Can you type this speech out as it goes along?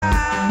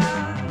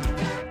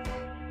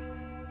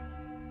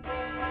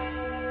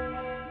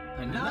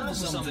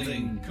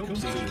something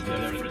completely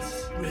different.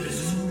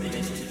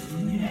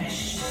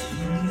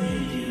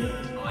 Millennium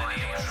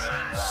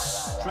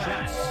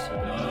Trance,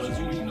 as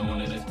we've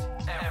known it,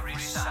 every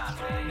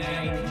Saturday,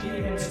 9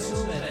 p.m.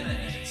 till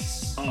midnight.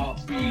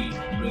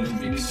 Upbeat,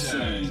 rhythmic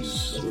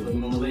sounds of the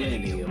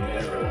Millennium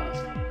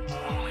Era.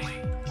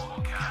 Only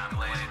on Can't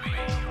Let It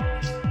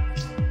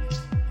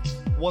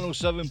Be.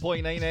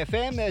 107.9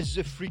 FM is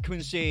the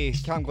frequency.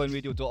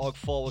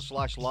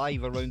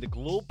 camglenradio.org/live around the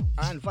globe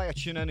and via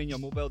tune in on your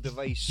mobile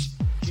device.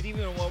 Good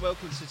evening and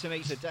welcome to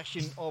tonight's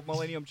edition of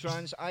Millennium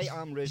Trance. I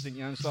am DJ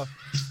Yanzta,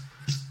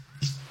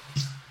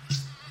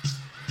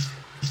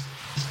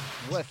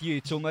 with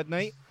you till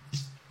midnight.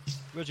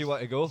 Where do you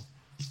want to go?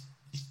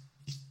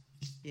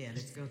 Yeah,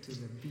 let's go to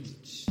the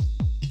beach.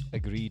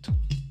 Agreed.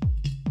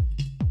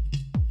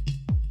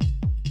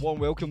 Warm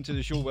welcome to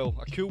the show. Well,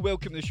 a cool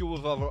welcome to the show.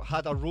 We've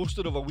had a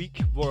roaster of a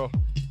week where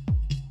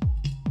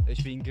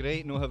it's been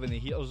great not having the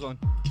heaters on.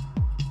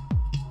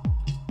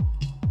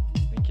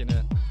 Thinking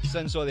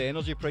since all the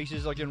energy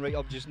prices are getting right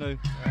up just now,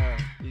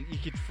 you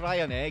could fry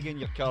an egg in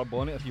your car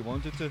bonnet if you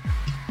wanted to.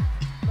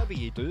 Maybe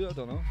you do, I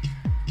don't know.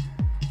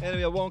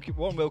 Anyway, a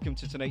warm welcome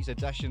to tonight's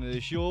edition of the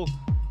show.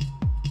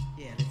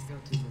 Yeah, let's go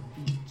to the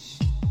beach.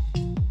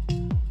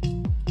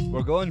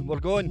 We're going.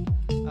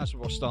 That's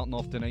what we're starting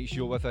off tonight's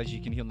show with, as you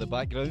can hear in the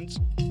background.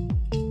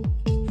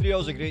 3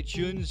 hours of great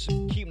tunes,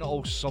 keeping it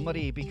all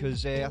summery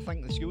because I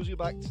think the schools go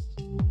back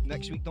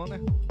next week, don't they?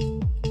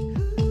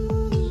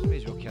 So may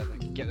as well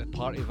get the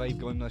party vibe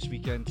going this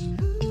weekend.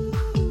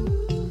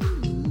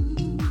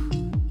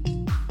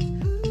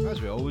 As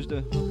we always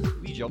do.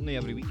 Wee journey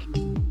every week.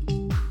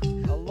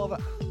 I love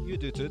it. You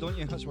do too, don't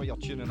you? That's why you're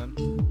tuning in.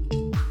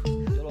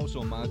 You're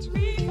also mad.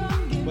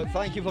 But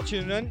thank you for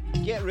tuning in.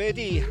 Get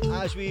ready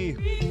as we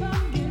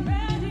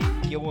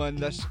go on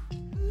this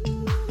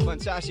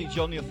fantastic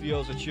journey of 3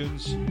 hours of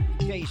tunes.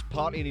 Get his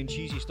partying and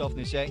cheesy stuff in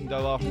the second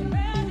hour.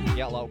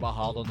 Get a little bit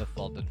harder in the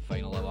third and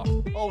final hour.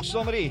 All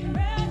summary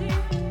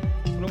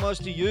from us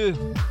to you.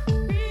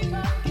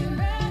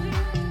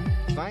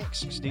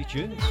 Thanks. Stay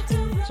tuned.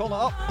 Turn it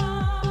up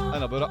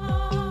and about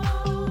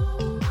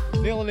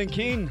it. Neil and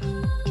Kane.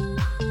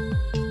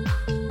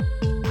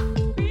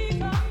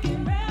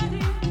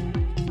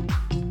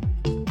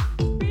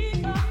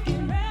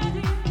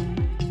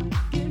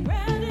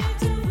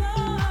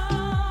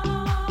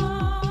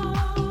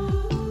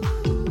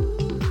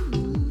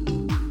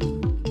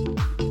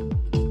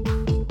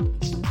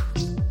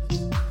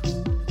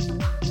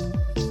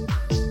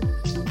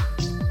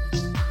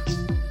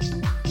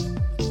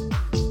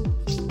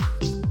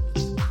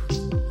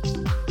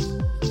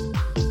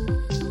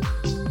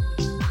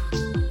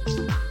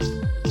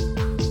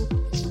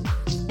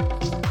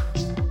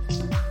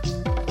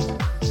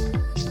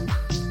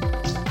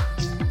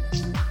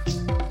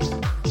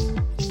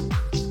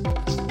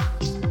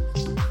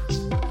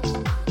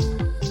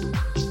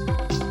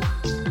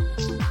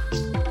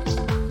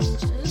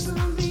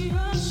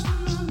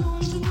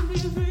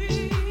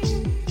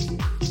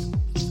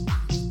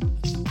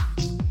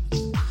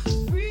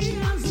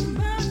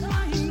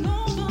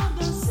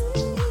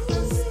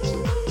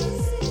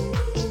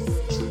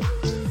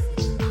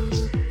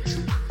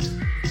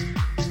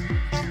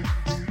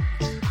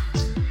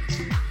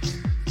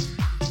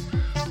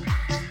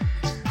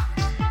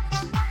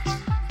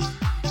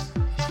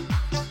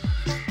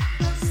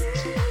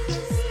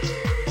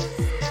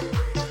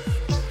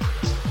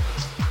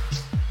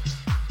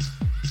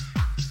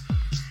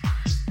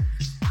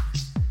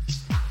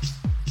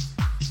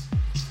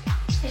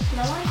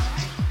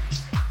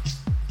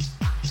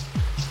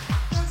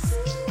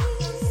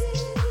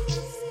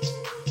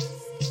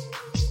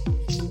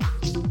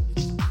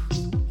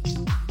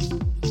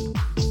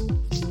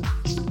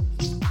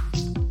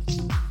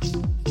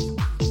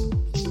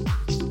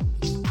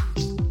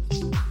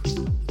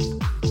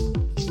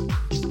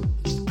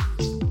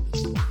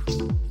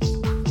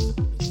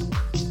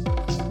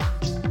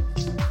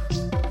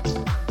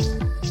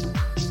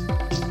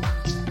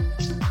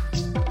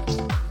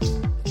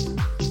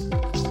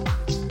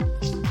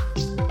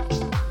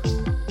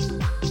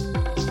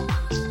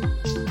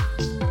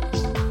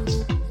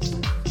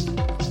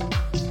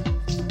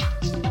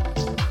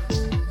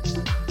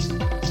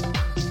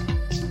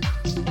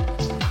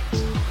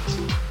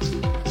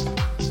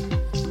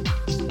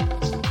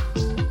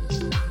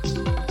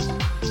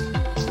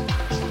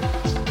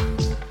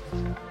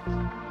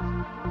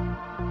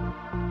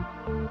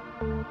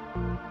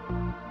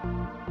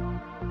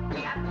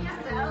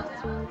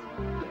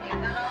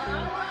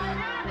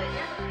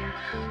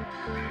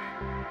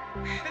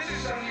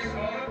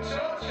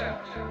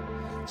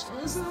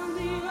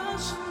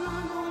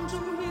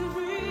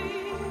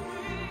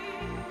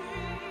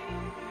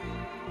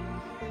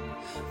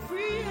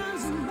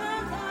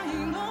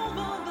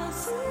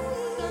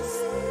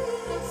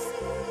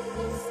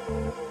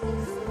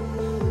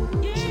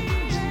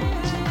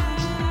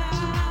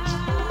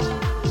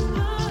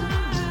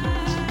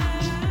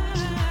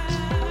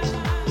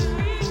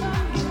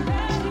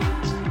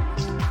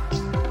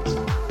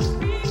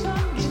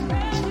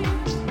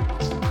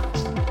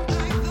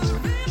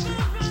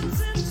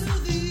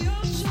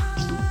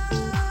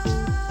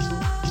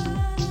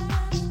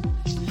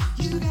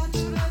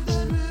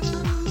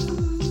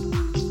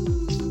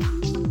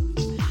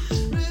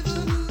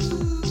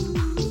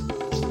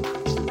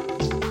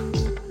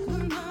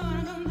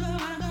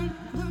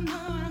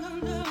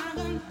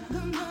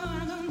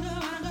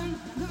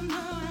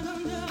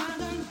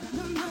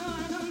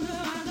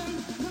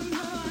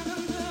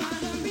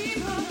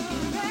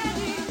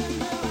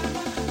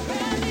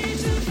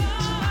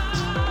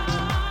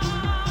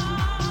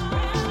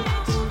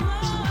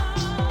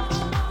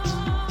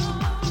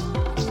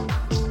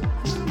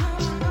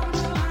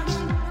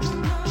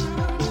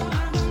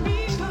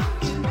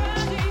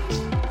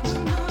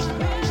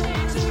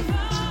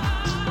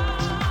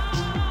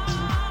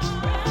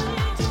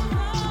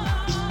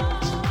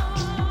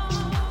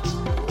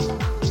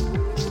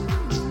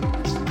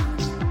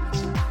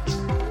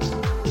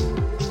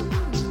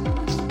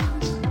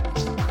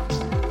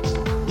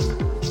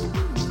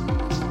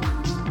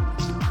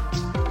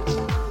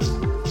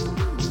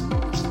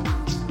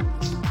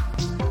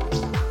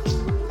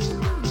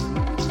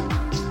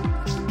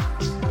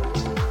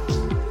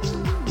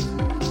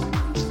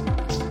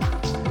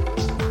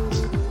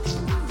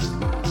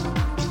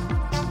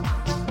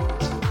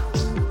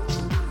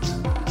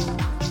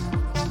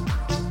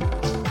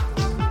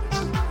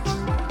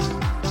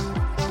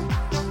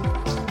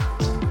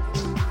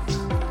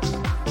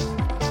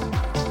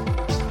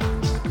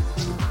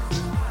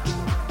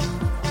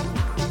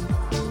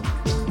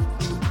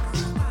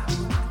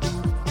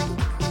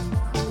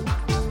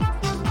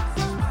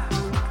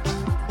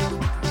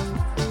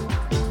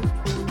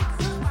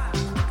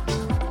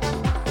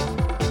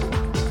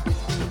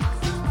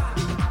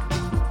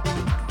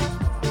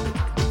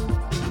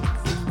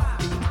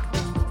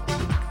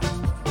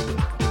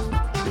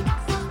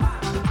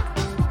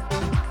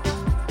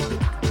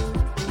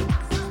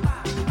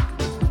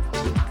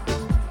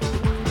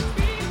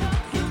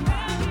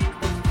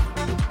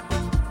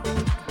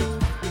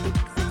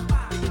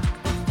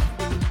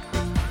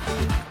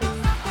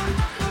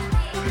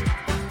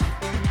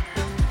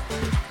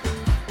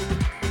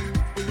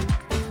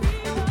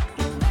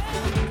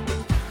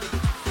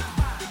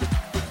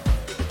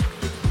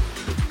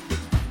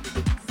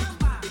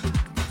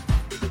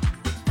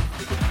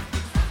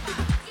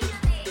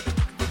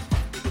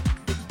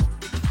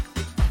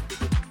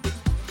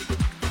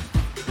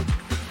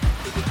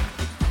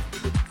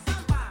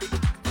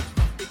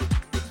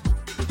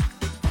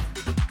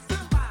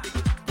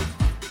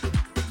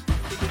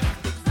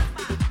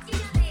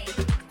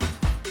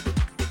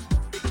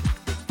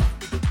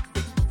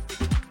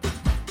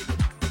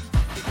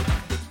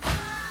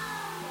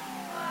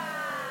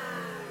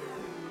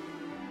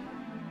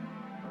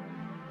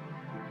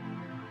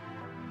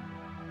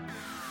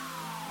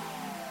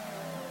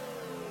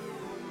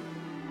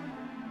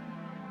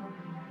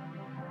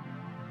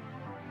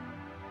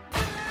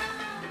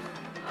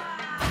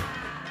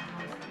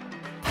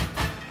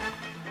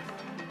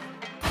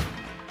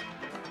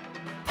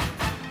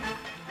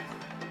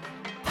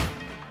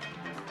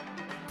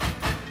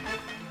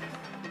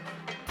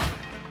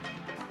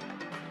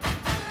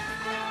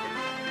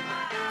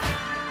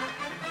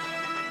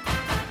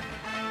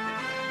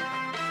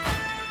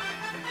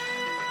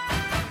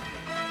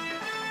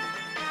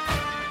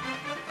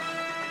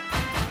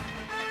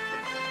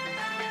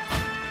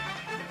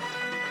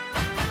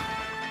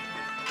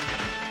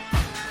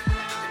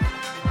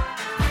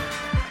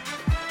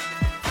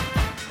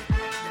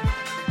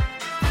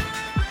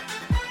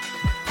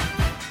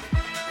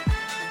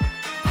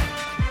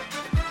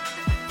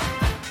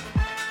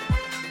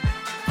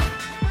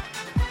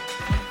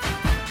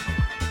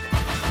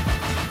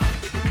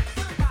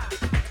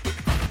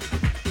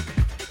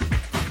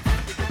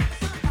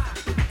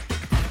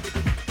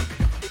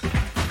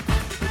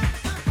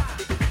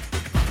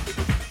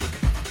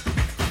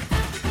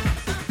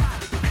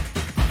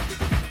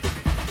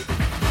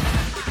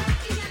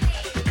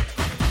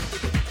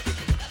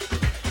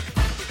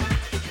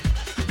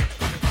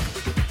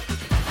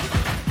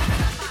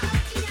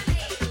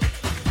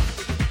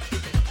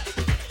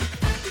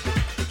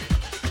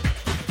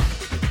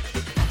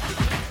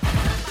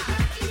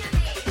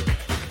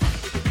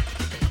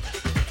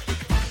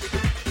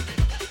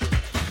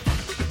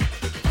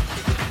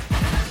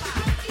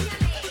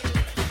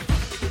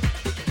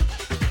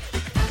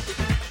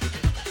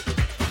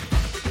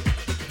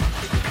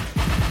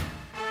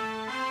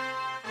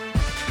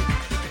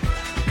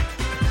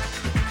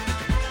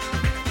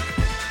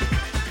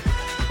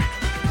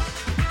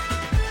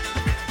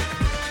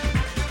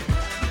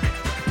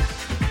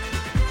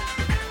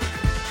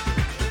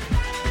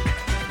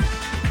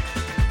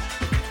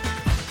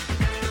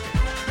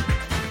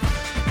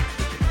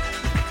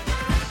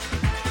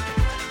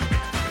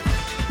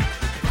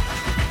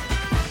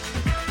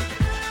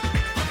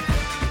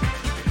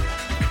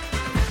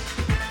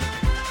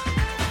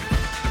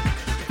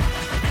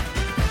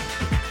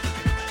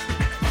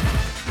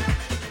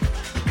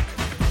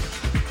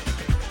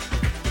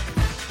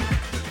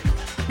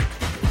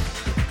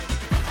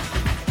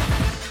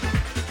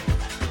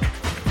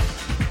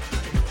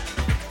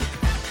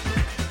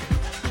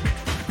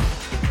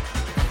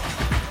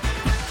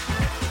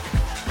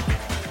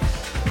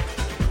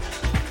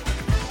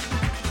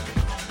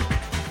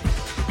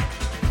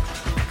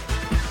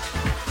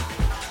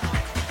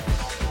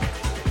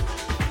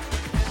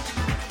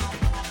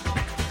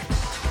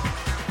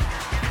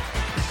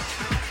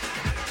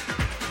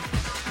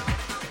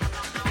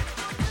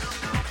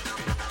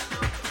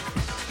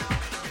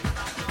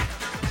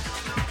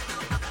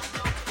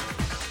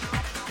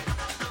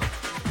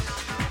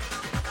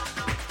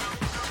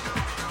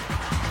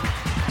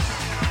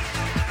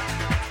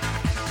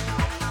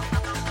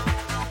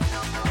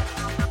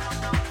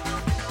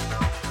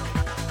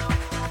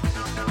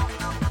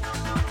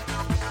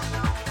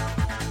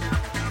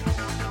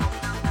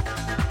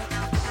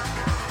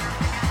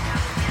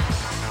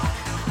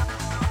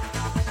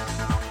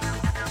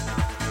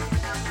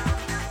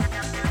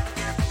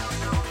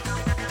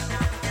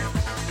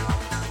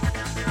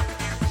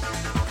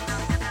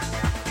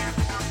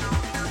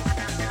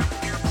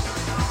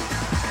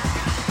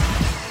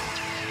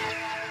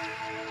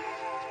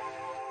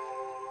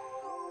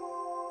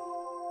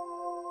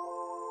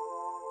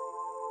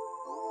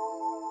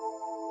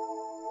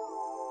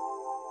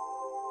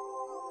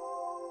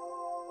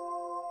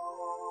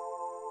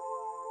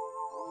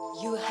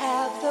 You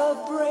have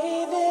the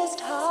bravest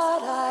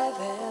heart I've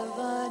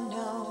ever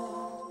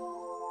known.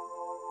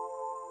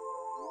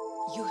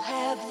 You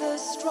have the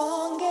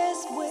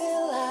strongest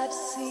will I've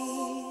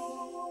seen.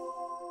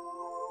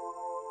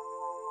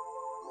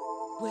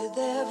 With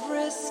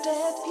every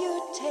step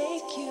you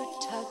take, you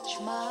touch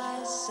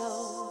my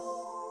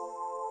soul.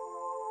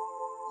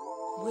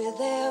 With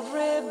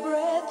every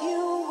breath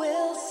you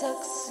will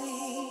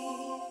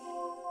succeed.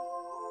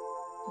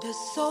 The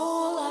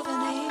soul of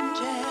an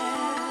angel,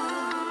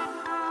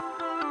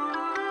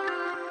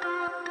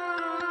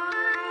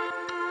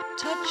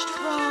 touched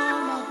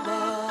from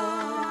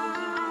above.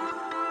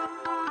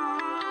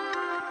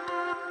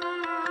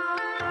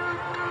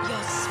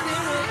 Your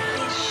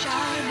spirit is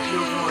shining.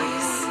 Your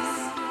voice,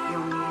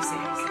 your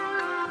music,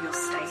 your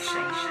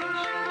station.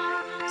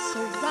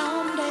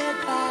 Surrounded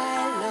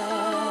by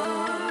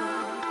love.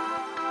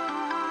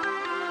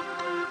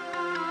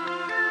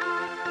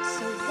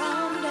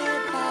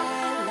 Surrounded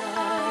by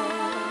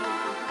love.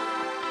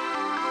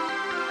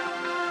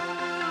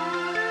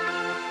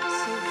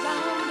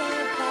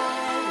 Surrounded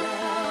by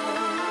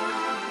love.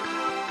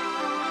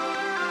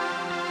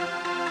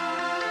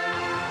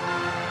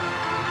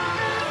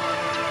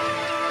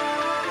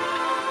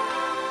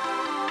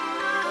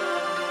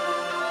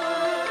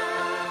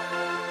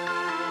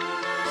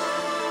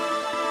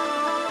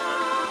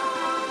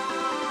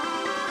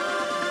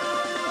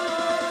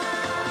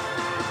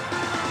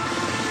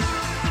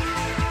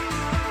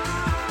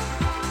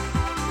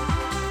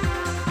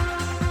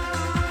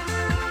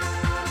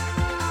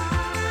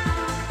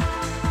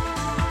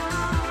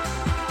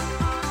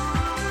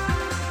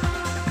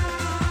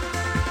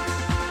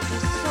 The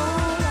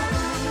soul of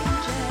an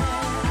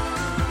angel,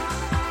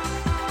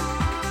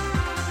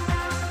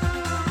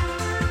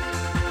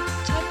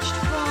 touched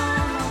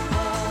from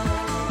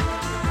above.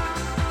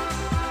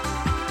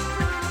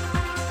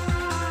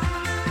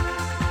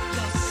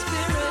 Your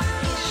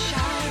spirit is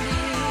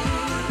shining,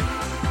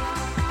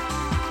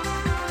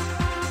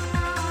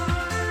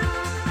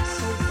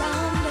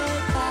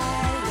 surrounded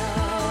by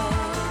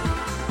love.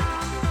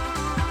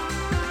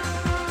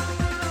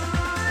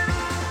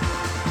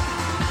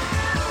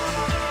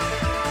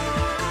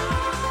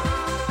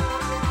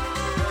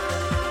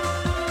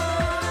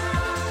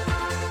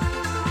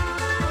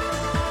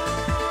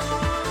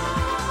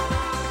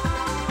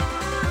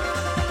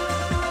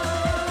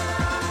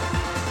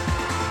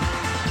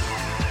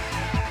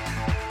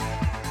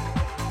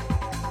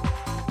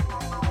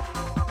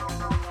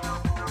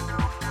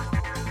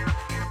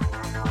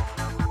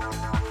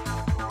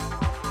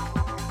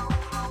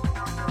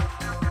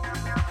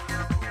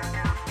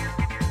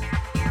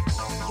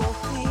 You'll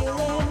feel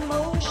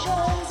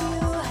emotions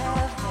you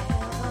have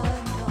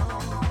never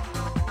known.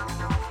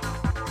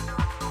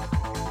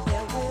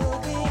 There will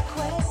be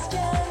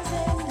questions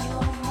in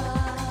your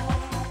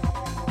mind.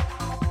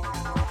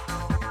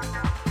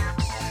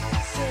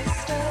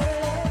 Sister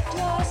left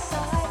your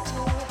side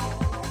to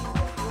help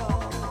you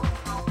grow.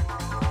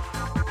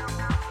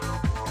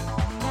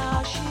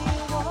 Now she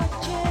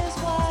watches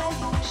while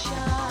you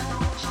shine.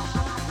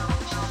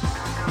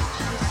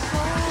 The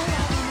soul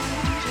of an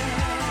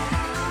angel,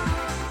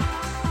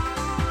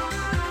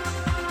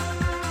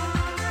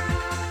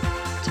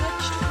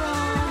 touched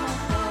from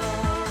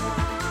above.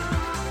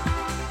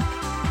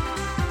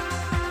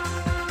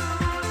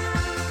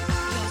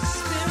 Your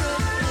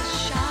spirit is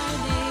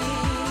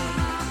shining,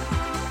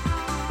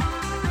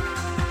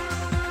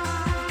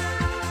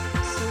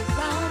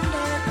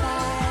 surrounded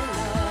by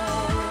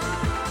love.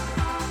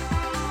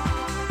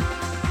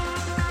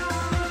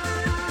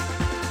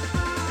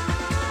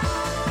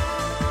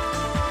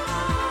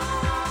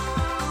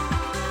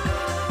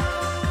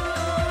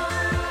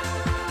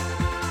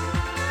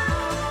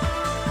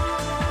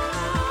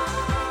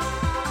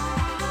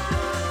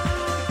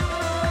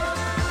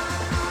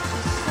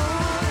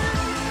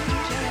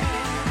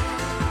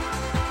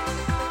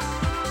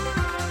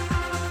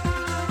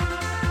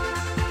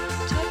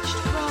 Touched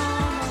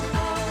from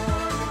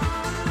above.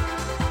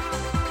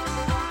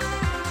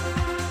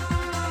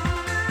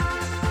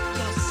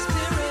 Your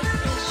spirit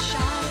is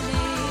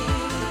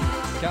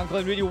shining,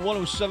 Camglen Radio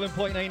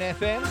 107.9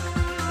 FM.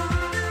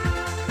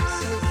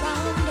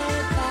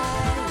 surrounded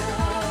by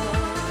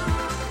love.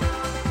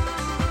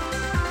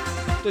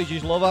 Do you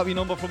just love that wee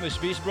number from the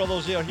Space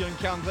Brothers there here in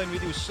Camglen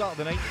Radio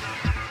Saturday night?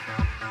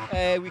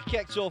 We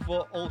kicked off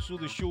also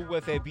the show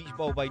with Beach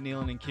Ball by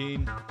Nailing and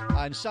Kane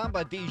and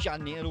Samba de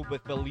Janeiro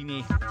with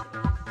Bellini.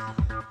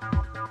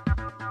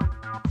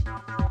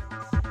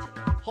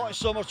 Hot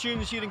summer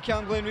tunes here in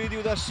Camglen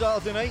Radio this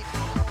Saturday night.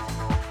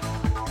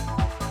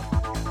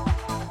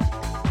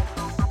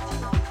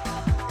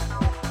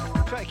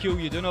 Try to kill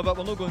you doing a bit,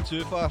 we're not going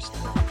too fast.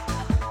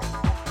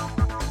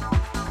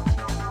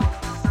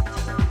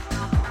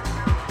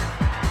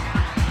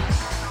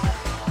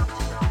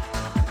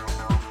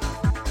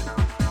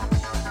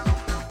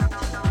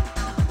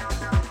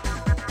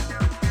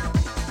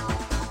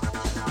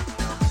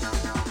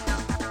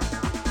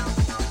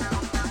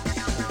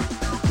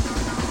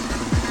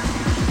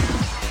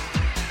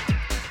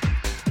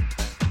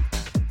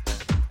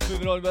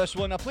 moving on with this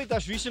one. I played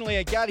this recently,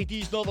 a Gary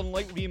D's Northern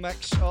Light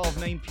remix of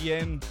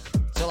 9pm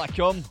Till I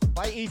Come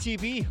by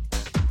ATB.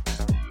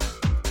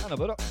 And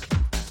about it.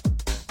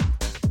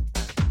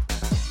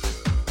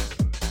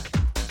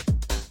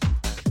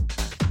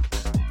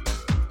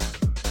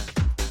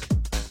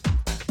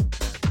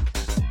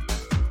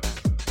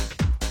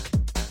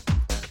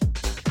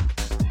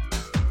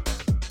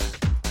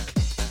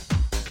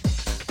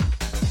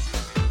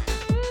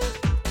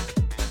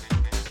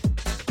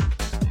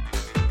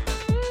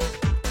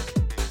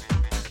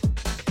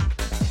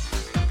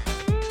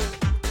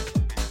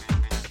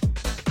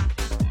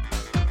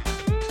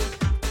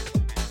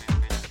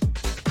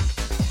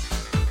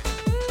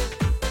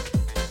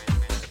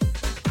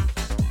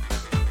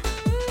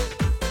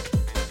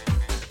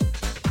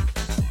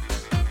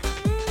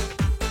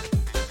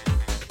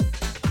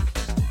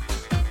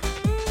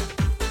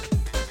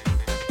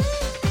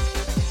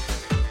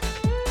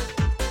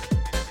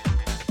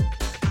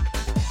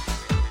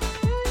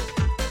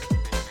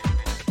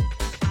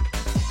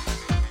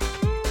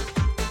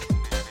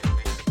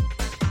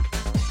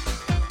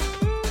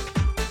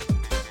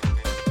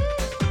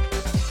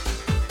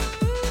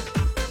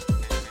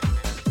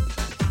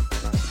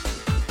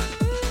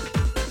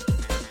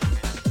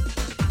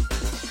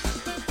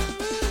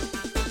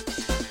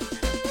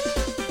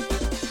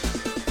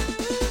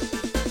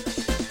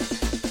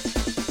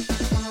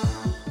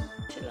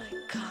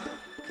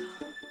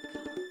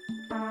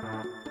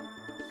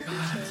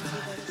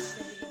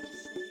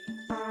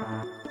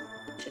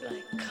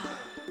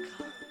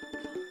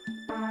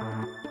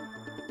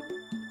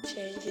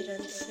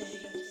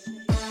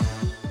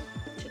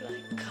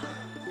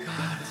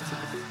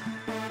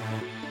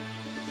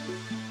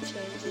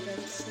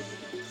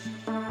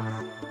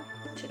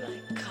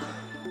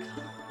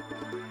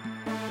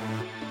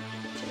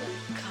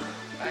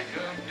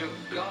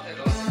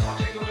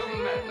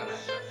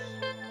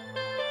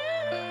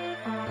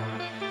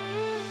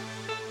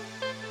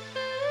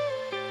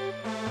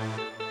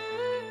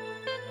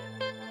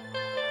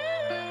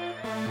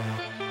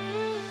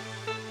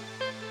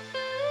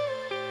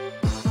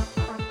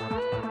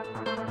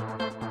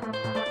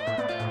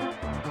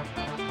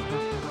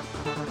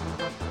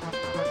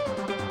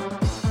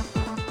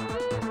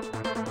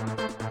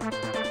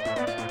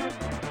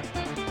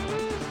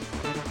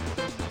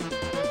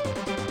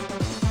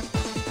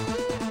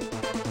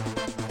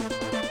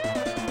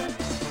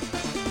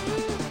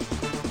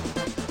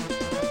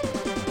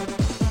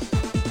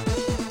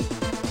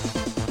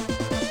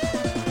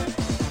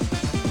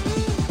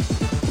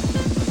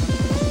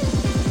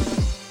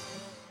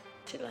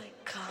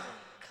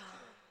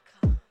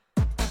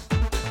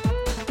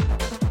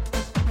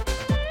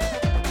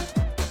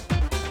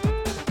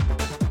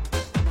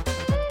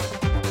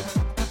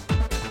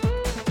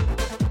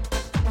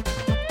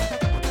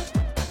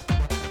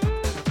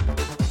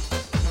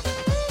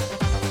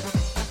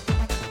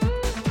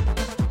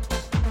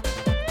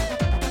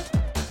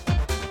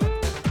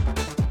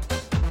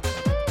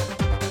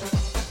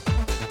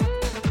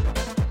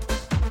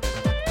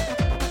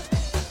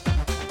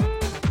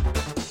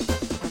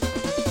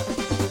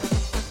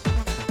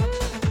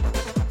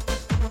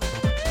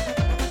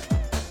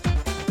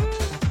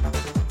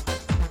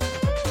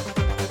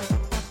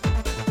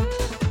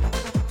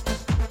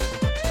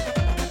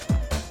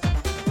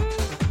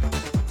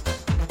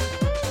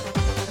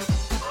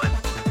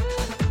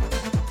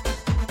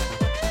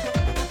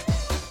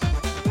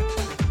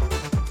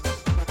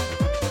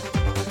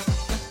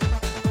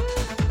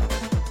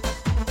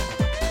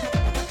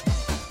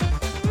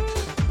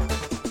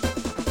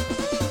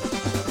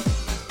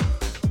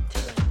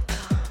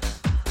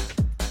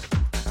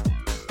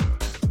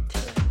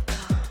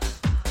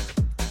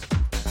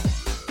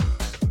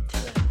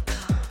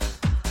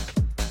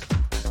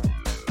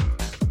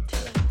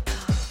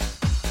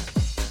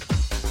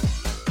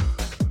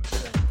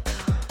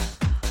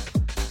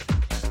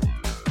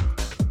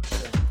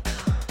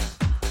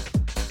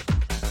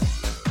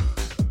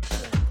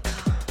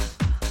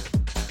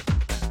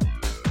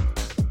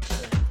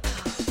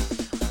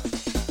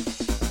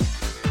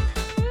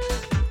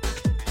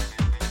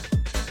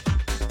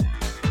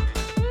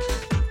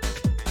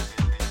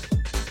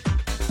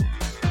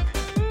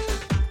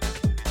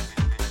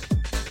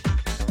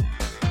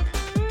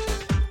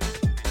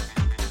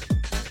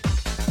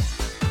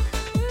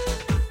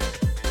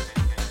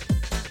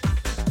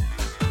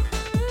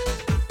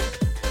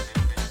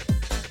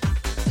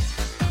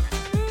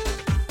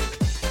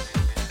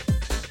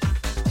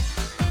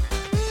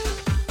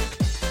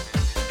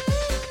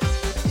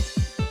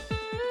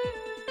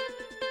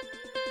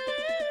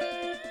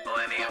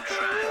 Millennium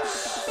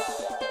Trance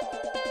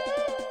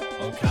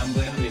on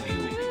Camden Radio.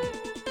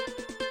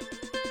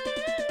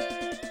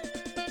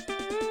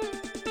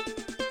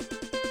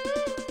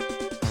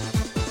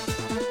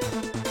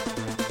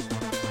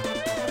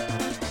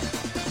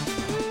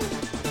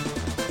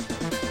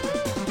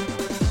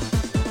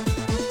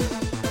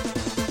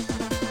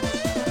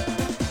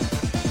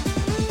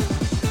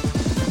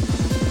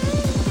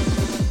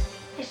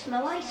 It's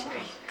my ice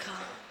cream.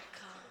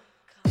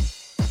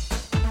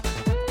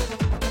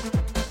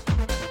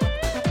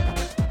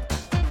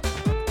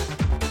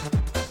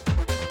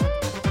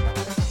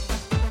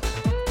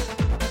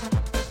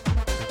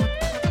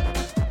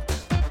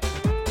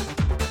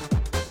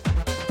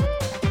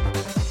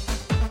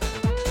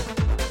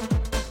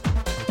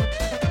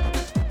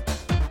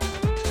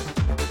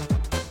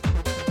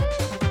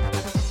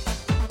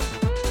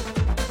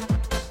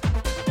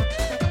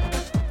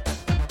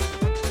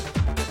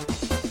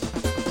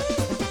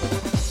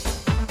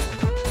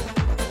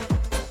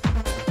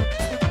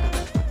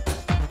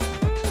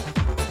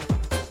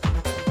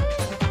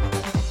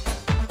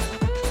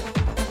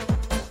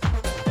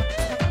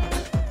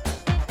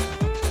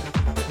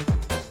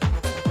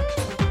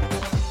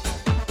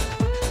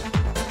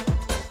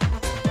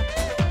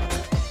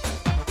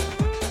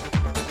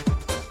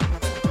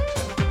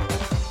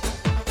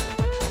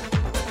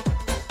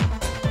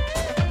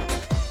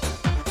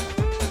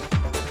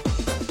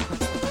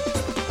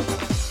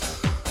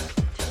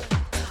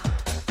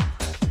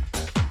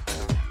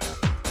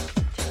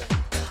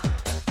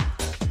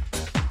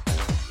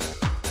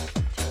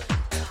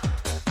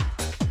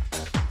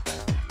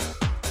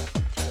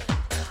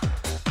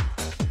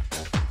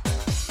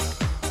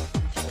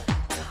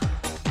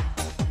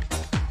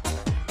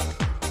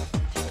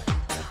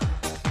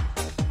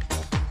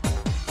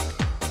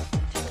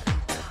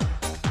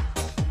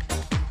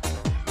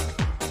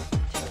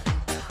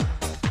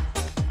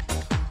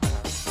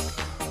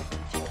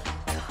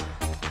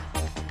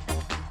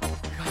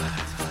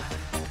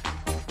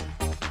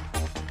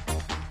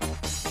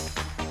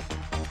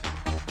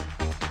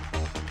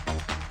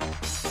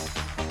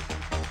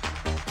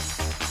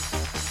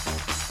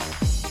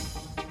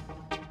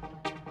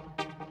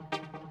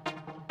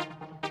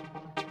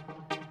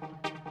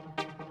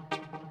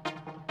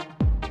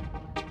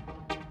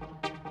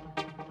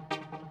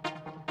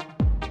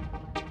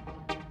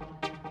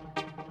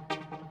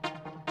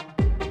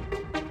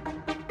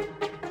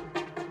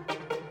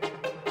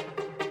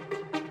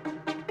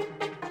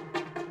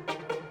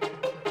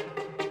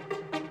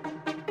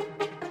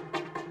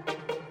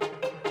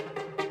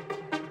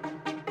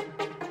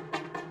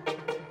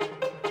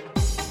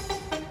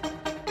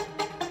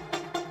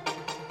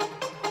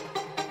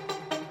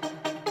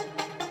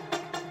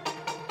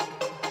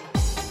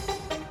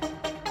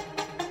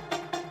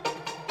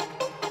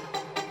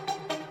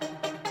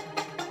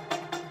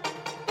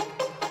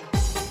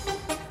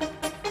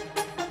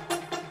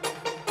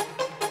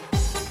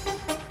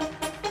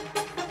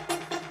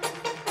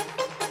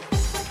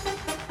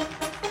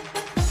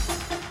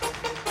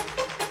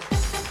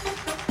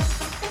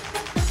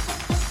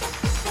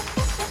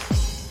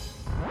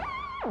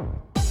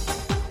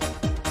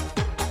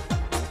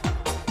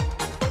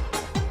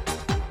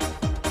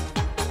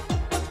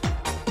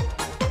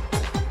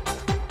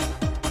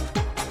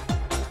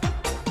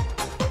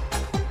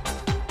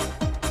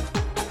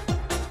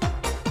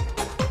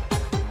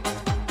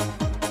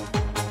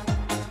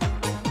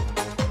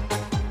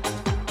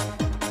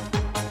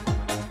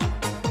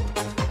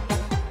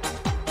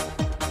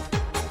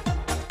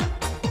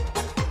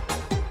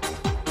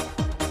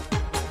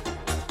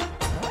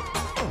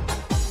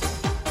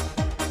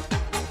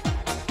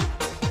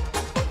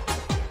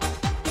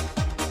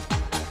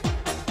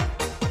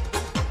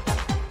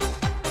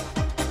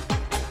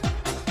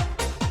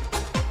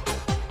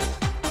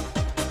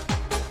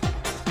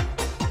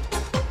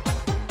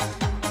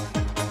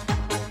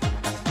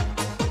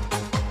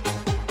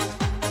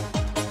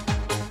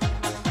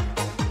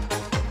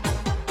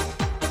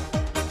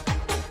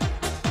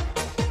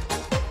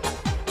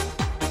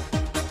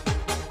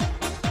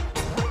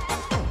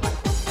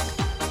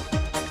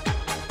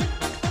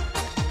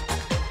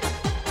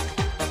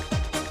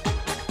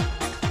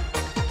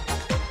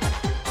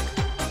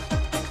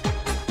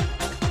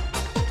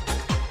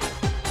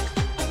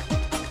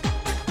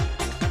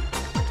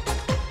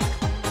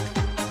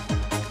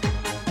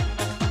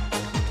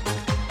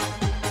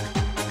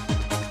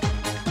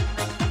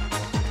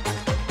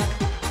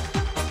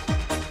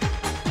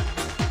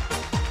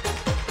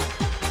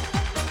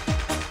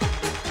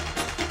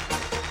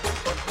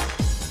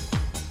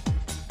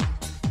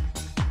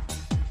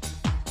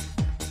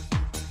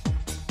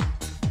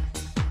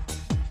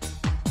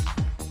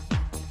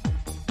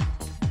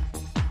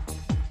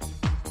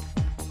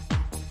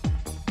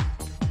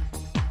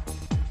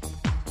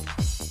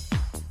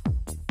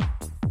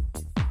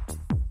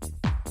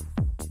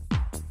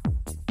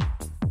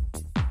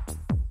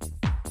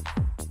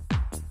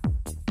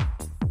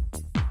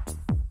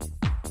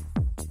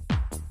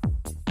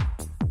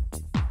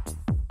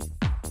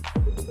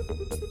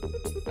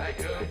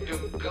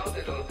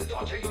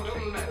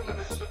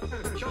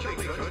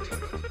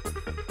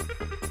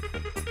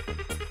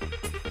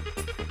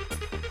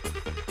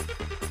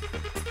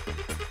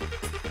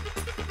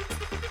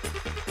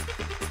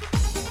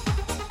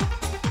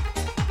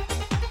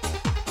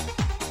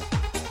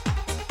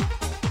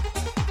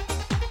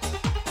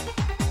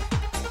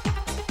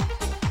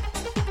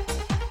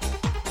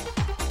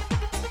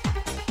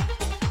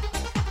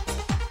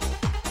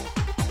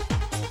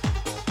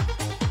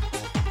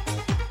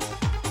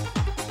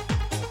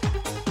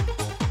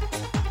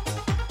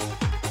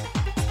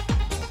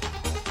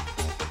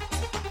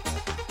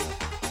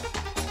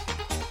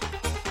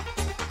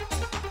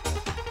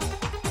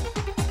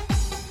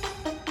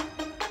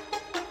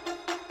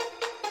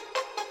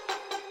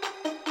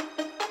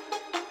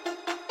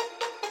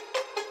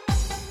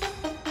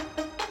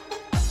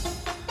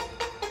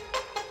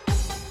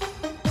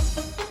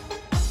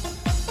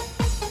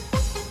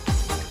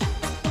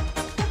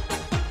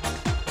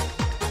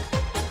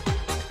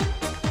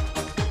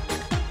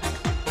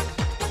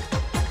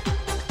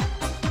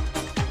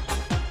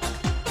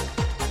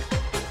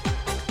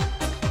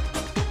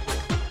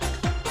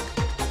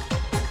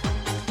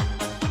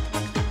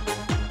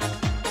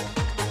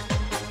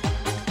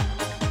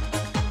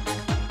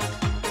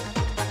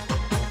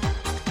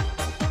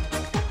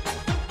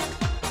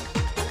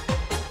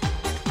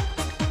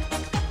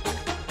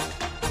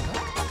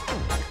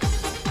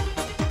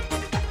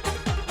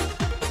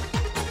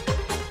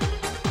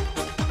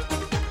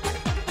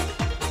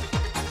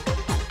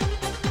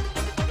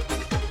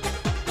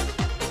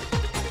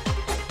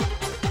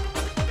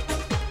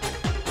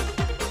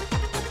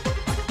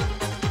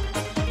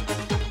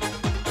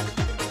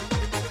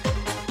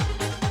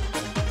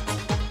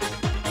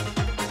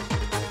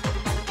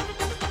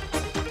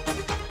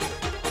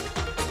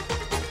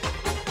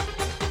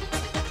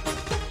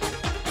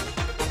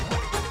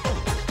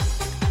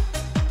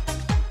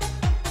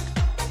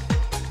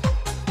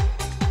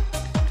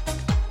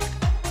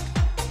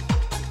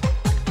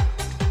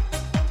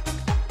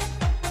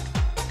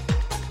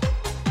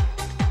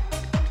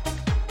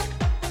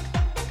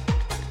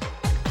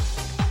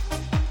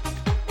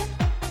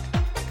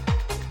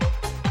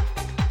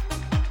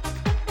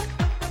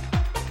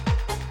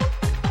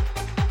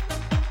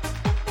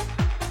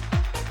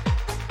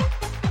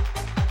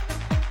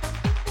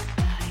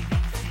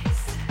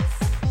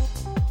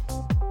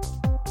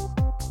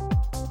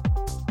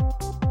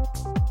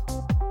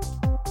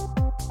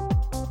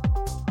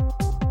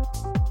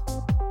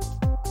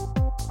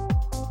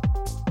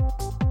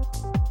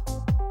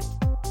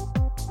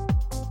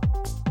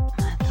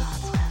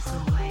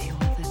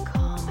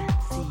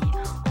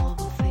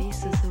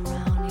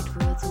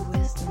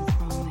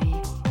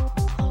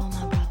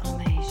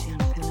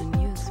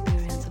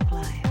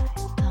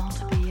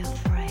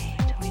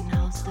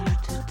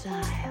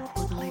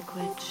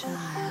 liquid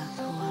child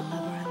through a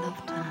labyrinth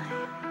of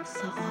time.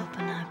 So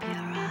open up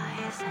your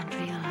eyes and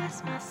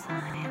realize my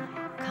sign.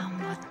 Come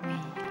with me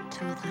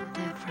to the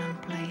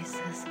different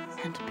places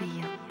and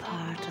be a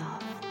part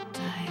of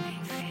diving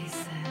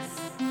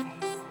faces.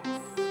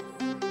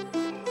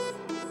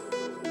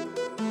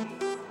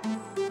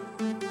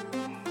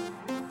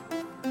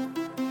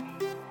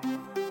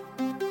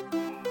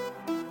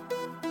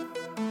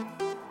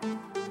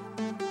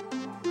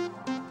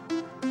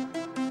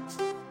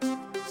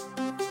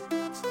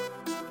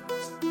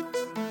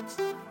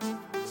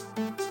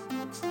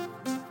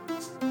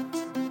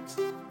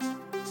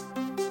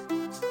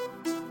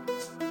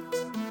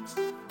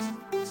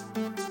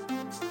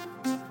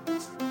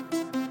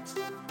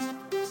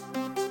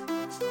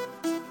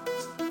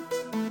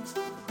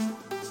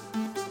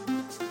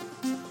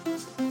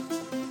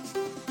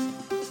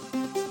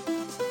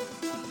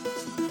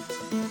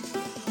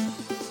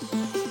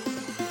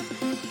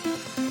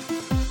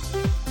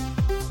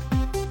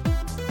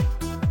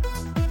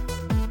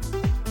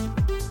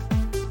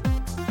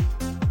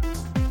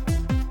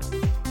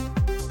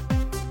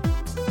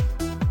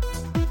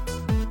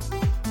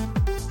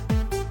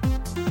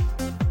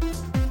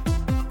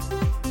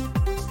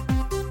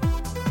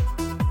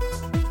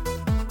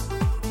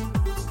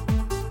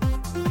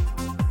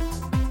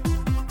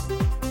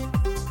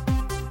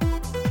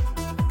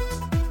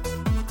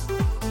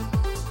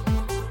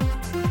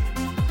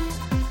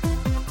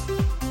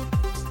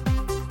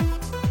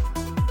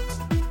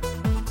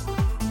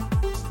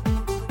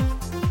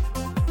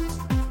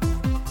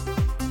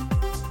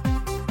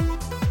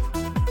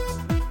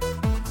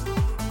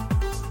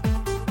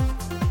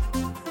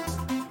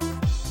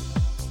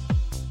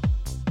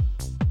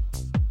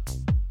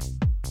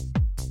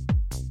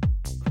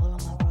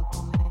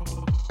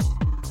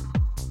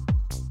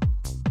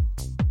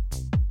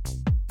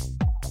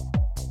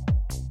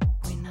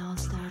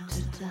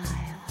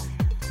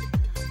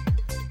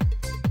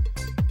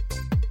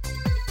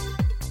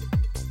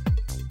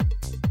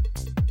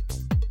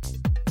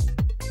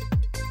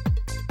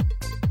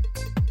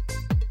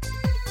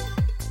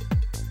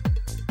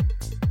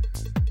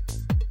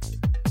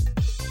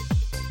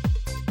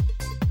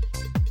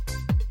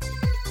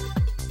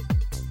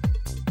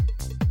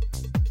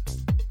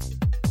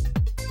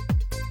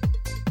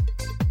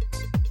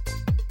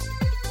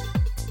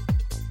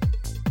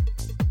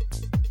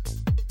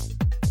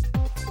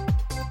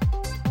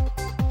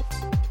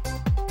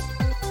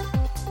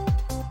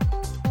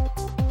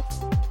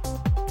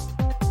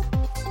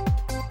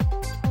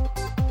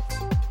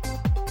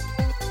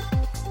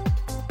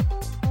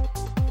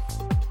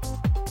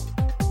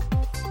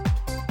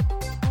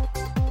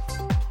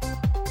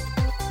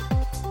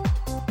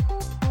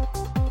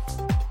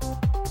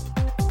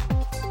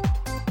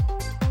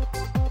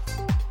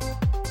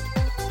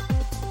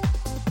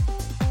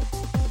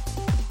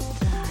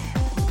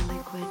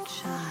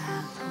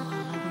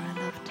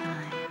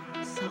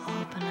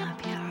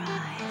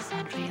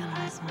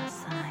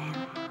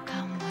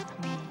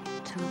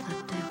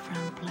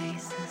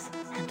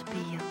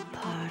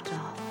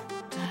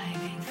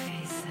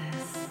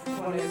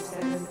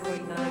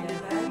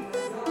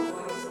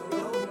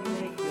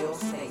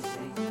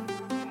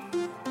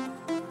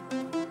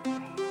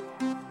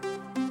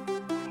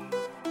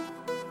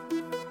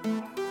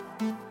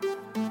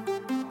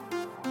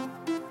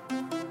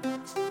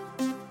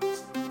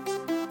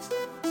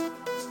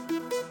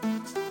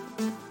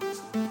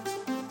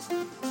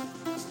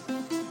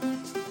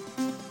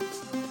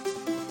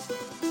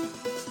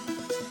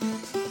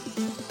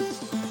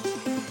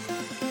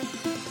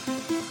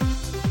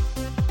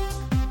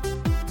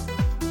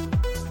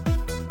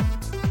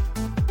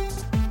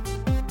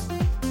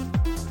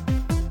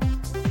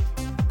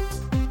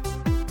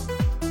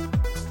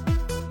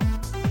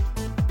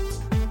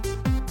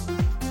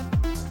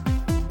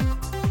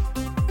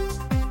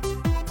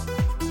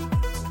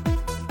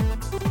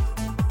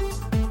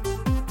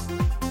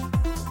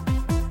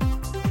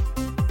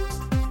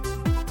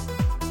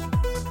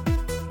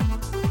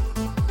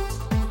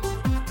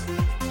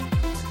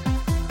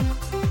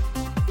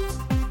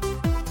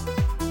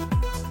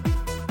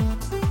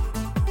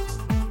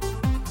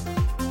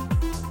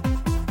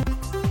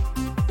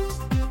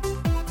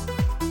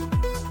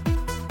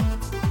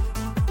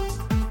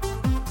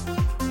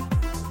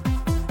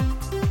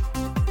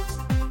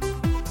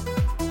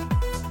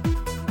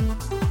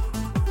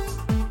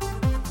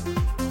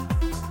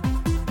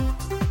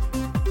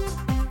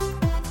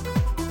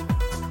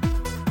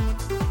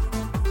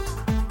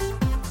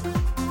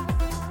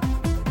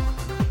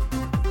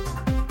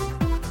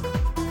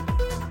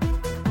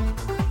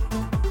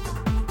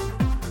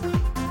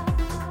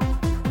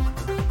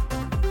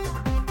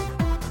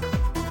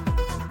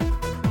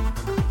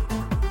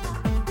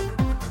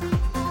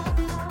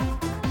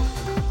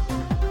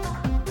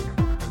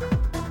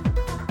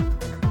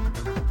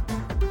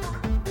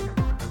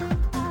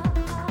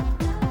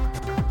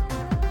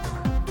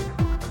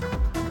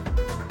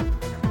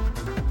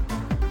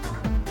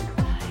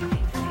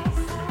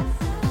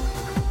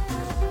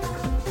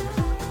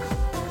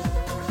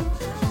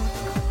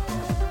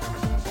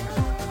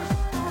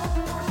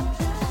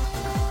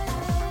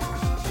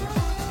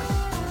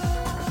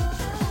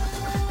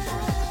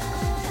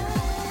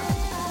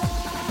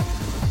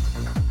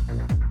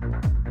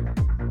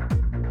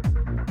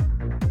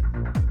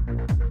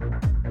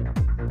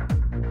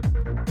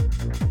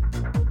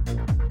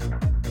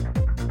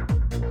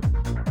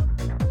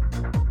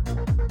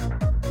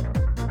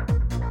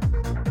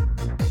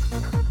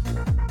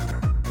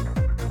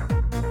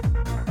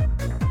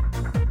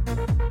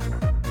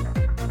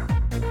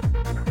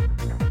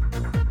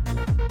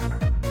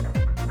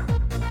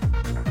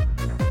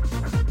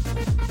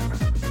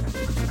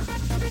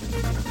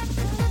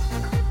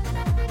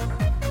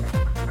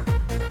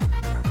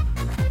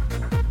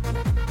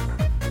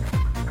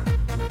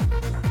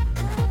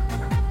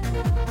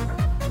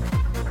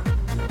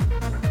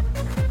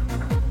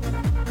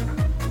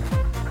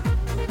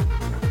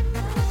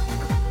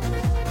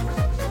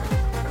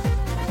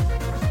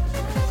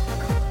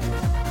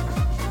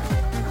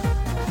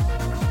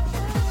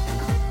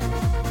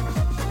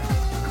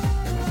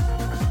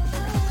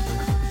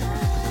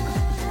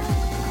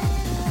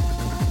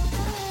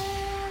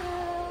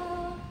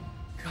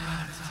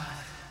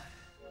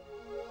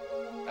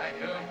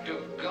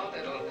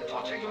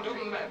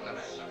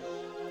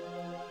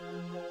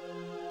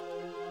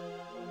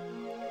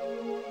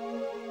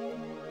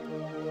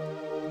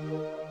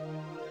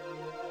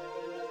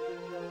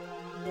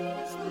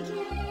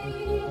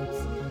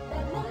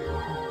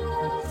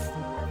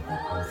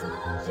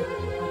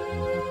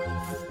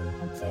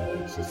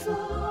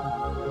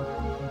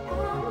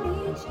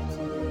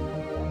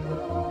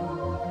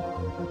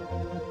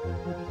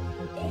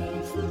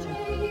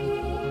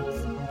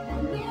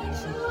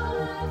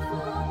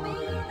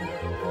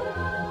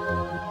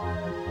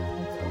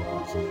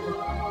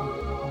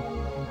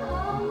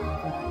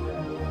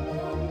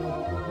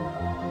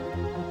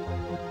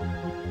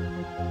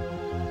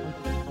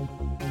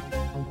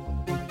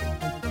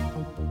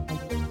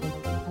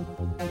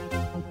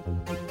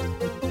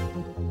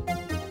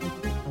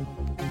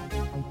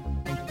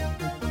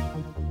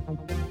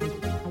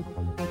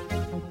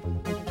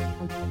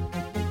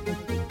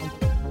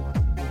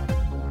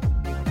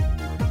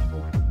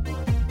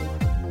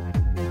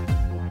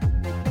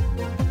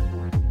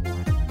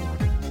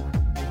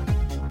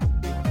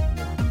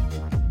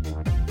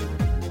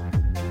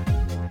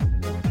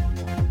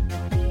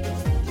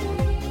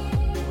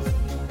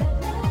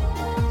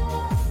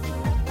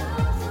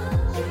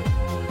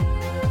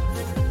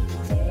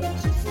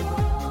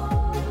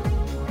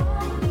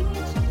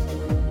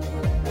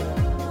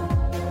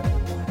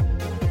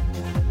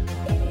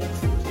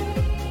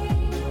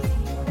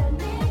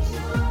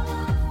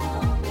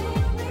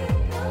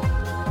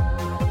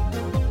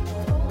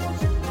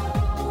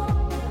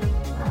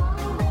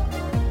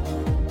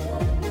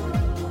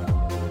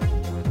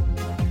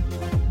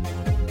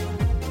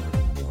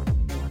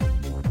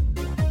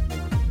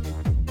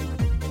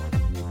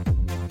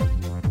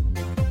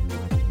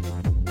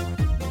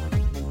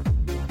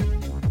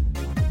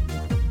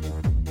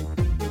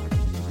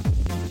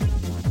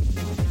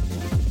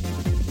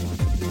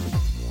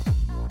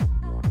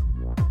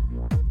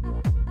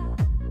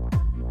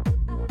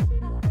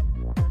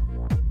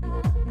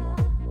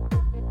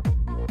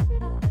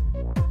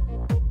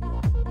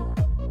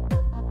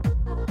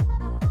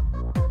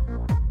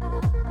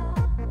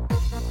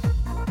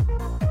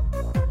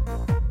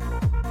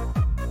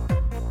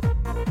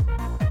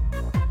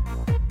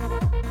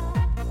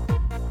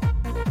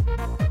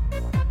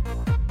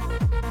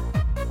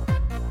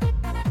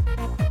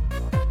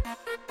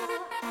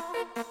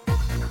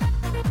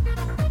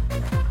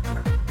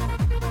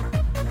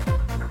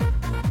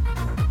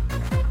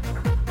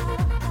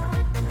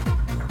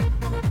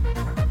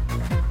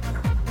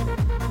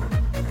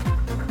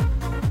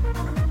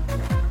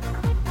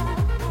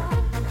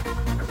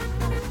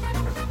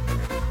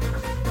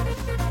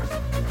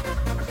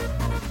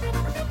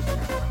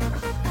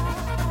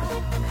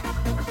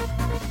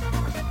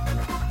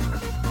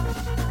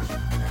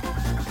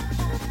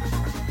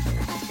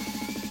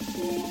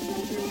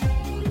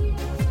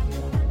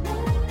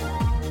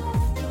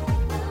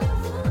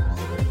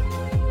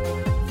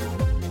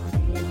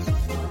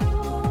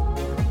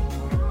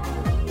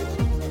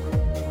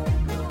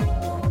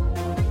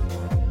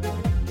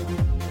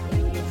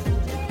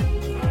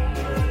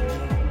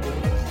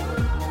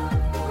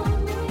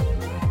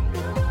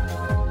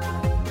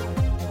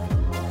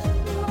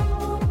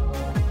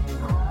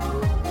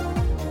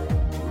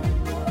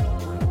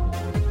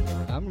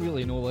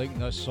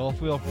 this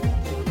software.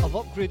 I've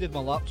upgraded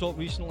my laptop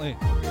recently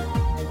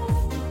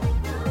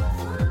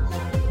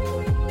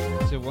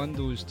to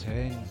Windows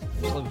 10.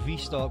 It's like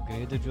Vista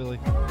upgraded, really.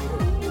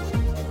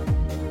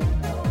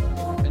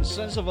 And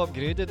since I've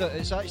upgraded it,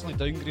 it's actually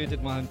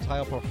downgraded my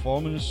entire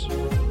performance.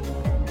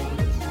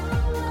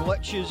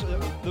 Glitches.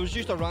 There was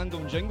just a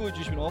random jingle that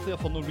just went off there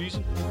for no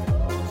reason.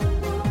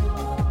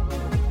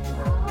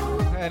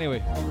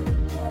 Anyway.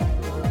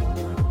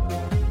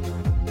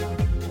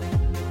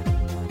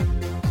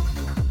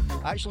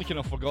 I actually kind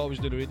of forgot I was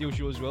doing a radio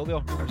show as well there.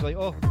 I was like,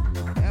 oh,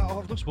 yeah,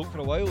 I've not spoken for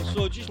a while.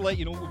 So just to let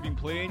you know what we've been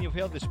playing. You've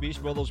heard the Space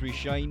Brothers We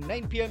Shine.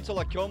 9 PM Till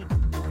I Come.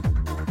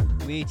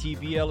 With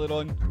ATB earlier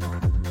on.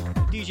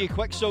 DJ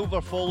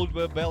Quicksilver followed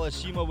with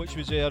Bellissima, which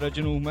was the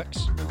original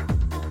mix.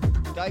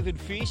 Diving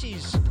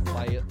Faces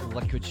by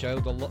Liquid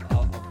Child. A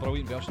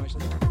brilliant version,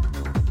 actually.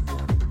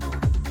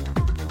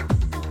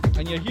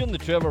 And you're hearing the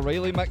Trevor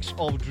Riley mix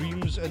of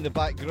Dreams in the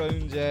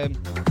background.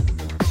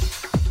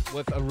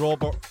 With a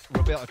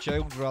Roberta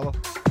Child, rather.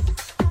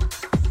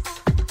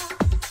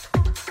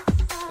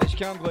 It's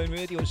Camglen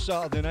Radio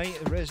Saturday night,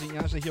 and Resident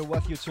Yanzta here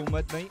with you till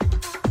midnight.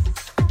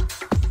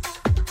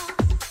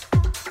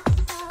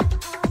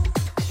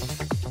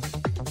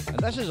 And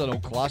this is an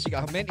old classic.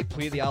 I meant to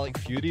play the Alec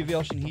Fury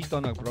version. He's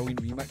done a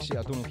brilliant remix.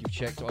 I don't know if you've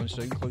checked it on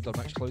SoundCloud or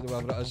Mixcloud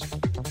or whatever it is.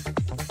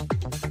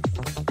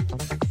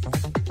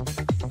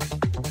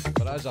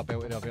 But it is a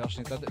belter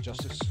version. He did it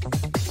justice.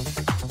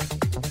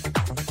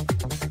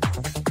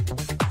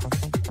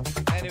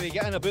 Anyway,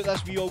 getting about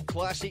this wee old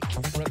classic,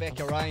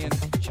 Rebecca Ryan,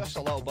 Just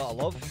a Little Bit of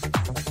Love.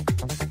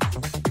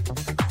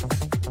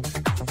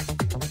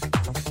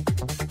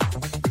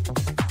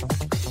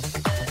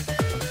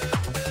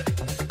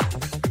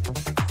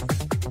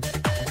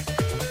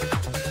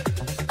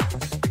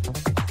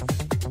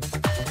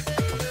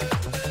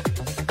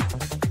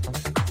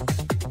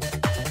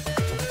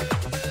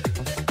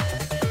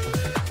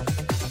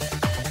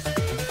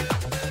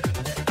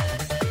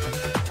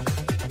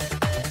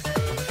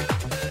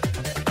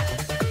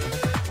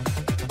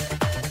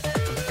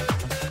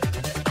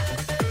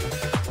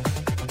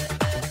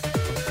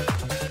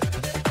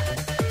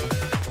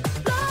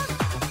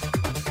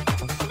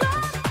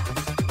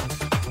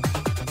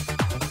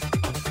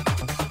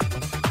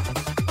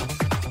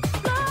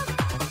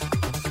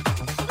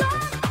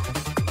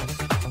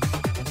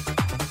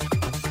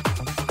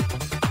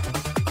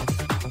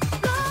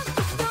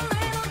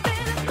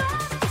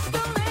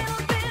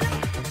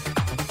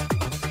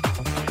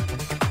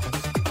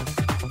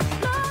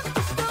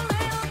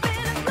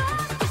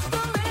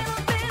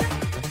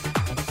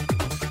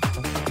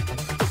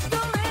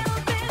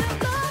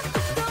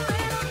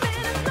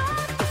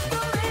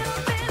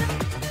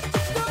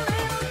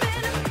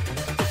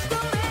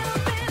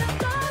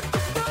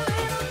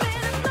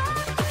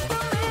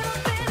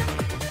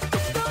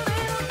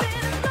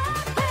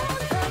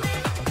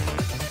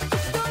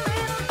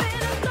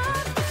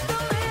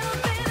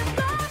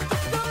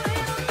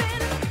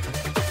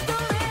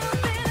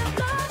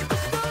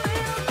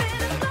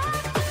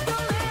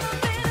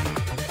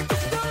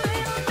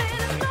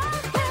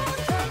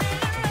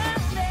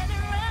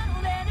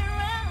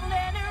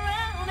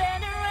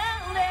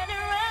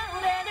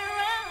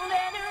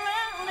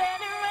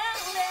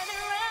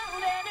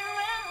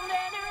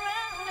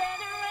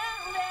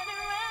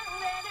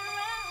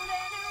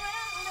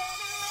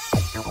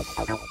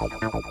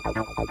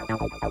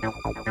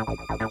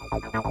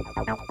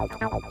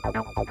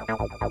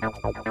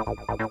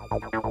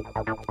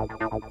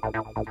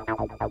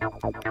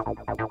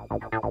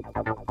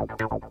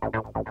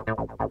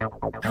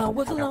 I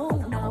was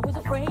alone, I was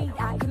afraid,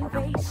 I couldn't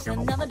face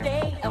another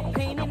day of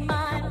pain in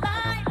my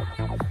life.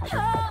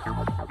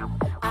 Oh,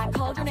 I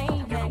called your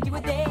name and you were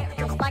there,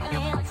 just like an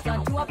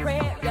answer to a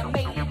prayer. You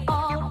made it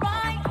all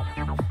right.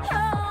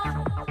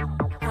 Oh,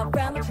 I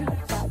found the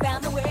truth, I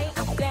found the way.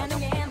 I'm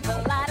standing in the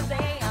light of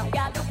day. I've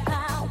got the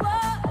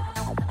power.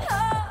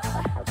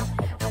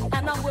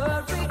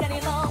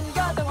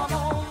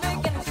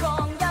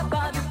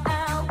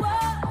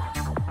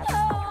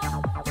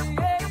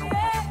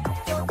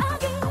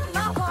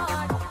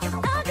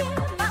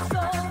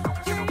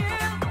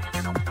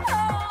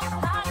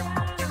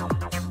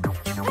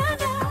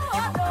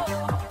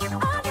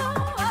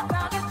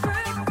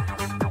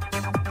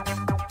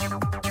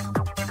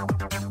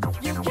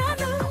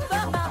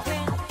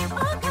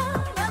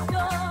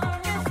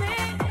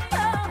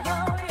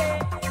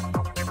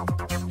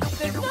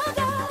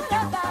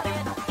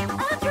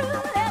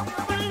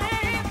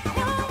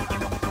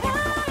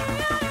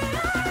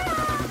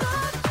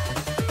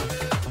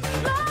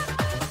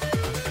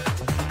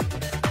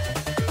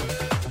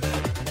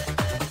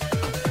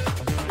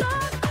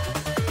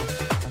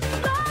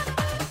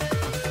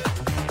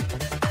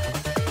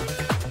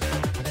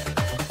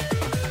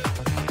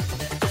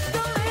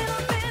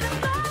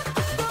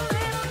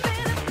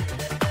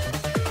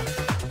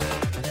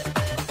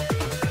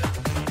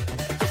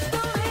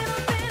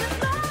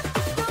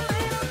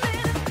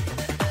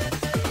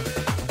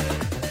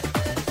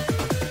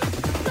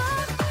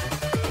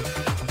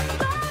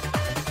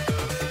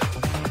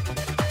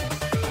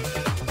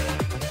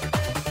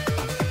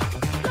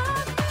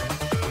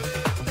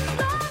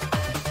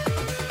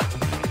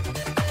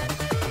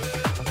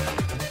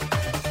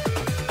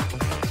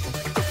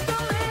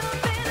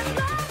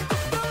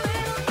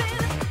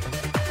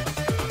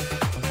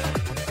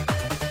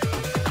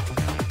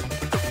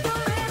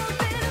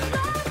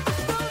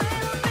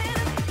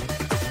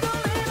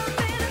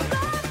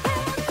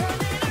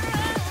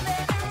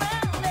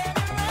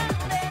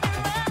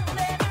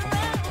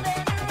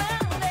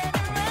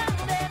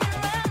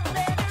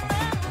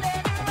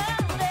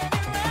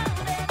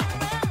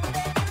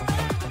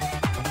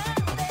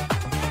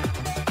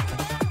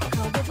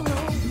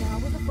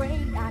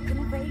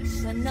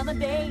 face another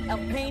day of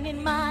pain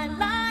in my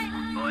life.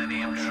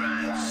 Millennium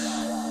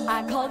Trance.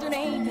 I called your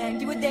name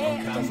and you were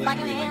there, just like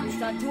an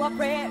answer to a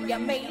prayer. You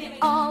made it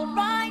all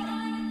right.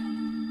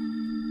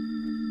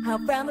 I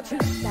found the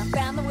truth, I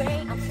found the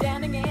way. I'm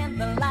standing in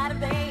the light of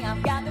day.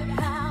 I've got the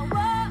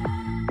power,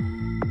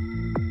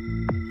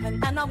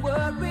 and I'm not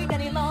worried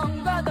any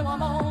longer, though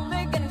I'm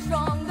only getting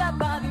stronger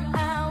by the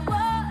hour.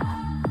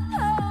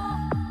 Oh,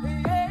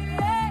 yeah,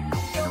 yeah.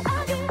 So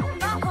I give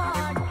my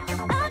heart,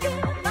 I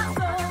give my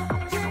soul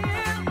to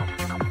you.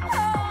 Oh,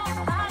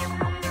 I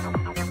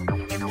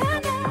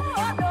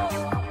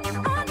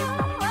know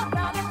I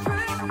found the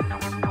truth.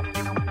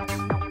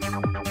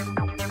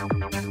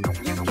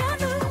 You can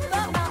move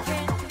the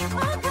mountain,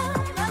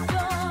 overcome the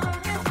storm,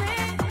 you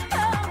see. Oh,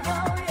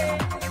 yeah.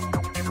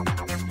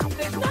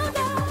 There's no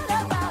doubt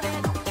about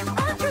it.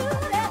 I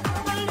truly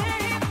believe.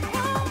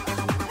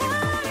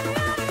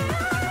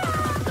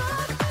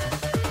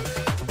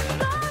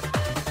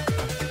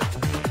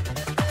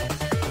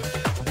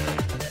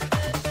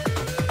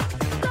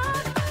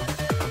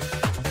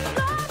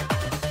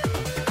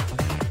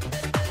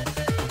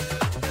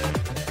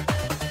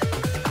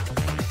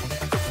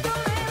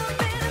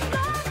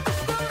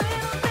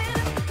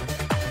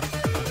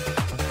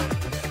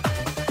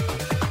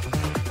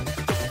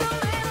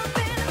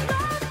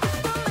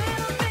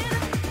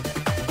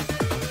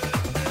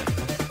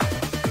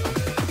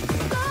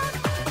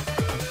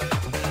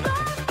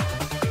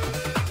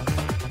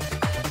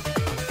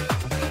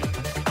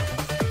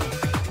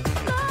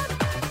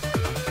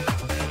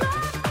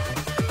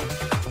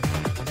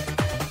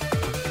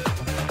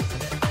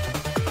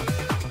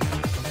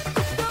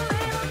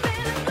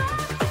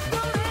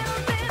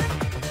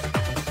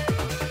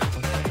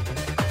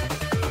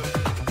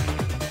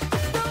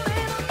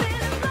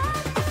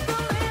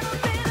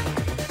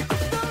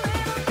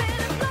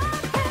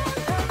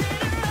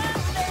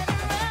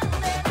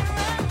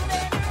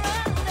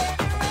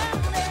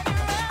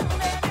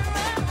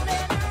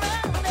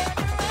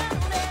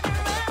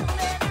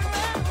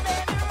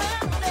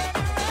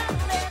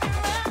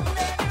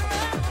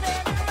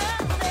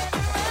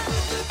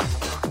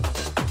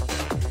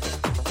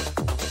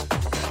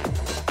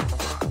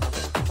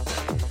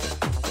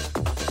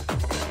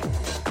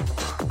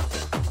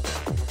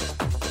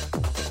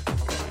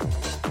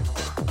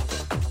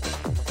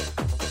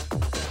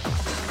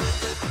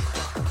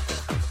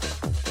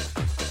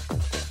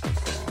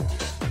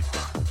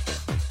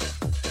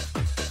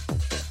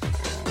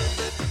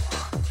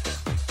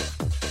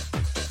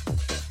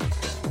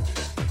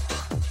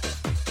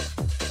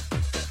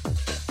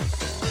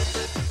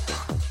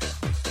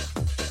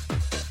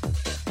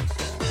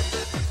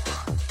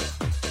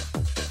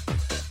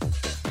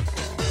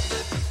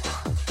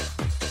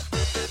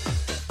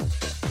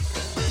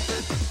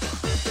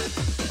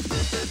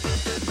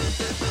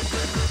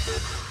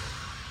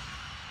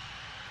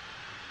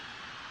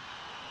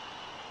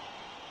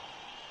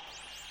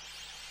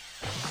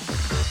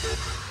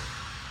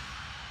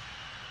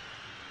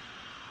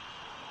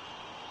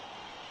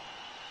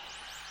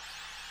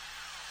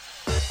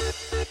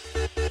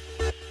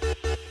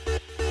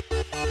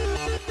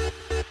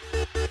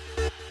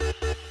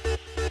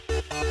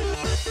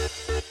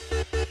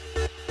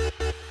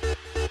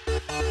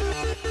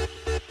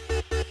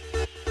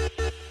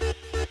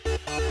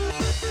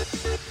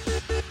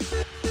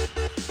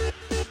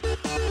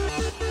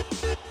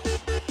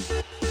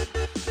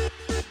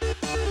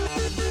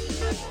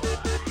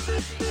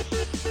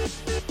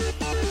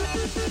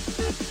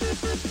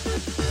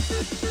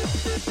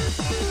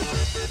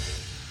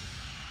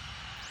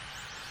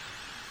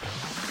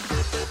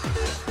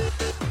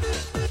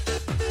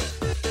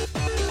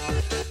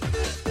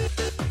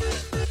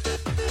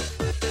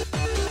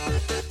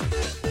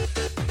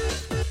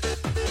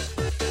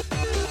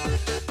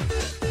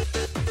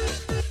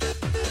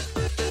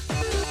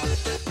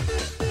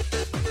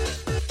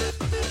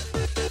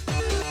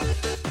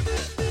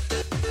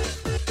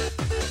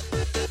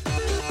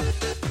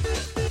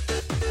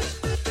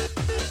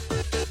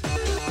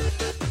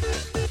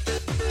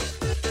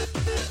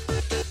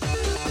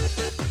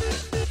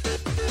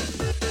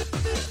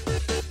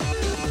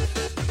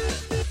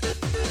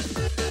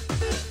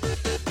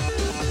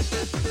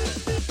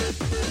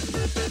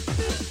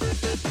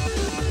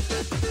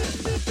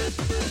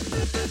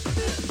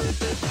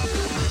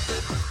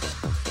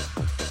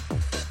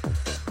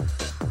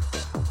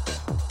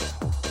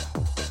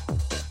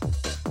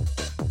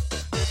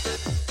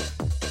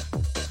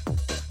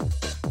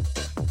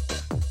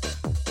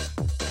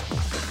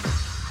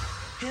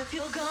 If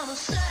you're gonna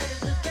save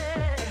the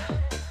day,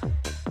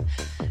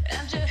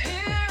 and you're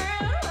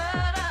hearing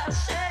what I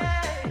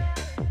say,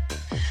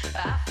 I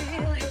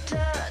feel your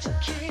touch, a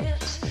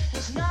kiss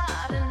is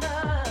not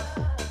enough.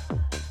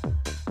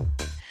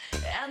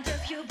 And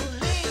if you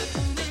believe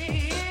in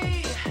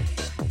me,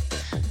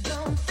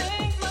 don't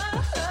think my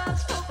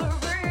heart's for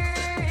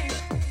free.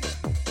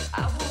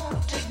 I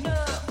won't take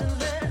nothing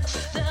less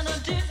than a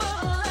deeper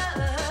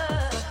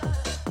love.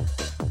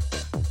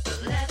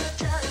 Let me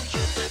tell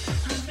you,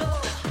 I know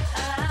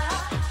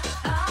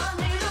I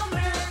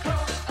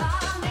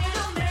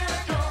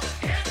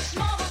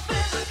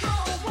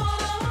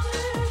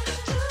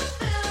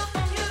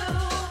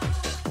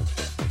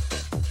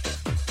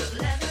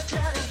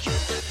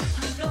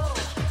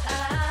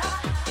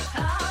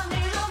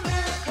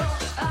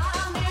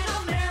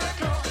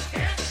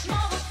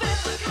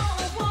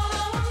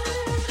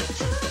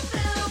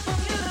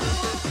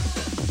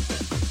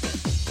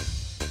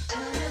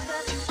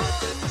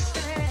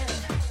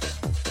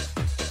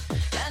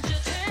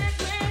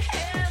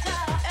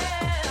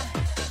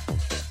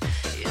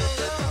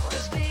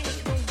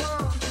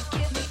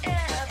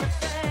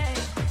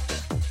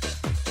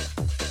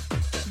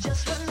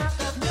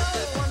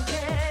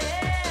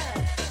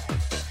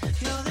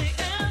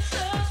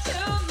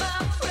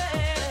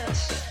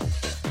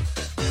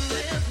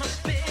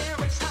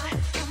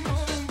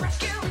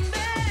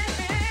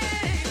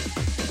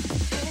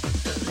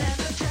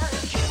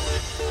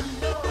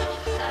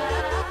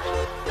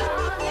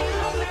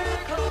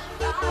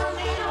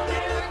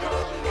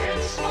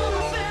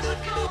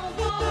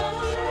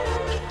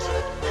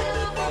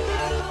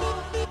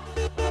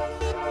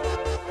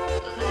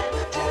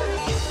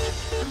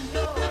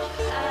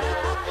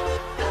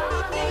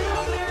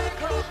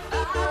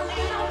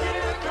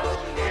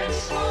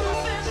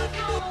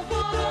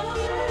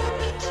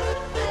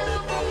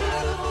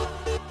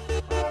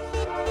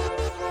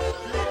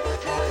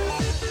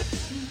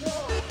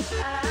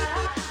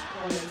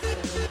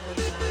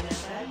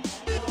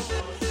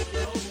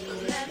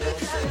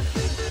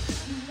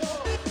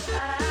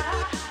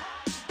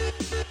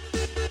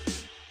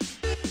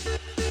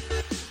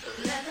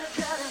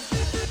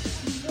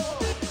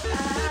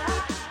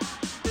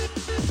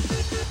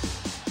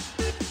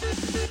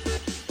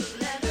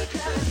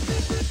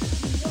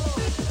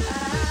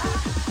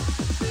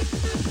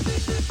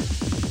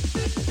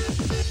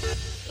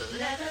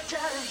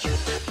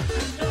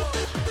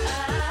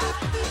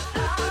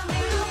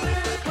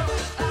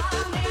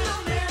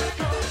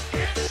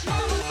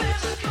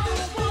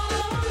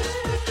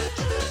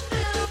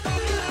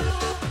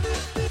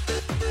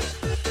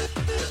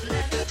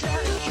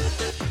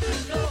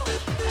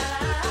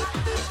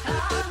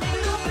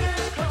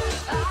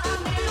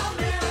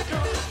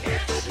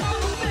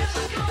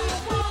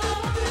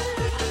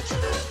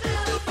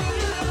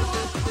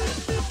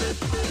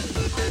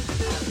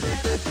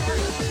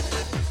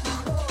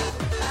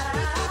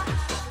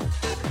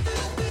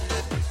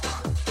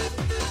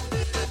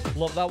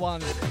Love that one.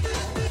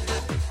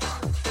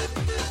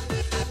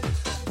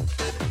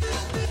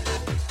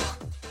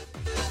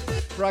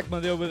 Fragma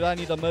there with I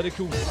Need a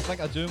Miracle. I think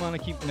I do, man. I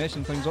keep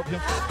messing things up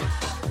here.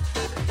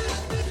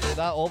 Is it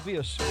that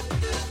obvious?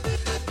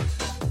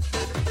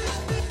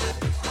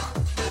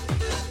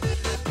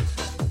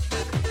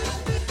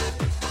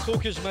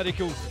 Focus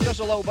Miracle. Just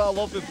a little bit of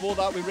love before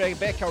that with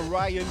Rebecca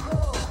Ryan.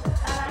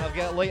 And I've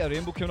got Lighter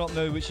Rainbow coming up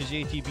now, which is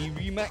ATB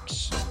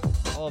remix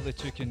of the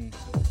Toucan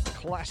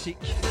classic.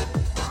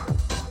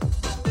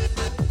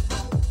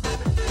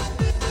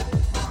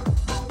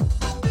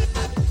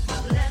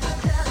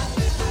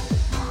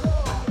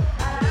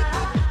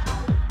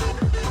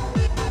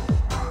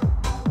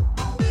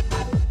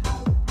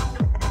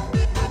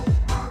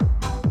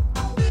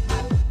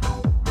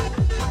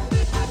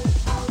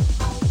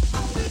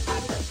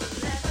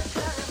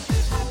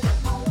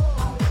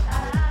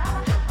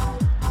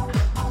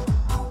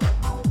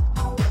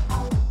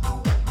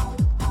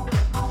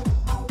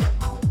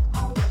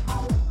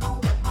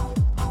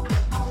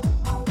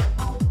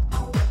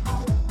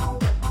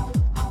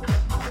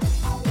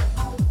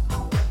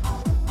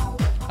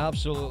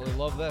 Absolutely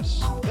love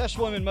this. This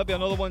one and maybe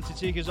another one to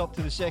take us up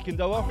to the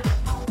second hour.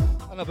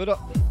 And about it.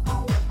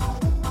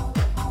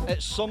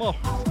 It's summer.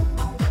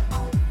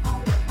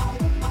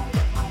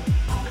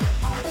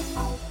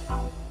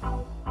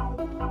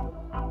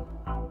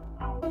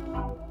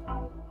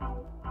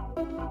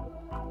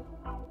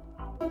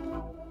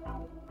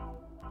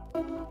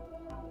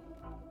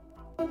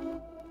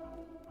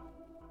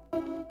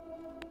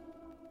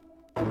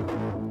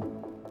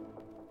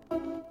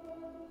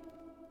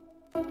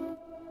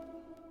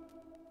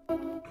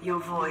 Your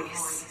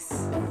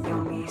voice,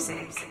 your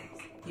music,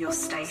 your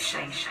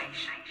station.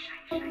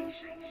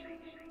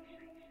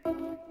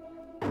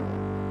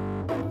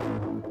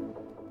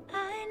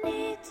 I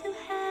need to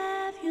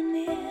have you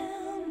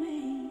near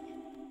me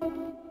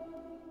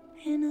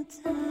in a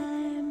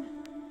time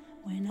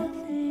when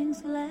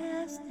nothing's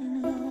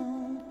lasting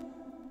long.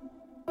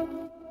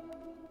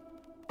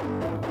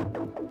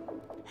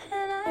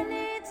 And I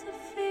need to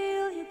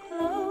feel you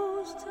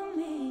close to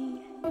me.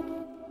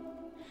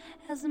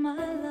 As my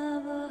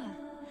lover,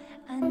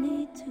 I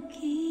need to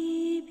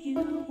keep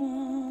you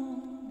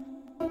warm.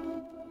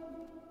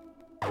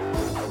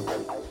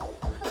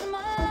 'Cause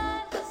my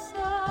life is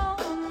so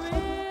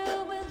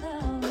unreal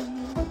without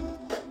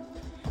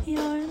you.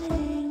 You're an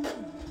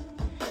angel,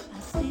 I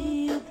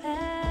see you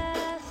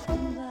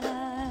passing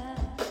by.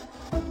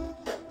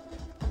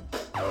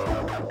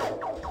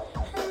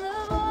 And the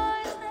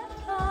voice that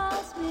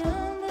calls me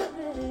under,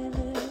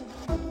 baby,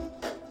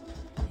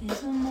 is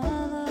a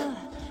mother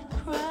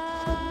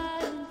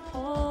crying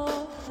for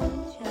her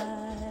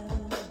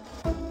child.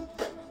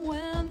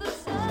 When the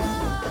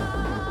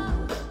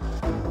sun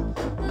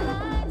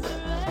lights a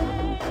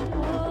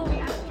rainbow,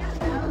 it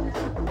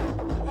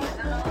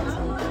floats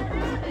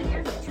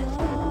with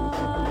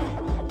joy.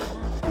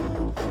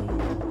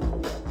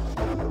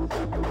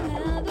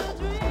 And the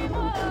dream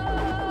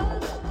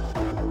was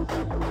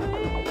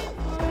free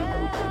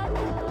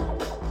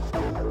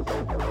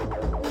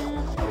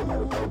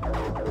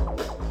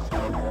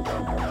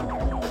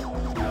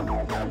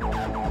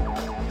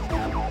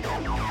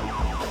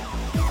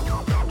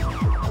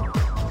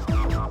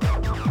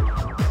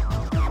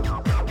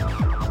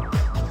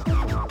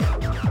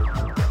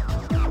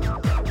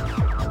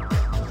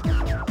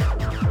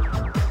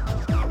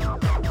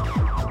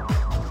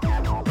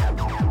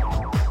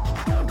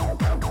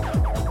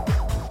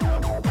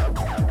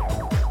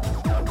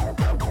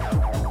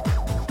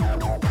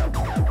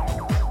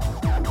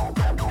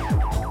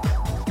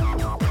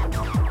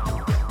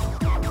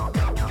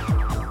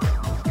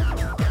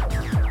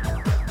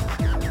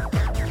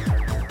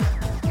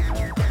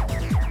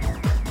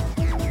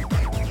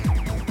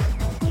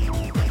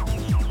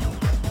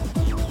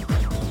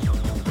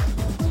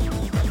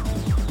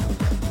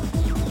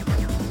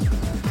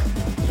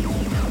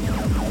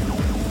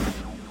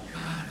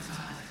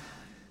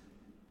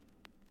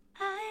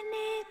I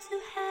need to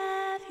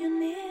have you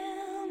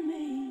near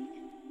me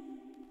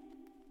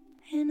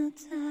in a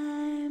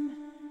time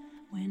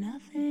when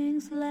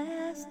nothing's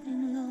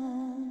lasting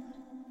long.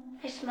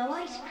 I smell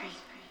ice cream.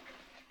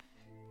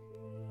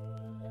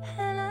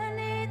 And I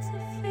need to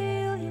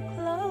feel you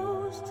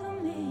close to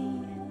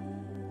me.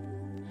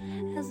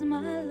 As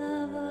my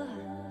lover,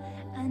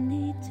 I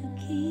need to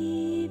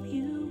keep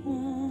you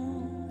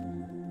warm.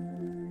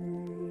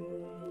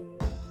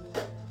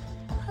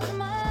 'Cause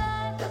my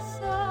life is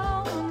so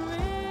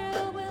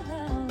unreal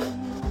without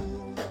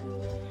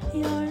you.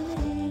 You're an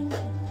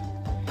angel,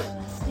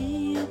 I see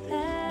you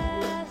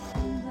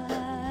passing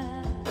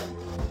by.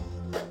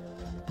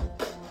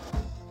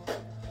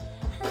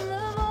 And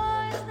the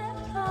voice that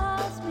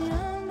calls me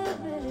under,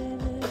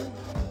 baby,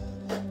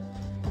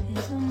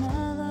 is a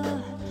mother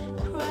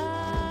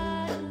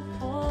crying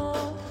for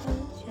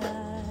her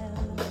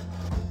child.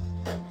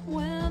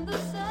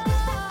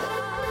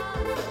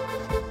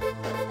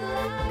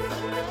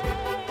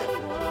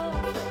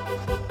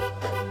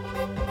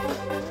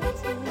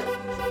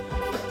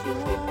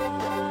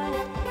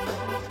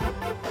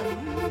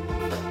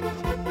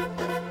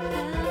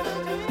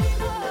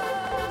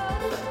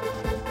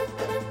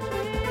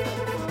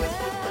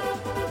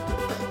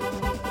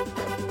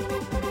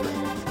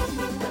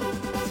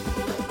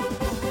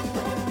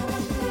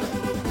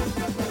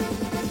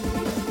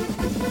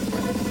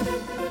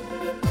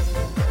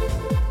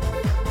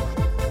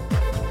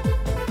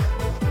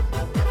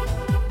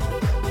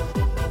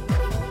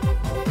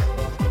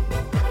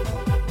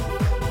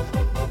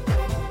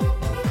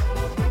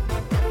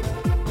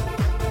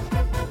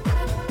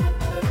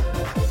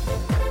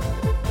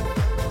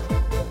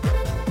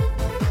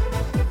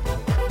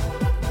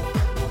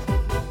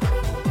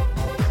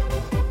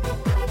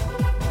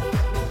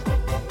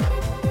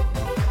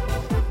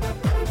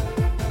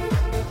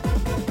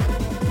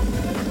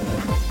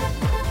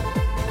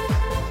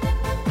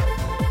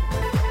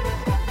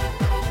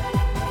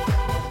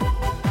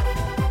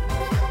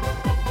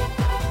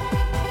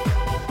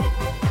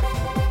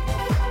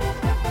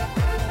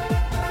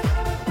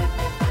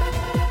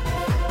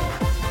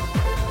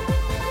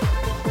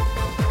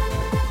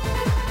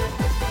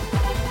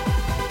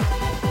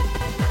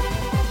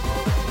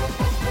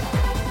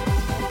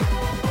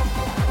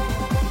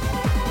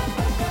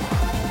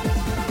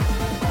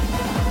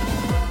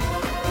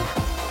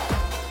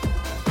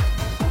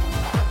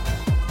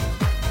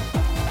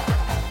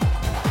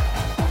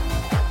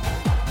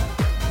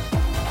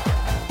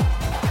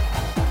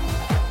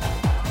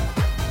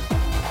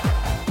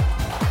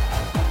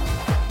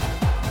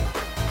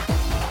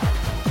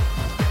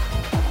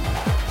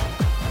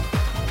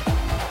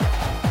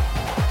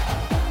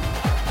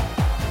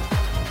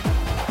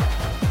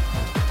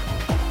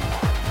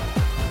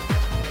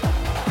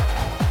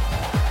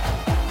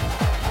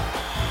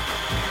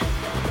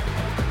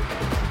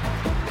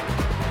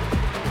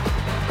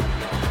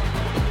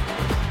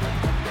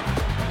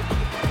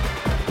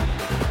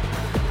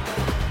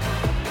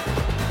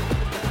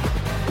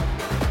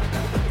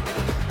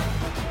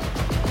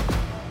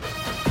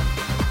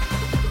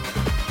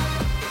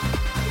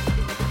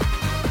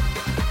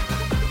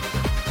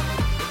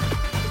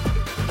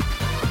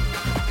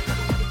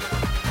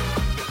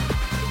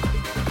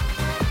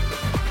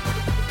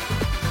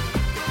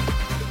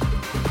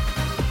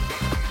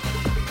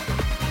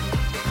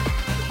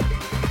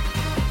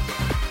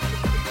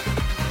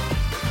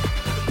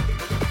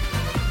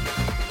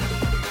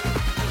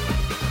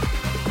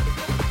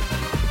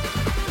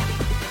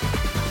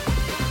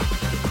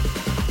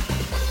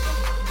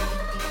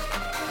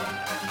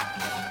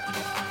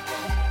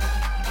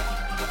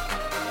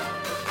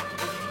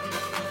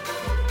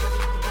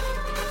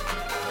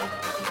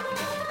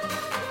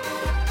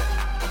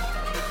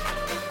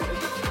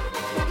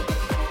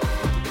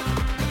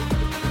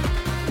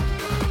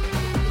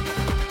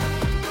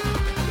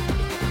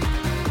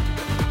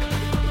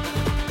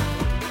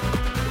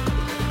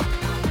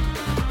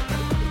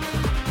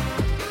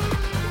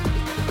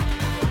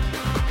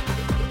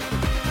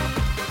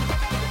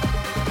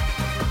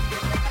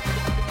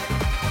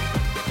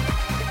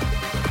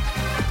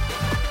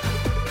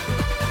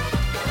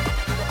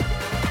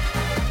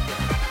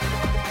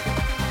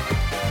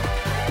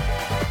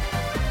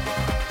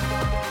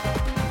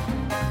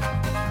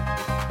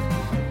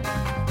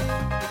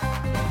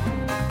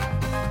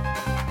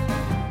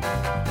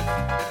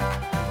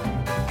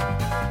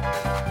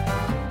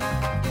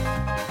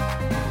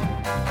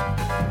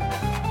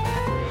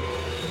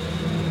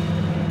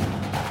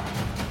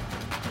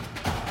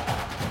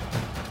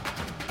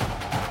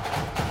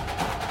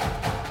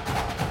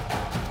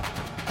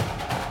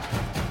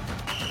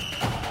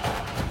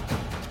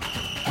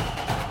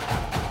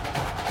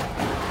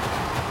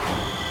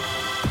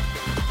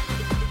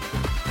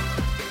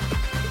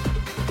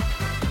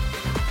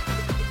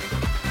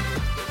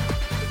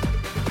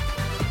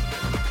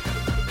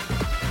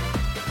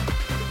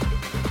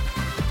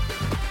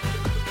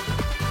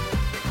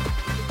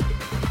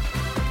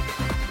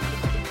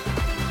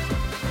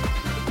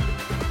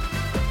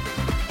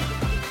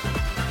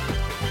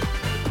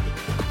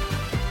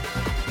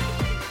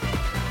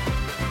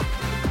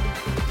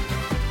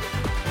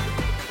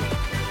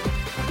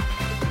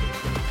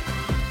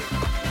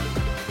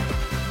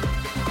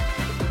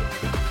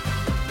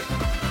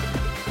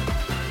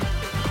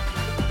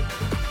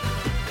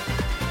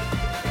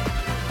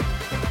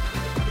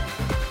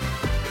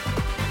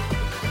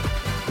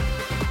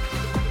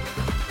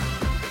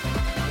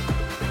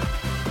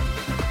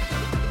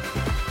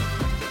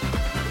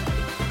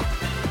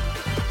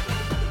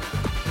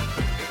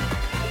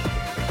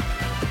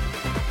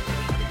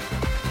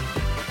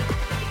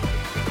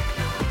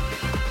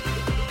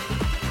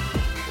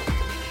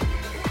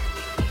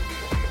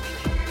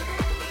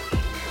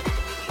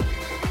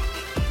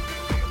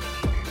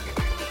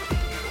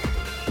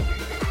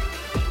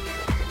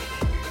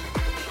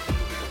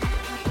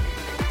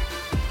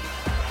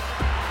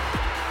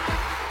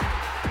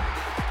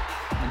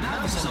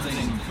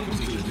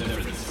 totally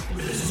different.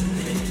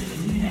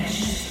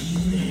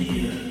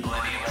 Millennium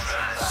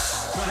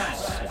Trance.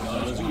 Trance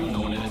technology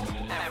known as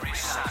every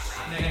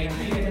Saturday.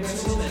 9 p.m.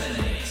 to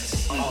 11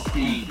 a.m.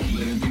 Upbeat,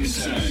 living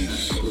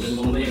sounds of the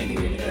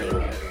Millennium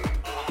era.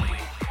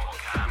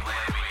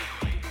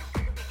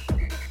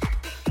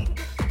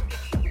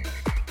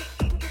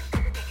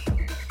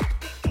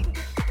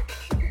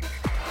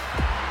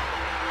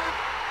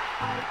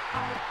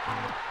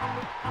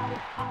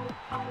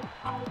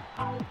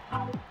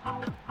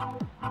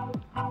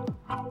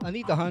 I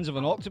need the hands of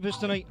an octopus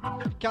tonight.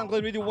 Cam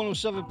Glen Radio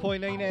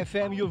 107.9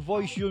 FM, your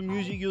voice, your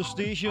music, your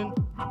station.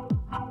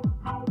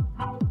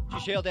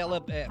 Just heard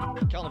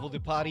Carnival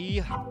de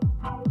Paris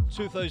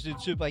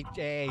 2002 by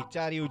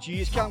Dario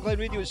G. It's Cam Glen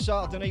Radio, it's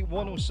Saturday night,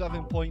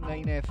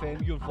 107.9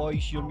 FM, your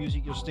voice, your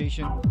music, your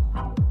station.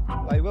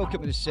 Right,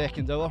 welcome to the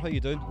second hour, how you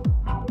doing?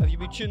 Have you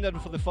been tuned in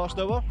for the first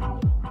hour?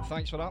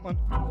 Thanks for that, man.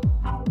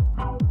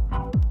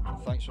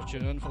 Thanks for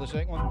tuning in for the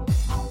second one.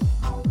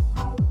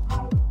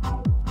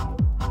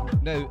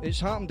 Now, it's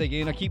happened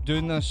again, I keep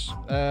doing this.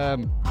 I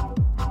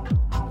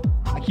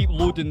keep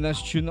loading this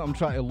tune that I'm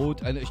trying to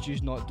load and it's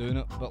just not doing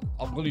it, but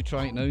I'm going to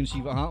try it now and see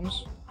what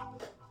happens.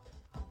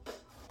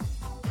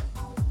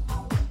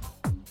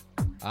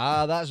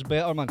 Ah, that's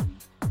better, man.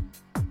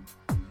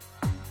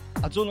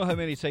 I don't know how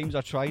many times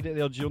I tried it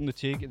there during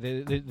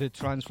the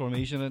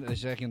transformation into the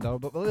second hour,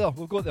 but there,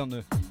 we've got there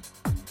now.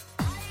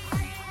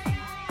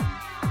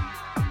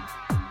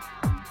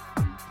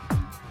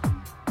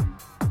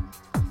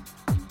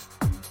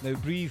 Now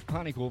breathe,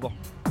 panic over.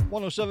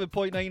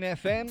 107.9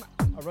 FM,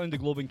 around the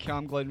globe in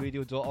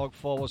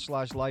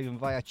camglenradio.org/live and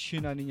via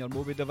TuneIn in your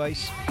mobile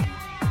device.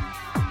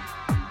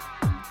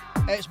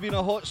 It's been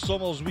a hot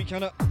summer's week,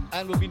 innit?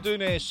 And we've been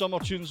doing summer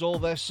tunes all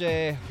this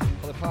for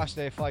the past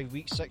 5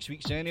 weeks, 6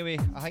 weeks anyway.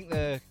 I think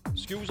the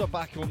schools are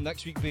back home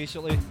next week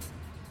basically.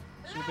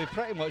 So it'll be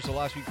pretty much the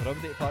last week for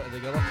everybody to party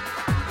together.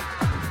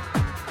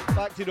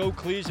 Back to the old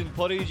clays and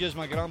porridge, as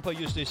my grandpa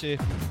used to say.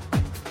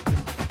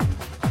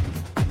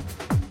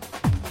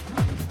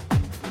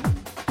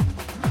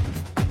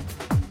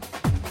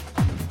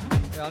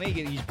 I need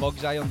to get these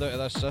bugs ironed out of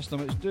this system.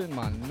 It's doing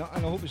my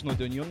nothing. I hope it's not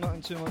doing your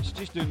nothing too much. It's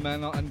just doing my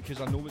nothing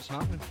because I know what's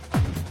happening.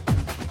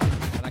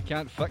 And I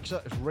can't fix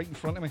it. It's right in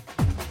front of me.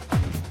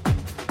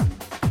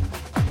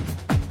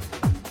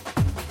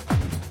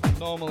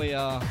 Normally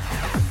a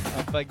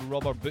big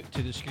rubber boot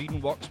to the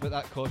screen works, but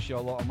that costs you a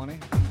lot of money.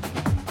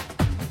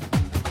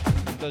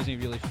 It doesn't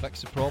really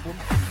fix the problem.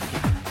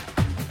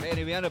 But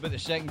anyway, in about the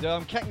second hour,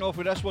 I'm kicking off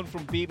with this one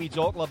from Baby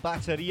Doc La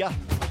Batteria.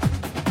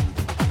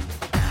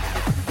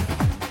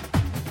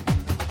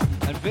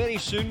 And very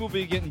soon we'll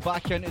be getting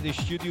back into the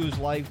studios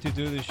live to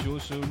do the show,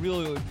 so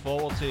really looking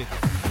forward to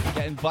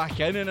getting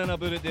back in and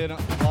about it, doing it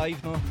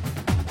live now.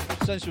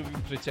 Since we've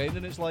been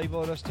pretending it's live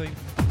all this time.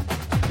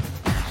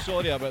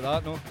 Sorry about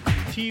that, no.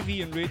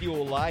 TV and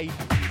radio live,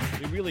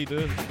 they really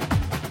do.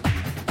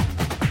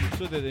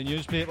 So do the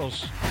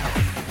newspapers.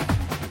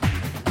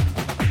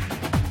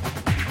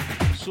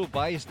 So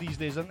biased these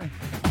days, aren't they?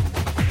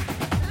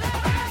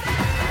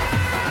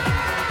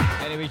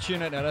 Anyway,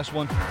 tune into this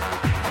one.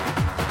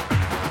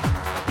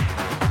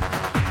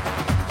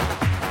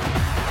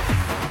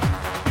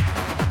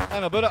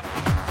 And about it.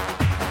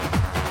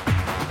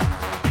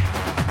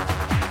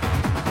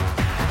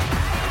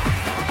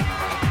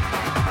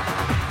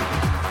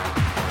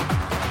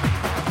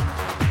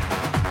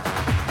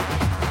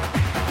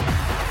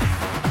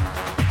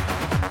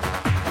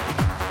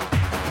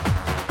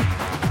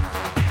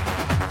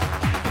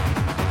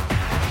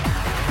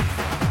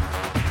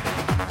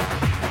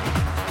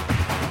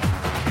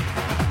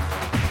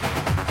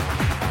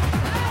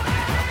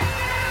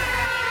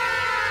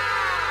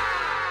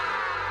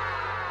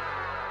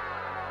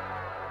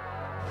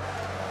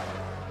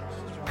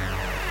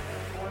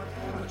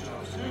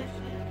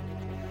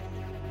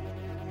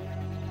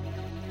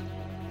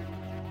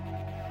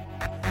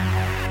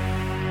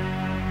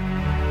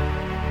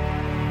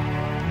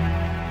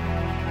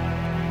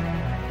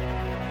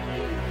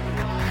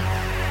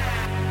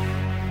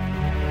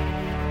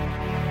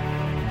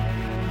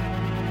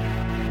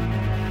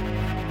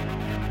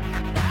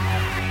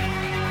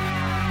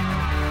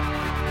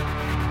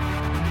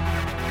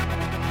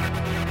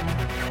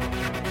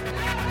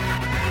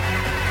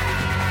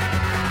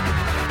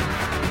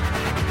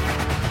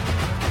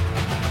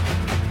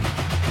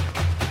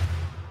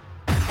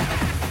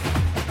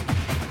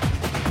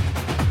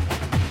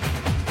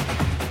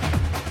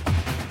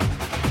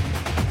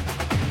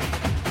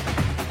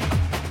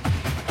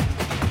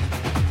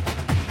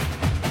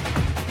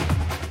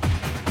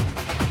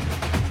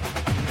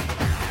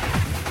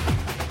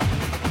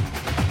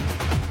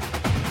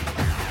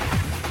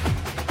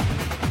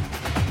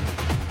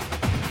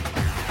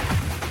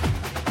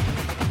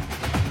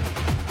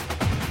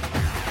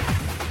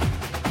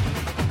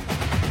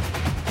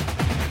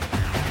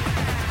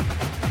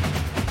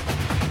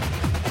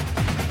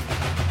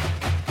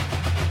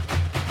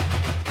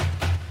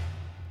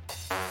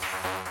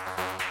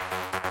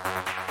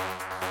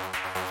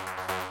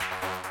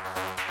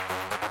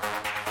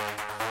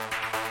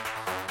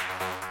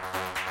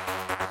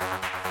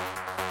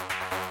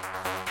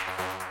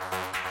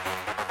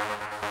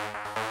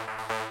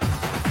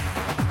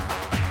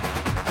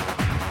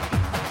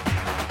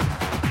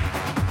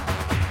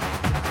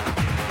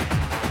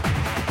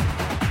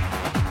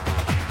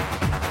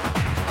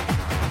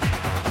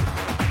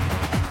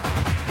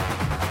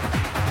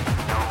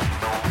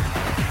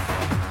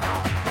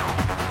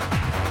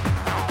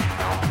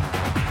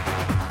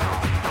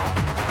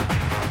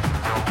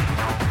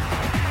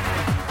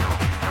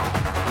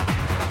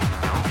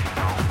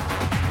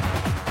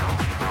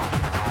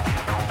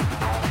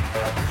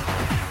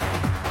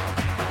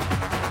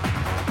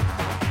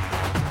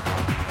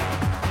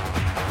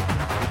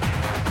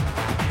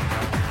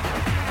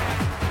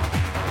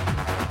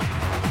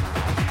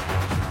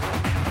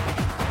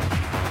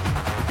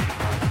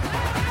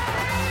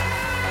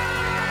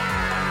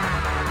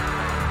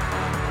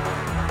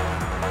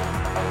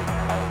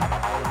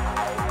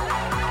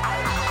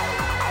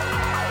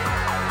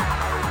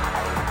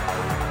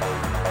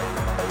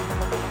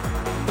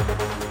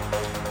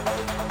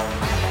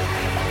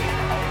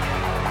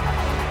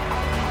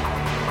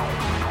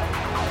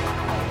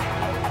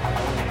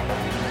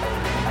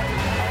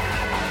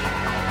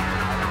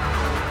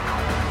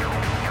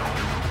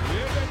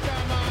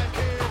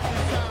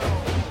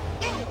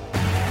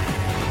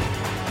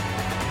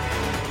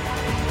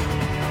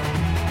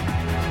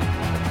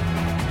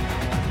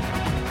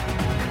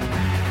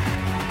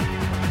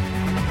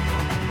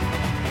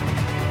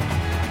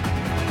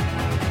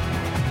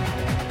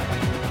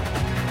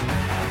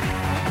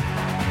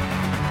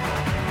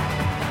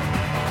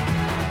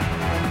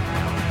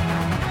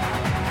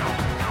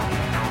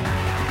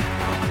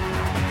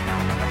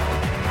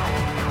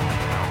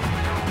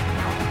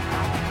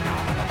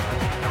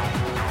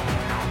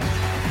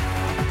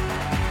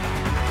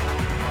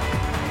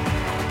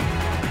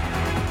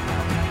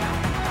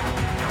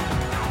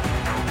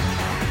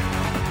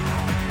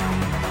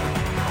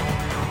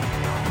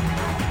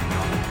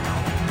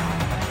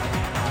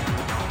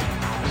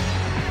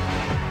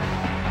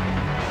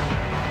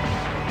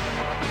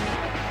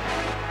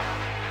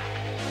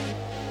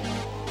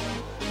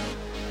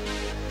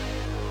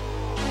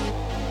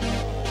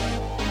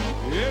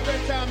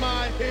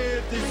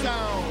 the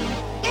sound.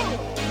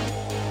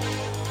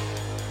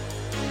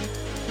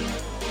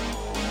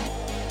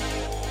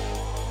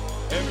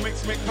 It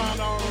makes me come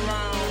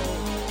around.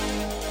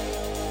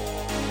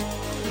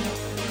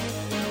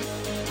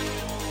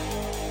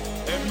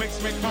 It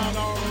makes me come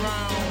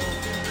around.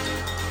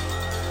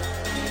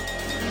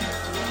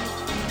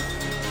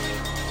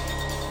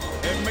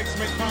 It makes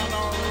me come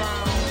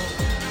around.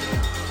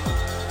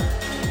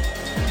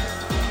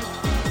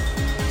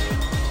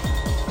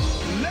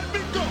 Let me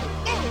go.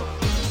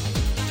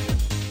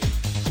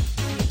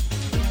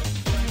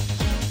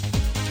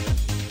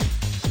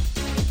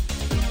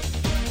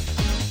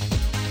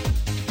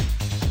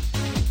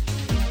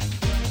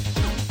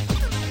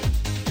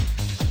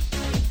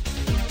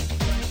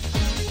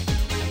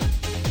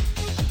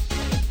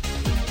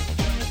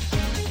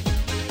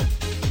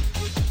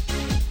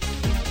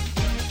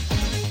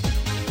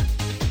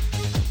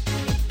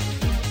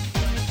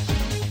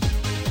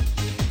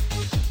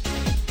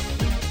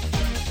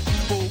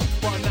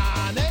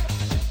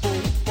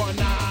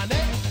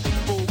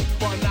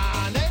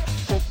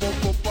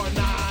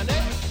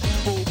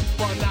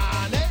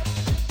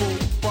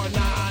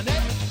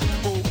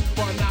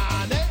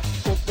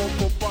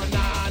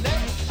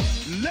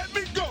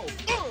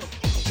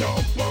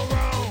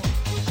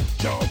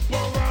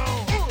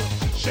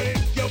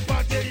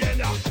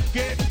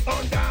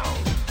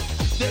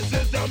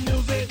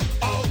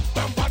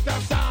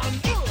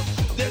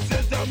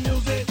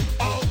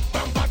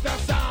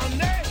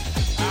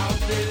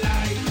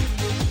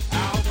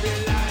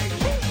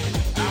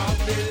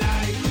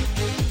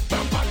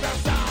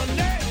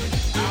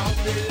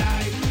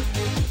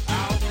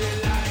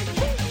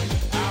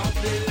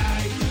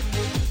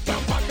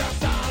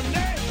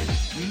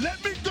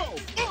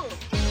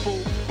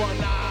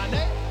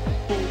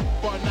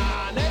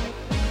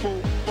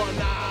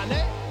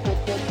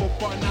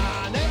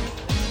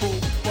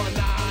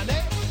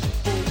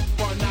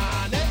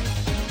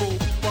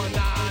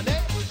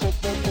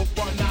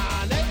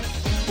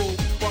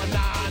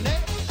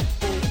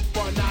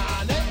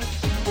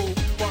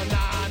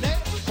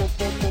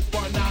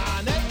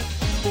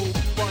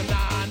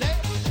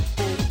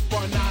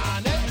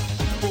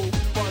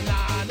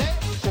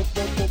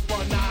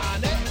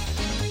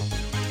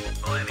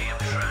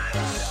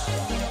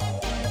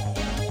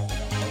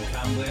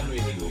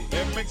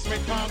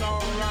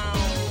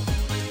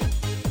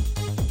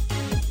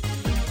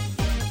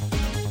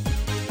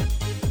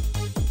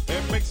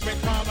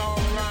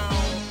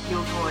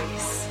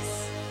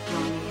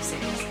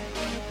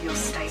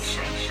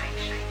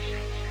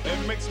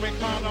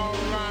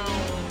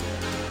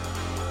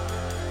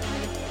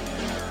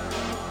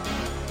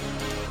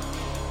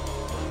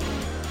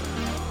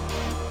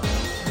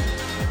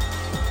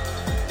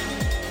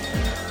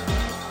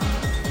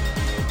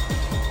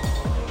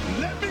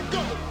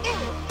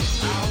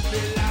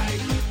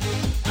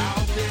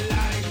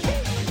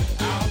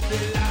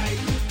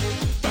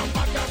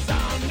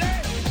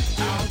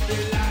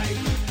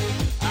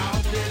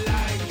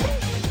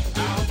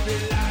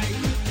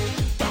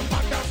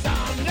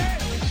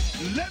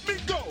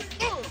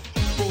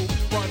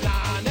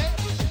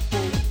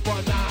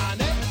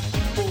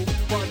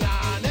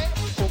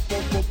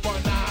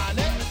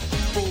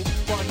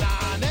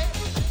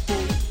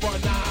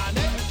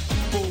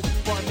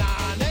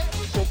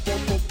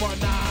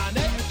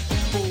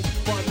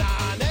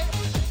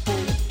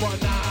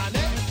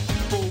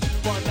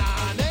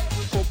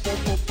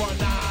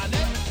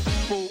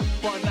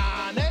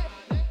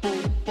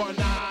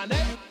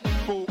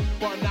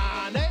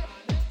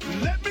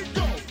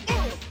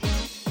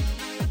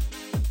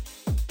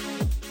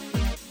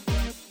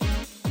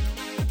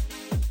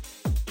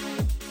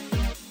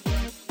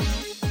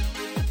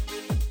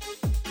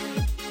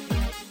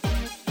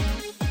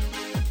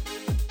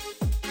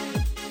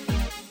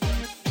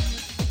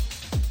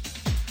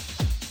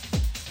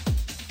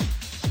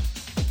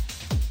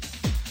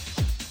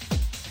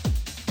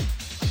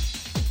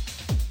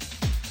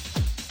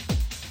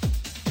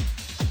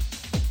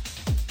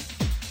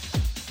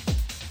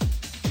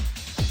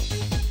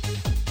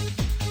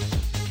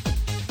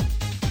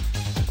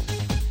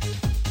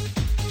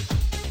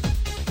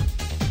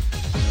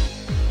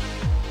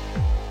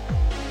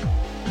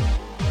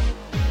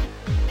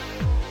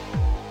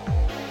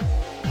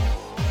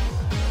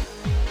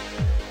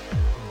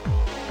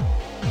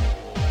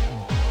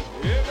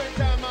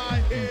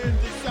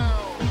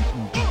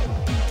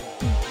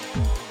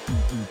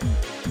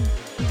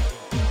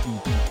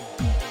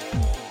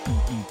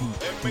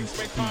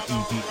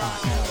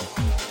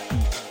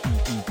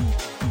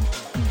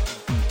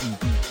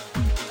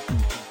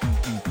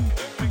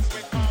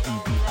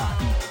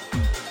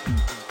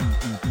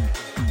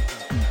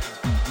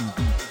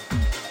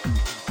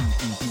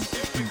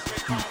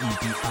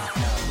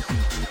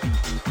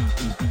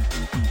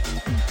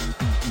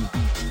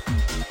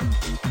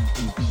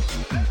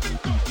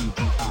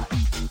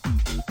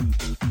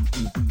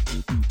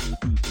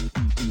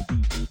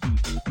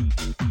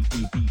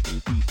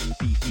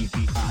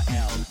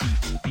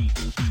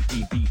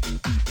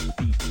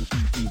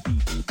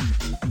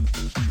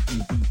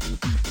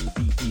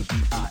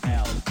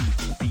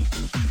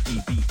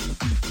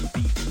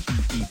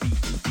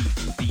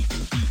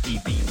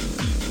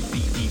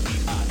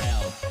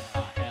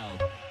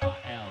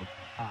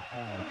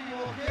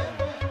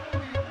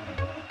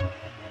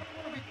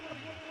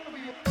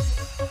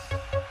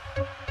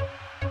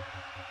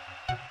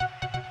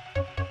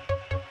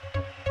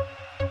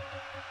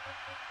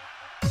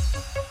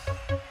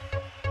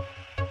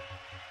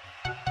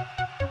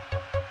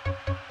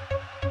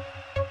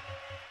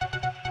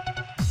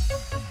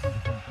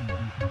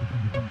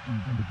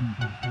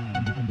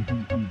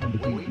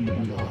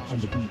 I'm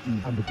the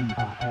D-E, I'm the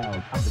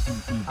D-I-L, I'm the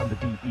D-E, I'm the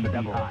D-E, the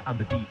devil, I'm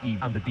the D-E,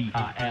 I'm the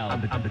D-I-L,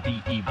 I'm the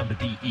D-E, I'm the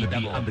D-E, the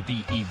devil, I'm the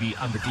D-E-V,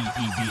 I'm the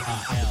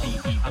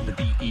D-E-V-I-L, I'm the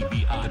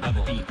D-E-V-I, I'm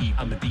the D-E,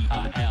 I'm the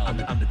D-I-L, I'm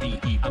the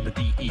D-E, I'm the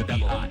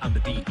D-E-V-I, I'm the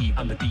D-E,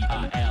 I'm the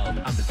D-I-L,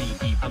 I'm the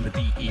D-E, I'm the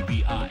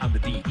D-E-V-I, I'm the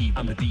D-E,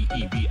 I'm the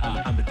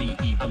D-E-V-I, I'm the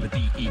D-E, I'm the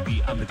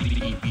D-E-V, I'm the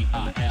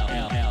D-E-V-I-L.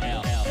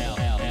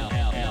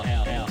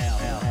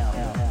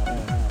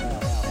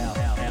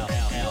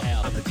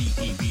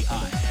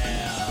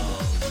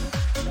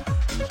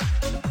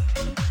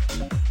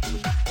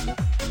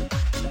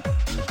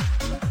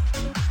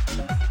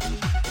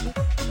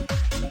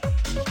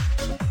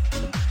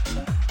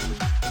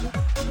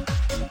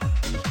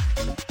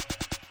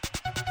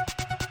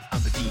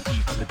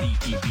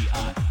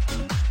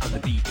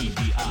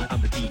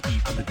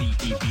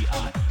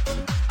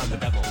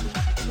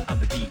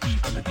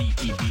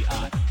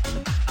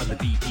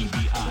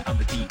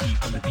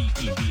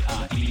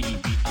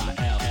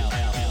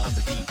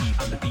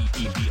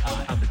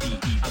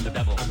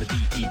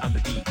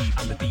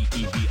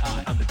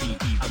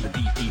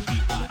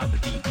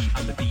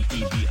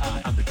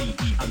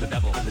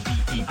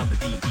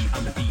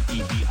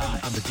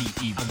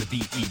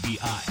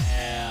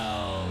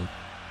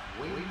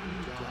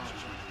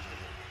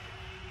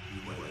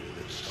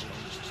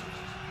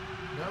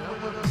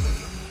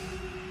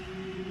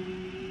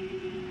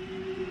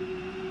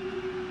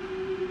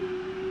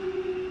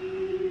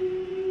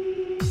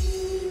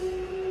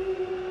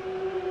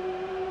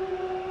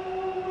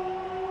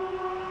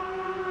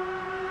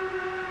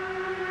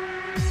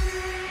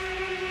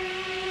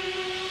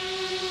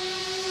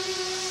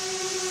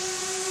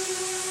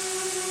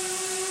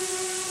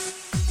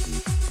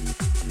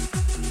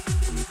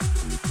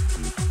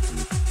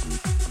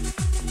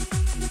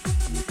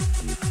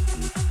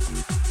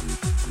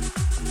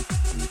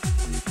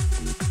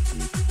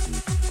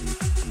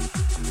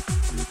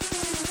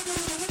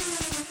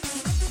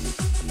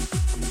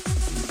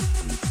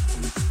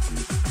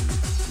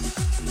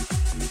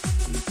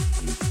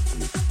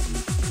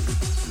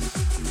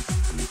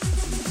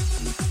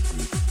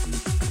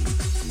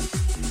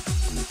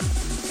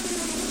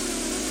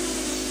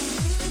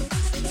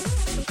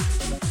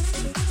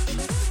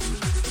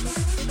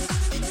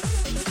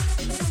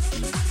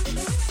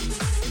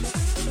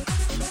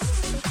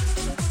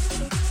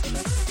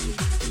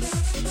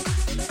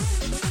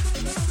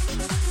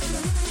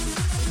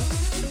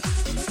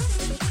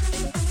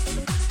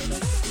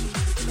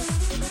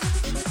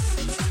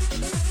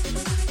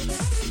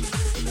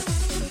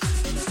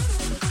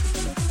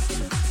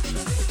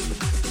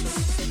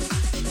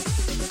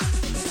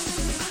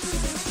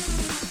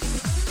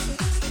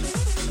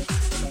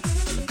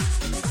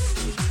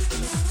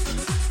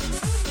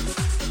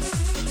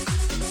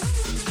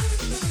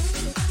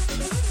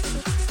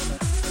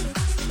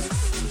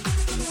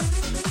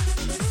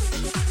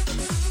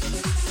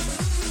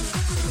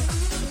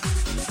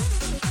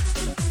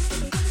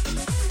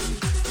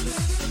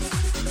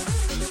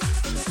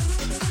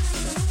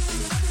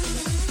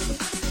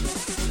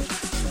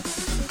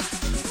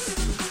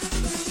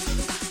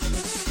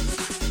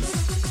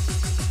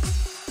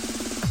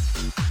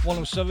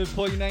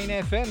 .7.9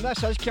 FM.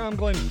 This is Cam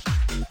Glen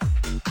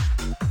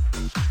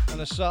on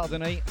a Saturday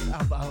night.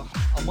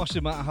 I must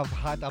admit I have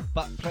had a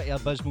pretty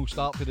abysmal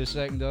start to the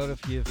second hour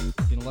if you've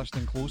been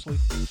listening closely.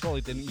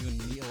 Probably didn't even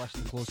need to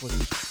listen closely.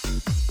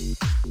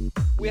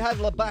 We had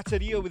La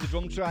Batteria with the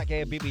drum track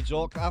Baby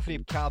Jock, after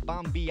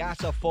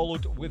Cabambiata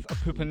followed with a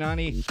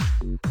Pupanani,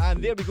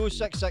 and there we go,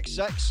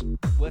 666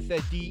 with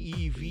a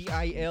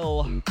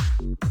D-E-V-I-L.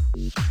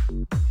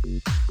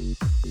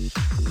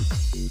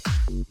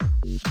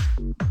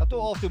 I don't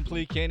often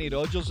play Kenny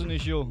Rogers in the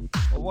show,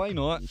 but why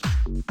not?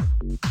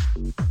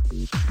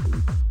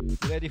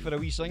 Ready for a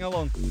wee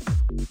sing-along?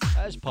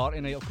 It is party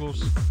night, of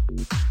course.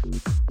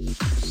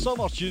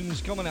 Summer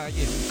tunes coming at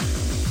you.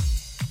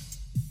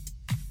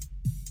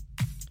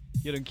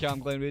 You're in Cam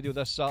Glen Radio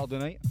this Saturday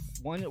night.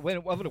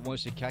 Whenever it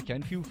wants to kick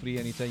in, feel free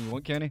anytime you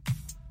want, Kenny.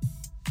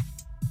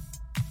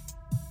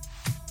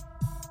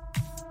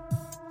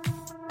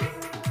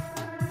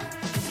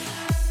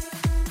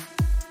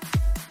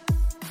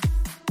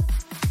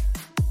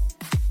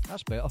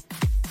 That's better. On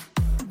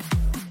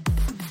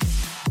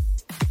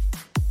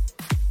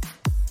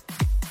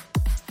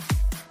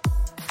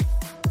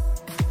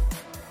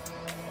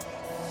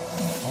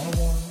a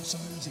warm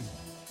summer's eve,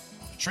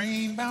 on a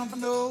train bound for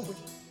nowhere,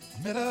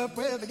 I met up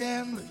with a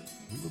gambler.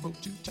 We were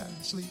both too tired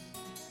to sleep,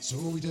 so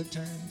we took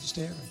turns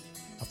staring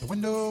out the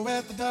window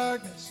at the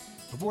darkness.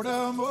 The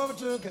boredom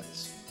overtook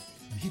us,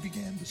 and he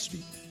began to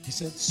speak. He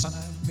said, "Son,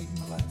 I've made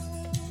my life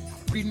out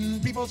of reading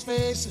people's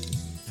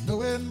faces and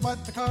knowing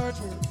what the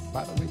cards were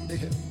by the way they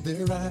held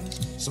their eyes.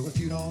 So if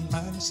you don't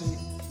mind me saying,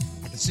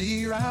 I can see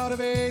you're out of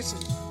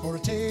aces. For a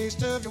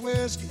taste of your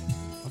whiskey,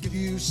 I'll give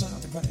you some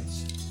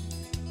advice."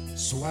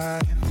 So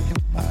I handed him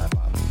my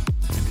bottle,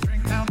 and he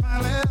drank down my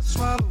last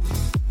swallow.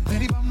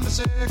 Then he bummed a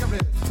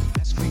cigarette,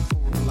 asked me for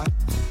a light,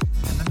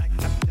 and the night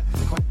got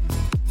deathly quiet.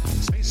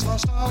 His face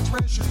lost all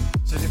expression,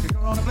 said, "If you're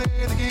gonna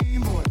play the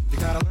game, boy, you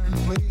gotta learn to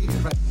play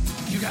it right.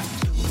 You got to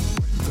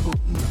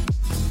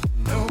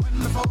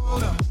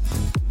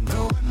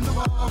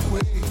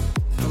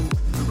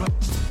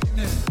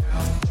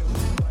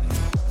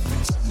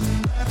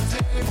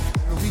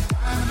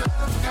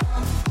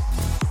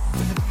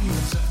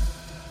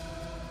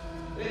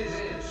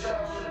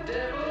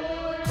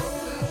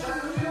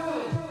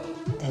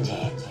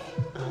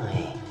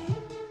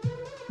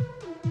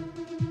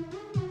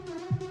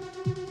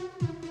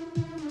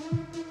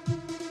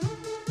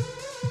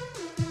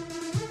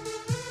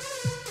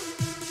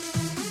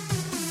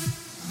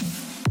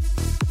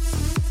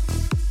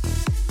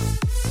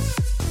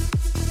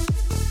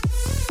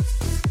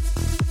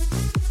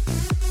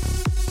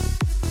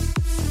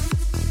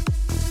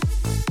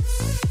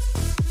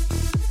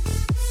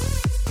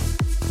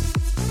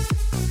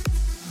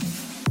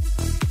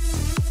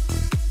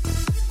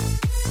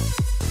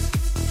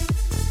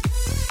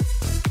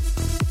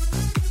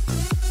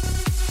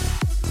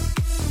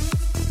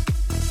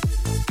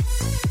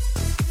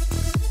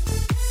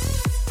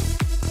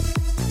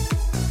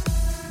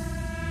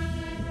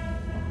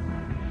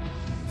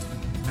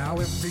Now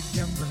every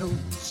gambler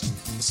knows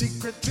the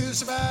secret to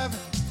surviving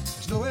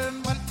is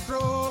knowing what to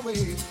throw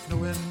away,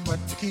 knowing what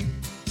to keep.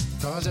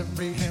 Cause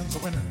every hand's a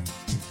winner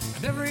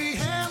and every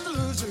hand's a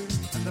loser,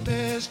 and the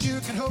best you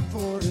can hope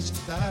for is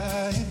to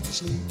die in your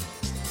sleep.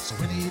 So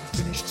when he'd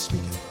finished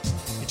speaking,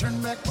 he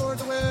turned back toward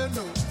the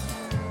window,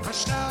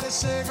 crushed out his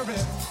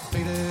cigarette,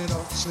 faded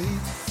off to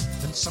sleep.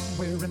 Then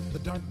somewhere in the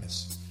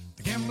darkness,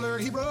 the gambler,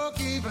 he broke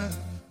even.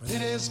 But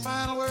in his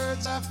final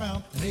words I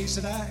found an ace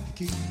that I could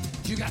keep.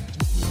 You got to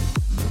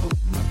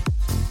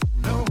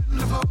know when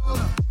to fold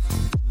up,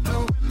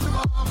 know when to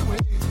walk away,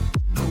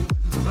 know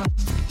when to run.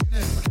 You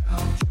never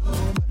count your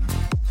money.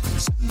 When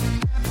you're sitting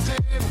at the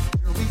table,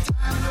 there'll be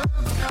time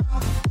enough to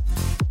count.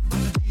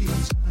 When the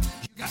deal's done,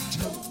 you got to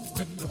know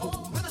when to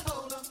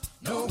hold up,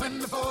 know when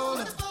to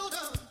fold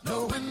up,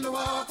 know when to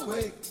walk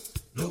away,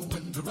 know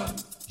when to run.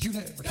 You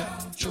never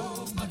count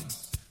your money.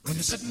 When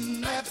you're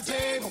sitting at the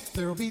table,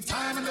 there'll be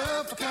time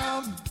enough for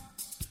counting.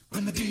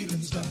 When the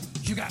dealing's done,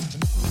 you got to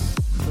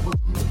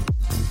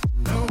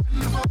know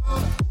when to hold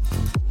up,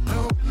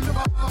 know when to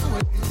walk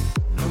away,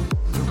 know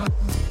when to run.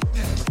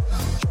 Never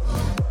count your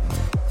money.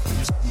 When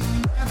you're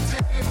sitting at the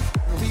table,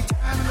 there'll be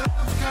time enough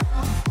for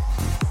counting.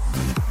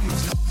 When the dealing's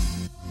done.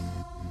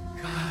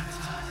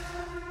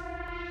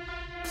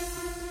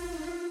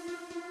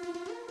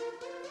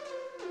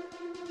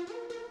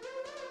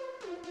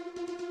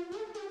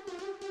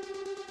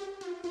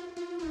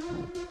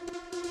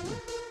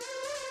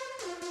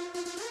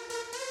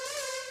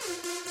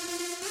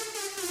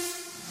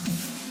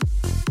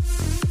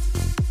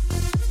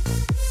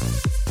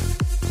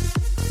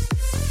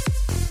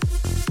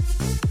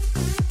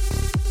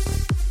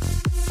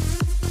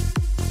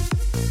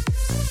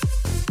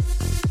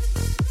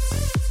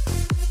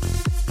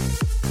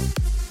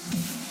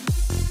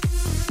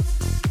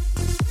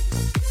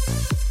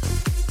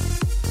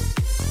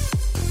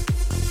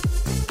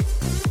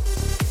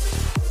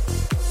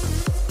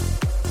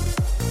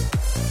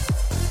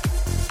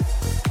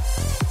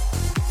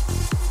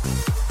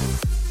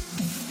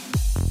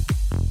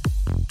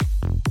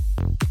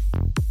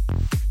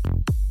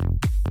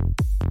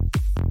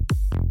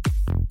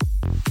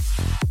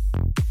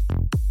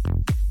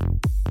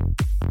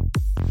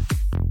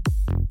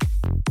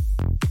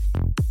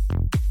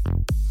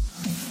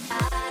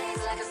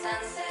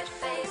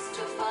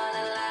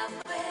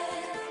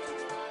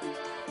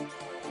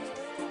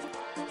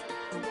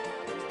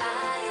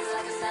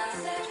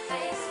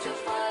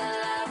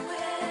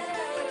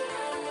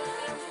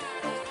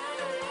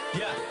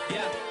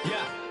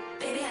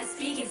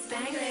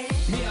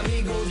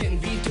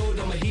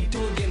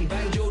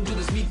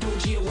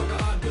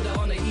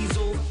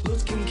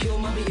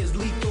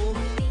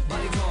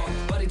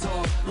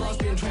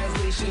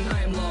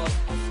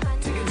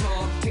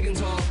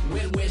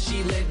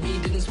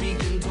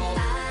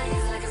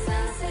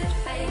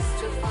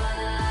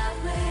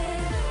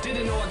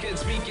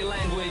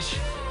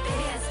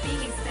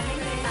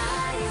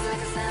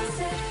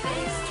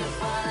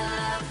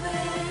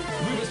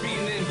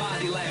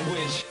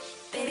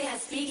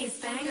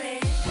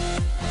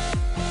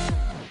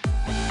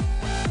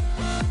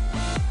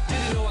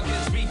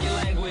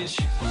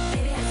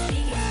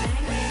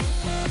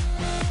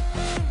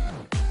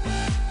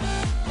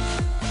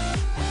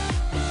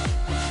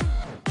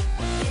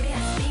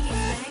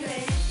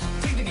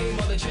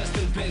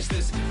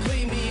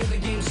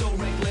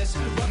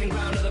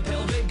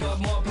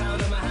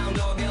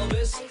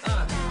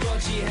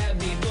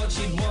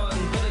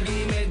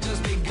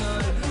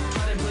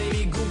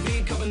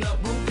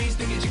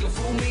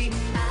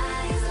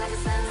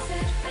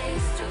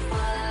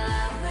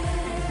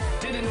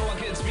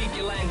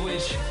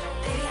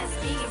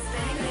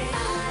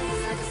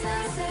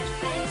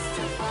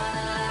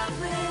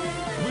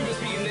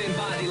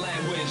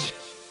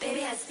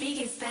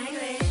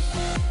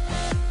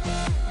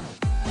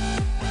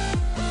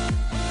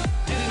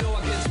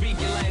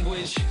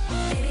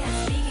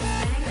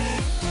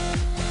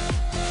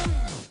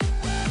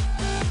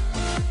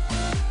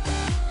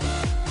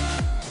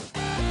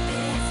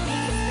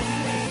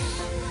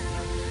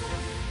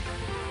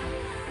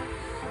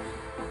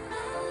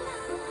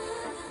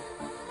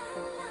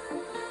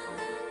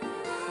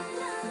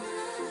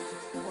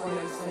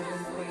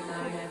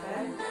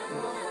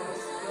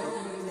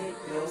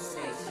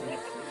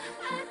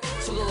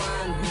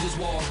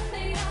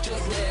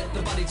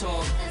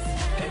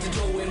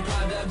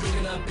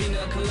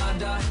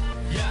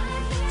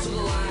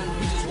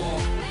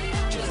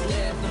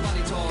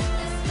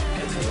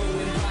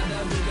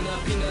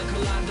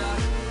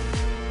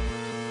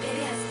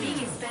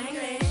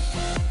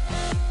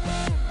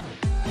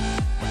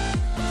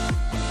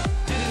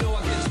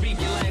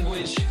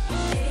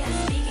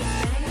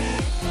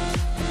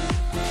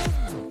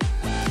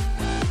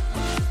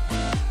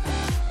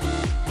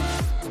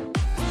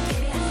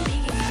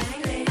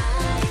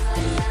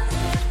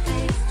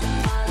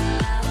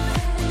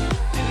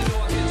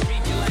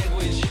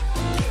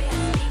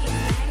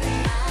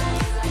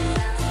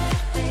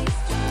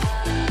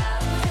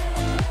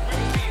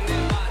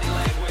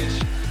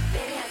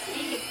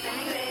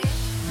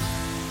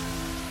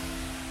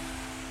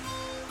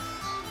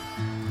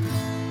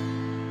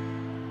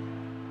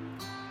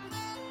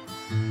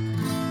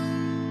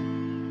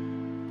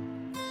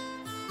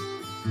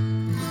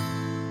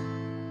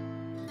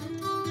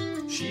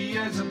 She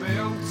is a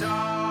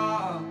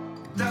builder,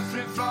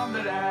 different from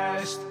the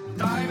rest.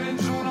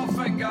 Diamonds on her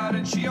finger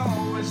and she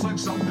always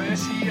looks her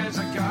best. She is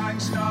a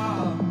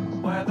gangster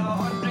with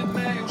 100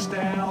 miles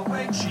there.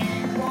 When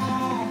she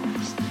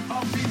walks,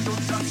 her feet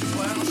don't touch the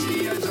floor.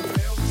 She is a builder.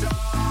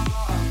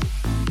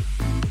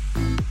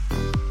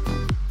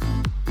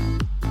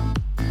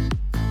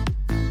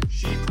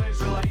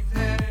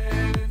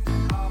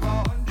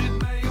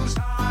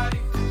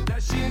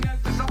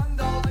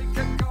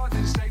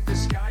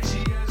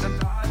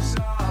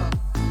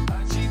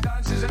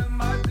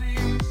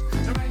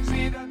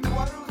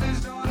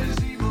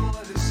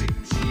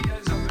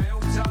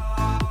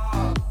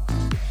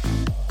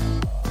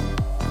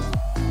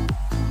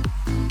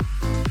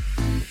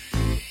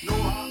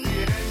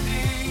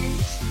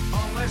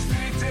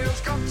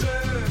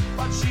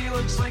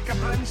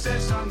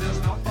 And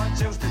there's not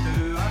much else to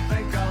do. I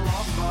think I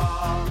love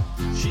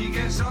her. She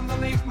gets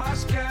underneath my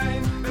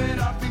skin, but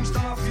I've been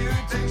stung a few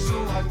times,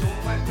 so I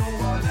don't let no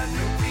one in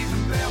who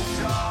even belt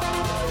her.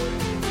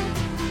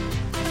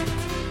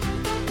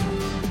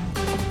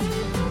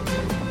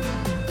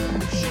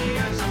 She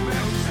is a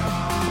belter.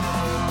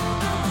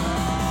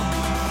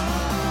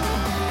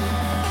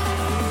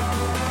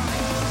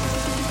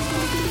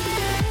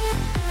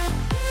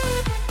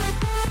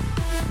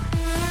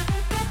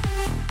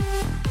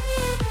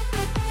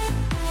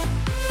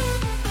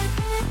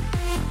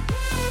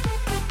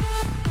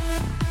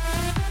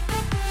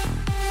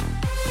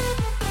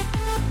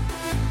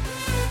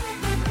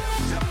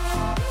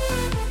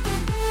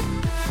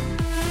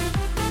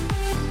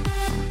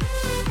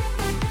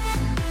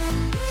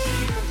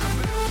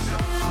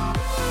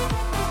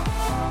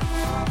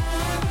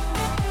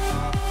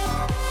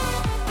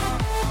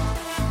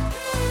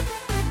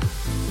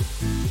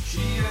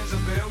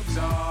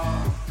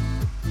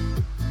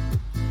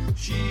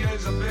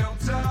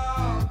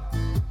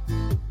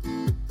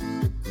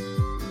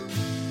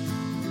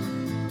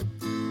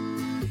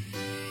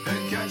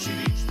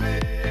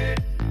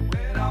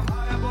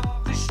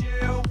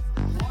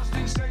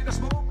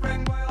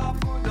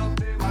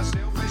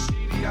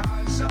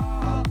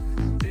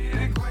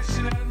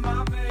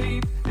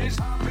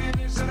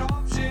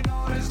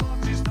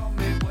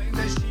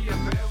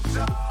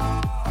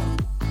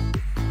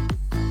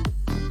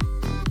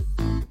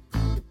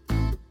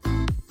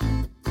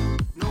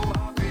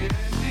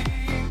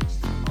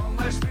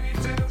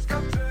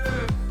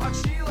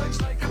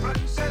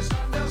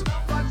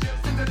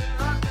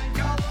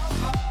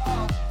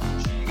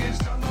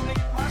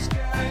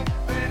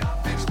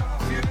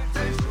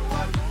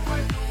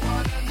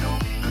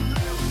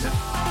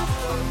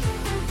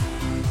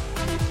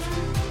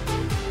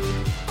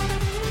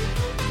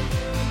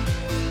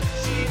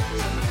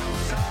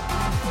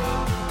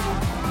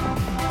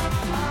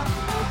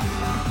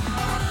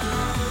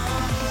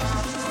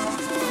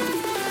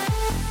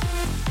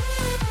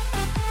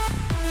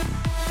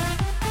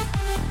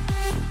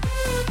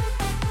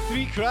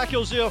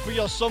 Crackers there for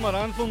your summer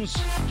anthems.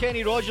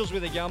 Kenny Rogers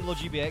with the Gambler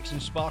GBX and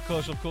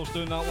Sparkos, of course,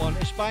 doing that one.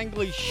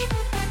 Spanglish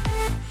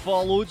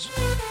followed,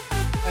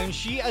 and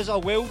she is a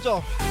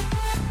welder.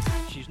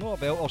 She's not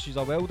a belter, she's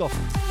a welder.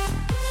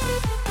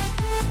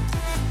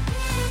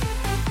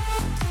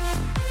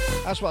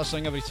 That's what I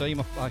sing every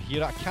time I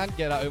hear it. I can't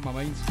get it out of my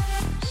mind.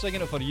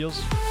 Singing it for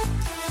years.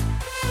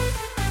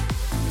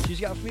 She's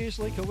got a face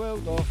like a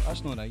welder.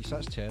 That's not nice,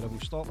 that's terrible.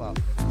 Stop that.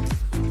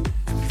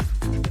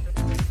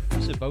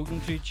 The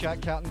building trade chat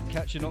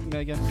catching up,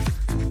 Megan.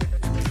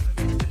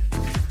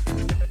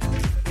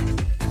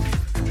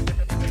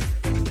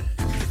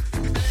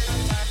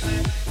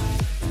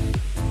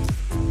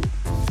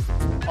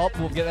 Up,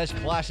 we'll get this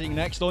classic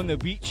next on the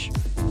beach.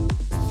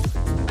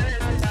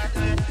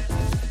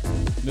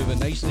 Moving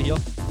nicely here.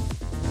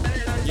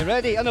 You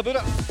ready? In about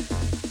it.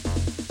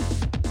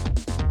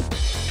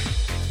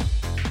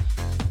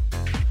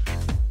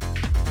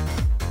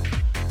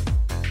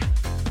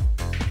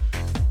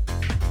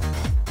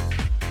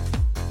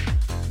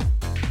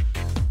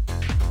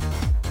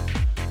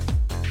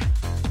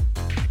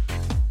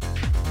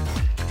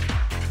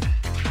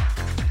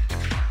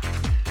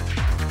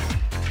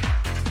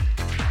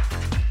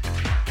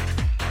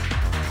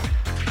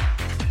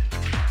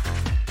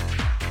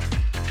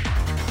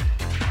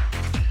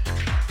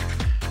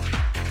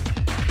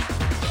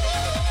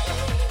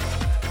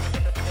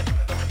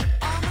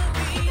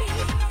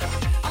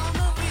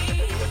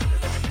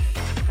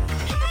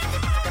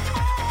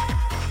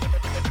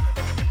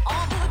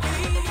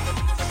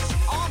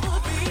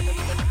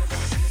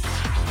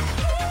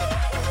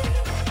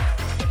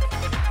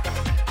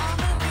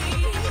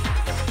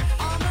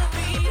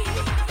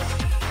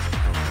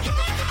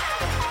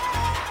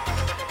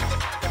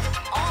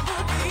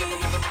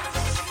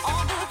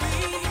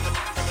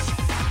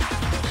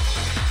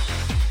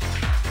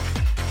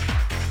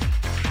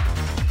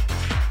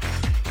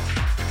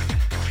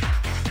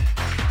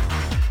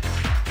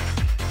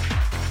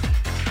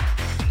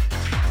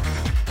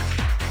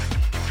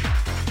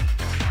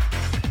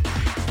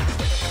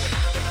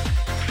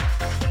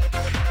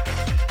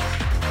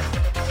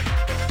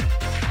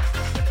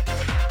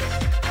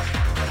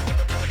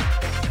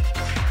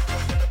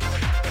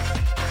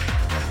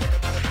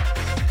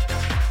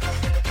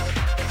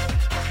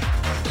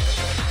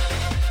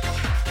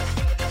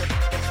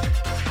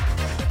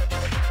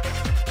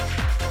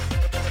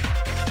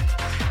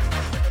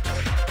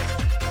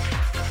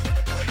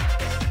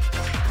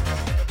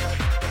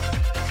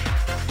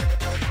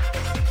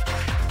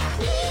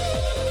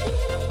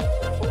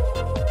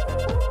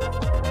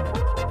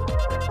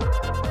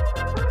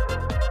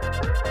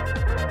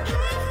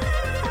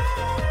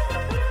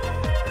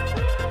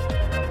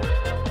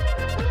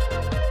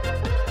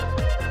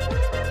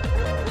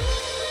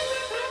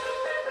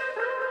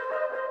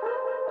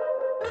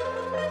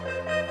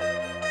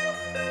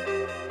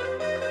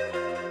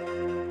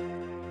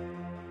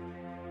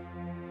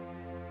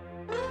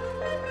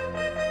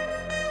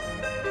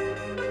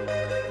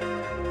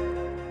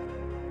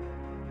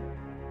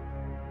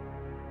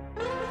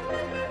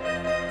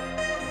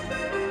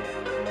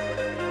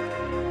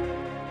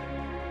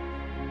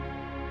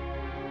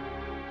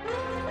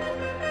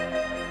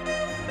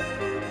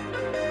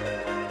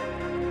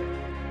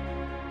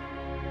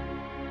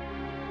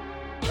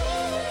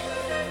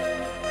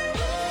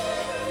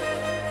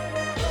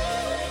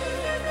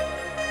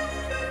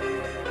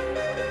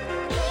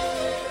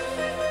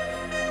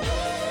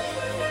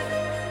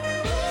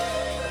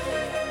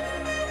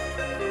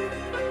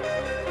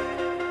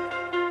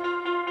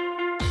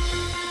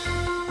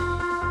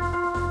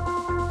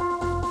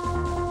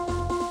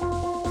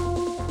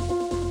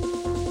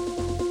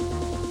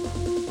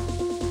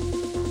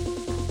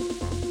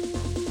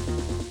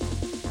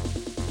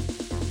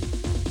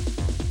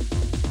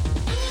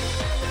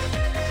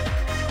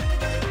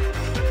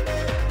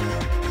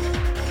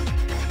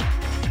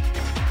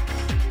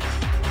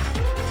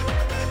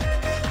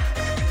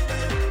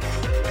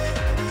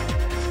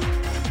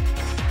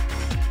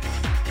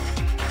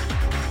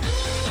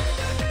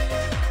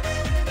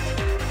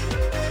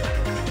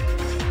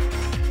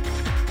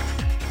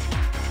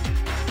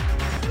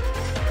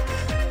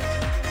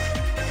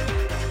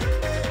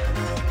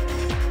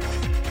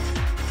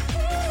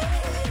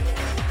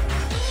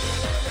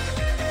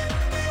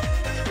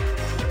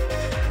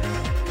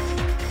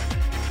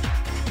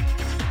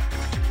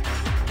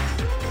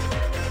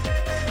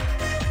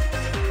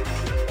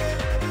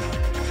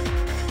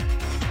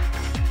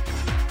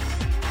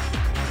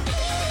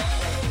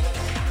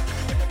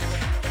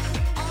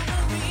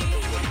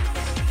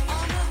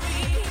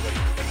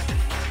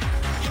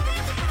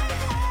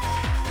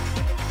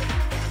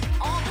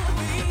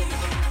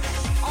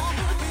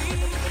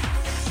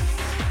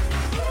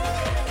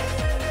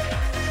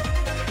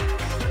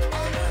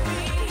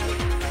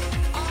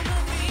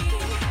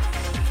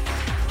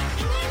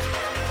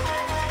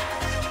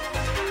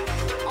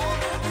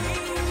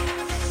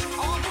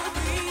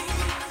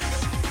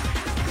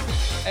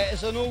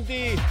 It's an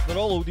oldie. They're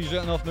all oldies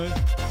right enough now.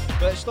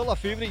 But it's still a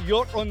favourite.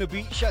 York on the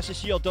Beach. That's a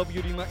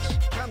CRW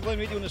remix. Can't Blame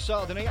Radio on a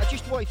Saturday night. I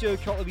just wanted to do a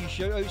couple of wee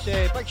shout outs.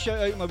 Big shout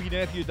out to my wee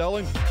nephew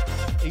Dylan.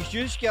 He's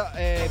just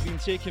been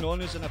taken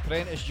on as an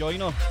apprentice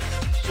joiner.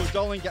 So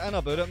Dylan, get in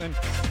about it, man.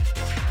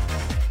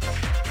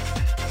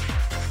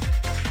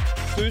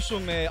 Do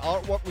some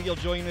artwork with your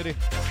joinery.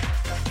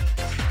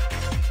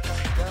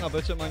 Get in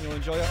about it, man, you'll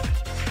enjoy it.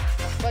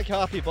 Big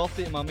happy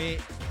birthday to my mate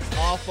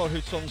Arthur, who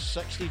turned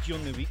 60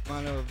 during the week,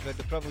 man. I've had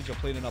the privilege of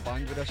playing in a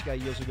band with this guy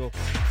years ago.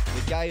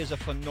 The guy is a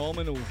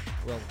phenomenal,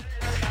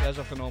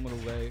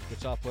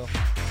 guitar player.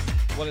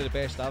 One of the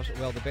best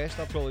the best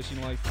I've probably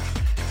seen live.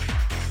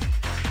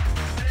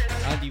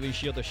 And even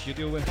shared a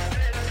studio with.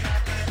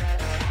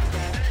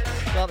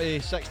 Happy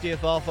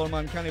 60th Arthur,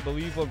 man. Can't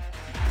believe what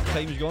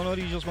time's gone all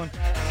these years, man.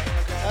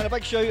 And a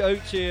big shout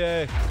out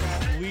to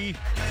Lee,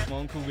 my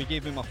uncle. We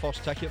gave me my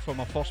first ticket for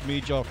my first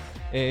major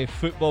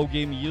football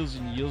game years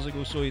and years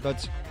ago, so he did.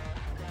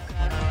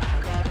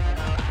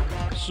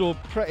 So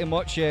pretty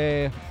much,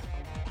 I'm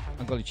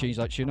going to change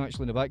that tune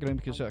actually in the background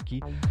because it's out of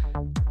key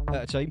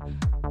at a time.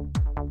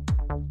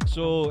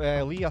 So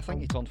Lee, I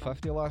think he turned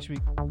 50 last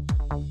week,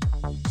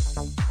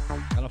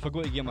 and I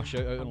forgot to give him a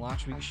shout out on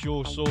last week's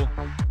show, so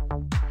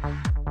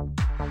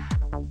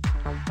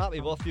happy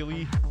birthday,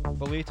 Lee.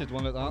 Belated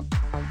one at that.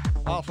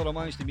 Arthur, I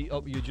managed to meet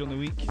up with you during the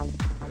week. A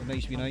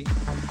nice wee night.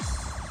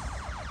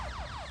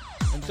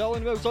 And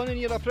Dylan, well done in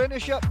your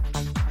apprenticeship.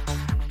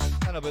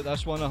 And about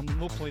this one, I've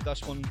not played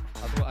this one,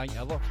 I don't think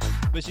ever.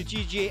 But it's a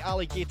DJ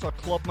Alligator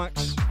Club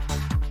Mix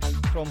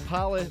from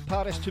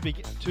Paris to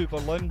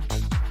Berlin.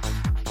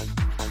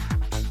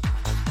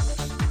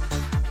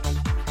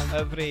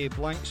 Every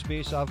blank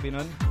space I've been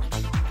in,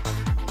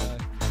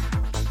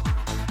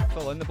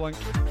 fill in the blank.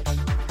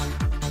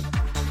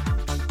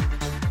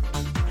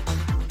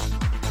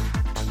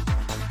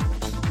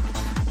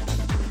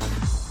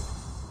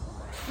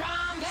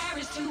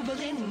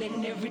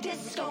 In every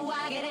disco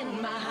I get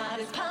in, my heart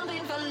is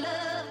pumping for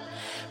love,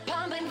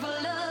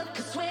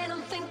 'cause when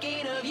I'm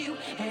thinking of you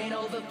and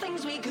all the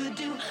things we could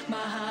do, my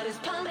heart is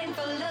pumping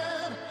for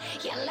love.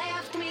 You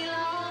left me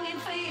longing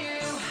for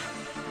you.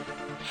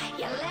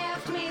 You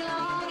left me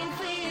longing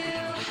for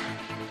you.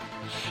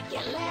 You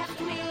left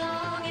me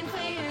longing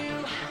for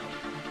you.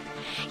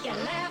 You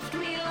left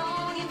me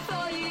longing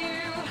for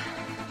you.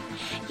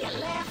 You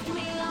left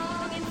me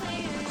longing for you.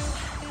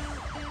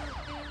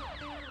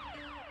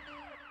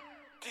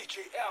 DJ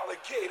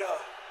Alligator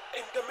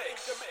in the mix.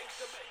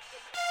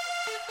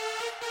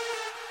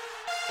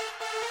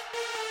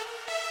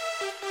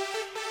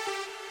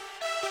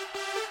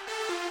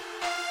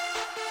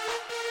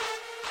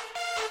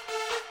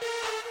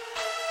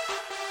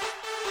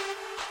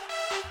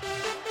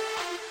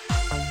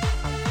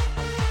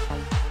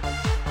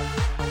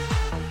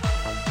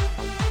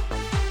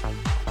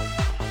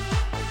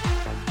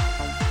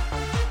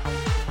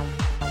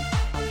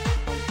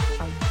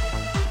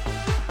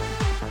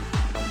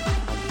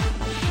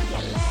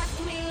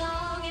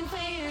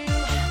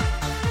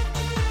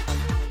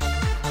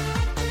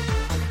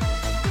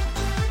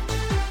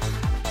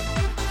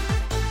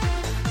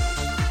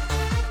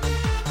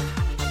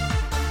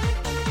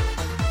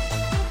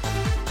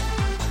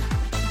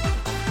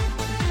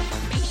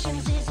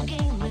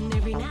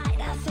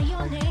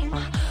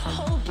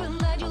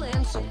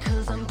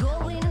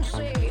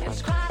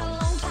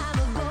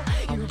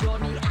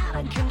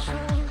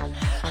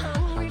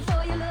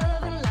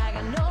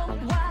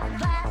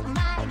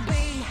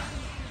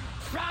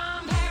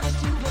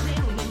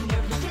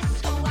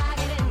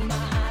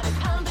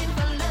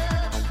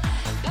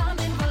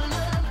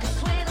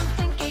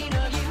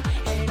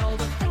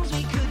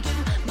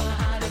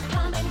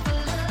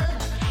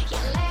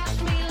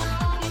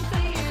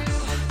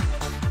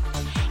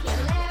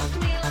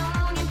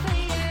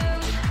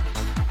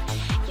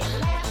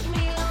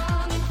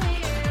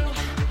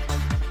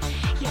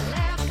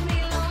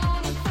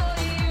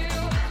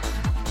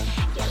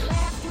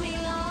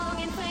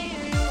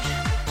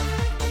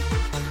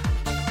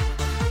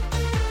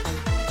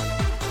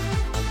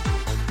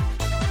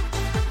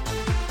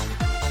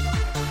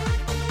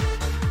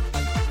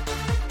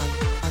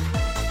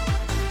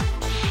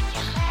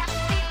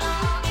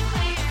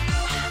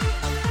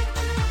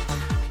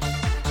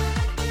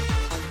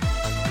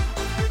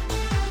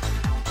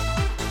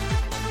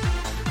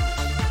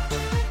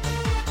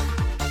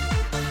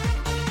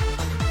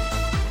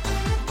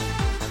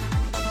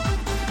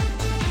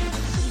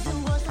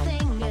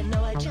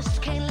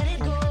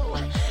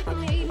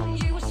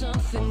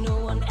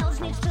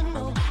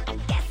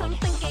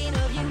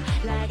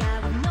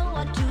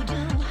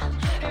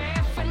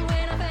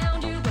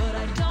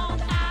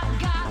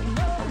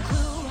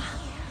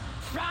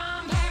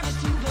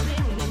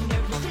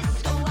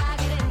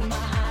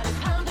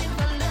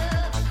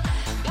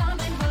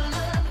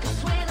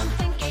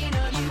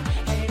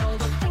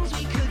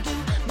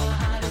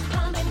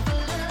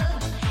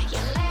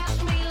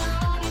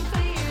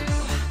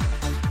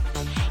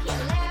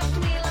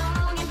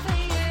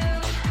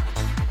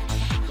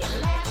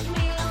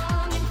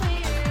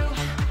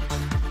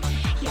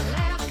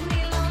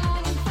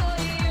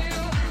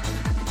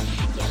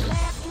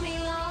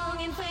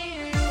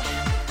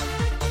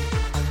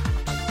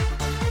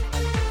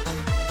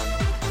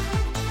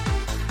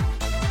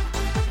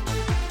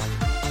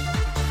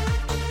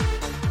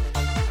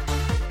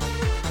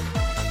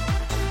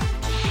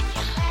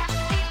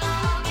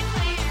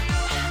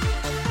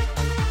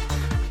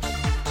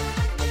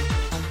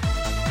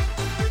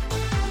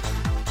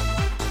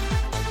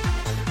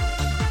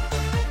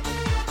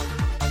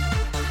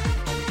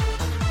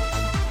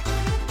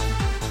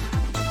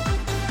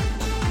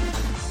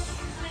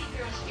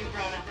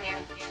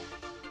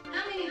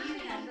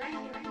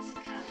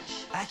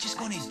 just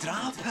going to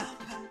drop it.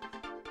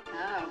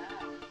 Oh,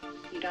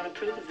 you don't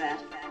approve of that?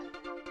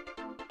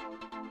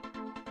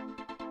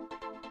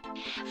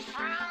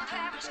 From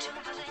Paris to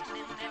Berlin,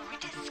 in every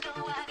disco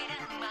I get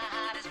in, my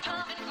heart is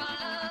pumping for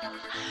love,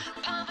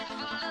 pumping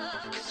for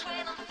love. 'Cause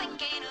when I'm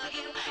thinking of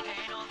you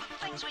and all the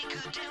things we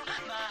could do,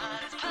 my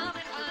heart is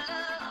pumping for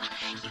love.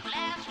 You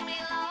left me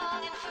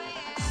longing for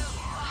you.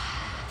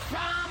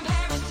 From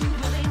Paris to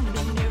Berlin,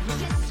 in every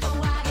disco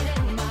I get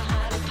in, my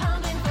heart is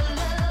pumping for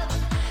love,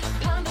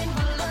 pumping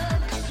for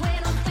love. 'Cause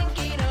when I'm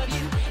thinking of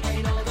you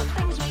and all the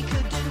things we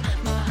could do,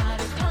 my heart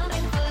is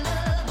pumping for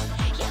love.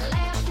 You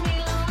left me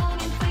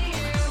longing for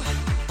you.